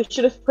set it. Make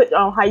sure to put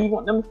on how you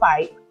want them to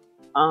fight.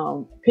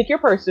 Pick your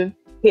person,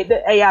 hit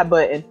the AI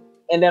button,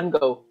 and let them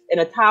go. In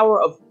a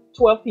tower of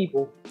 12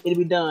 people, it'll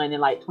be done in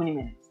like 20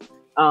 minutes.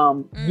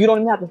 You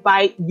don't even have to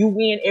fight. You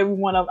win every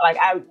one of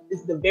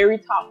it's the very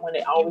top one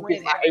that always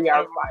gets my AI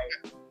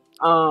required.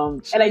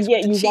 And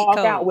again, you walk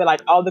out with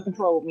like all the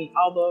control,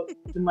 all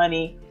the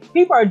money.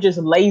 People are just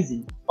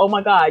lazy. Oh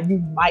my God, you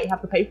might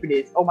have to pay for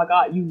this. Oh my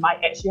God, you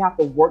might actually have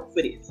to work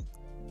for this.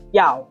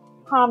 Y'all,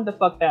 calm the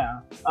fuck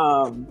down.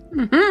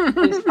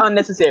 It's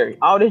unnecessary.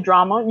 All this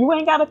drama, you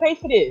ain't gotta pay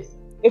for this.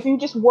 If you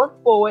just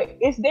work for it,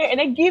 it's there, and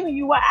they're giving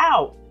you an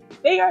out.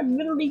 They are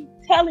literally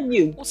telling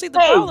you. Well, see, the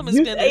problem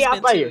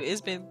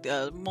has been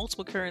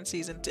multiple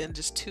currencies and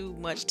just too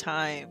much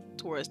time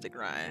towards the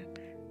grind.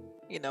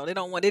 You know, they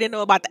didn't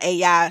know about the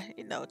AI,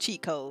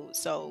 cheat code.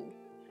 So,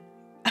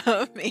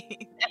 I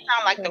mean, that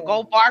sounds like the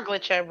gold bar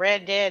glitch at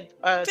Red Dead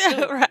 2.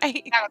 Right?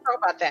 I don't know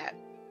about that.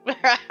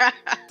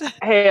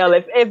 Hell,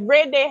 if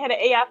Red Dead had an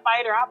AI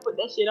fighter, I'll put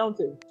that shit on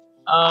too.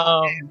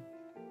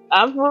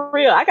 I'm for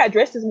real. I got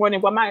dressed this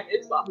morning while my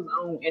Xbox was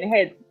on, and it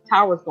had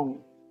towers going.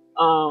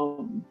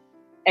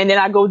 And then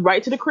I go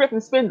right to the crib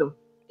and spin them.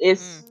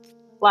 It's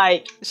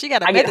like she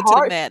got a I get method to the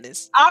hard.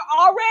 madness.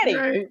 Already.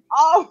 Right.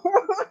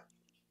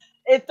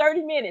 In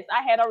 30 minutes,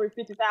 I had already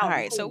 50,000. All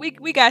right, so we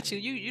got you.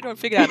 You don't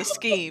figure out a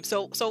scheme.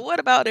 So what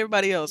about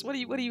everybody else? What do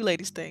you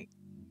ladies think?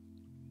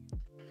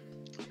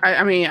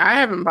 I mean, I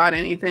haven't bought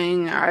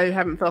anything. I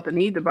haven't felt the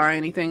need to buy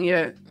anything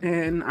yet,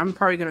 and I'm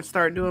probably gonna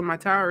start doing my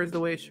towers the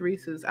way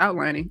Sharice is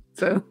outlining.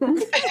 So,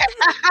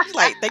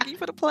 like, thank you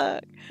for the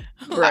plug.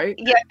 Right?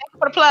 Yeah, thank you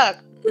for the plug.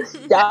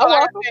 Y'all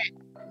welcome.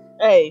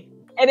 Hey,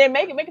 and then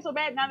make it so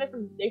bad now they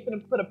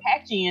finna put a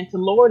patch in to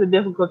lower the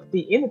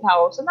difficulty in the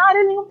tower. So now I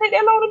didn't even take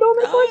that long to do in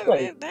the first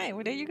place. Dang,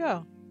 well there you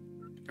go.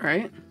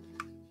 Right.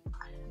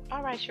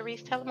 All right,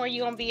 Sharice, tell them where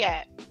you gonna be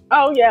at.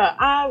 Oh yeah,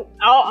 I'm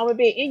gonna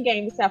be in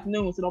game this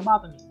afternoon, so don't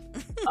bother me.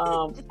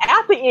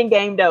 After in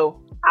game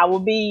though, I will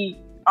be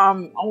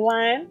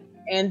online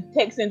and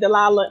texting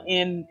Delilah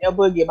and El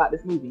Boogie about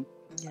this movie.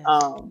 Yes.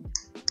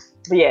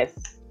 But yes,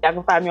 y'all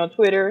can find me on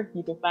Twitter.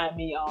 You can find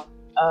me on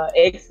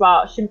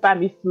Xbox. You can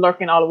find me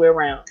lurking all the way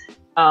around.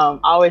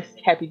 Always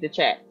happy to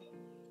chat.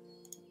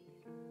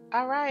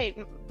 All right,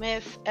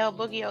 Miss El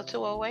Boogie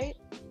 0208.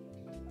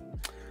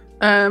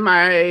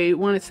 I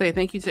want to say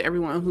thank you to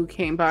everyone who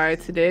came by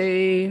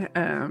today.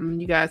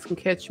 You guys can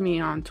catch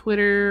me on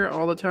Twitter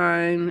all the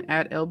time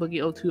at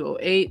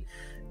elboogie0208,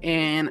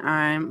 and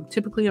I'm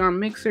typically on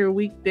Mixer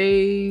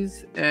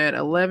weekdays at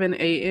 11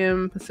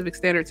 a.m. Pacific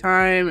Standard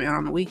Time, and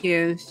on the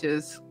weekends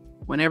just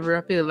whenever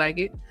I feel like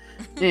it.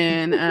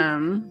 And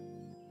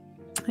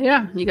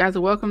yeah, you guys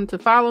are welcome to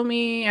follow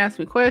me, ask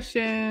me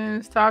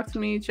questions, talk to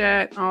me,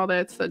 chat, all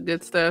that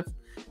good stuff.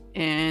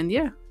 And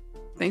yeah,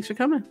 thanks for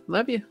coming.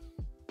 Love you.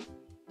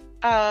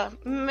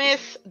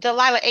 Miss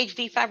Delilah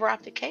HD Fiber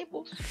Optic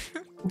Cables.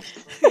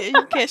 Yeah, you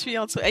can catch me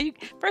on Twitter.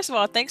 First of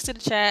all, thanks to the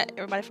chat,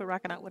 everybody for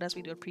rocking out with us.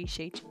 We do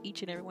appreciate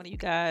each and every one of you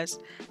guys.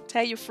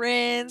 Tell your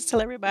friends,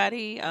 tell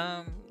everybody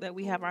that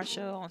we have our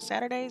show on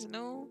Saturdays at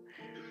noon.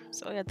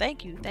 So yeah,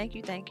 thank you.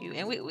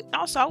 And we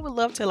also, I would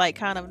love to like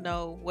kind of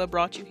know what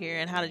brought you here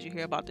and how did you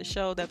hear about the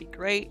show. That'd be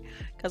great,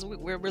 because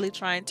we're really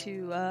trying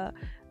to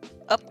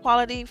up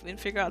quality and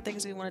figure out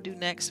things we want to do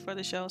next for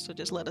the show. So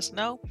just let us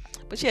know.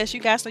 But yes,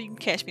 you guys know you can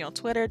catch me on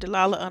Twitter,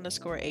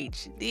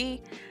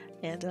 Delilah_HD.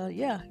 And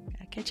yeah,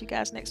 I'll catch you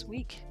guys next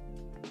week.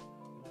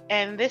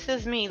 And this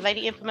is me,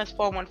 Lady Infamous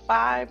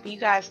 415. You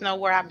guys know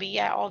where I be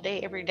at all day,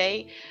 every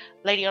day.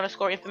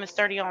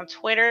 Lady_Infamous30 on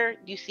Twitter.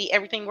 You see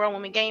everything Grown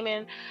Women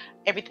Gaming,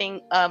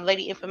 everything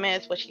Lady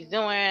Infamous, what she's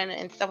doing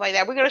and stuff like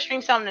that. We're gonna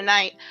stream something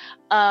tonight.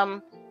 I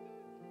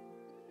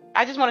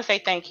just want to say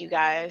thank you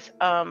guys.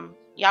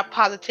 Y'all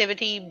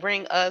positivity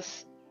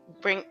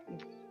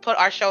put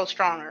our show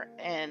stronger,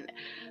 and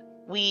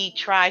we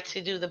try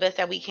to do the best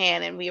that we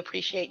can, and we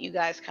appreciate you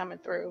guys coming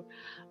through.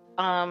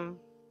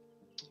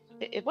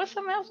 What's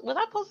something else? Was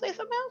I supposed to say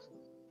something else?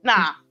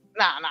 Nah.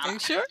 Are you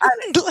sure?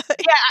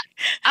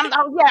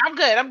 I'm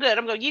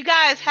good. You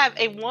guys have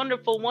a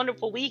wonderful,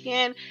 wonderful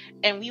weekend,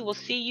 and we will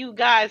see you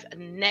guys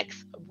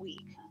next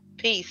week.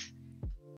 Peace.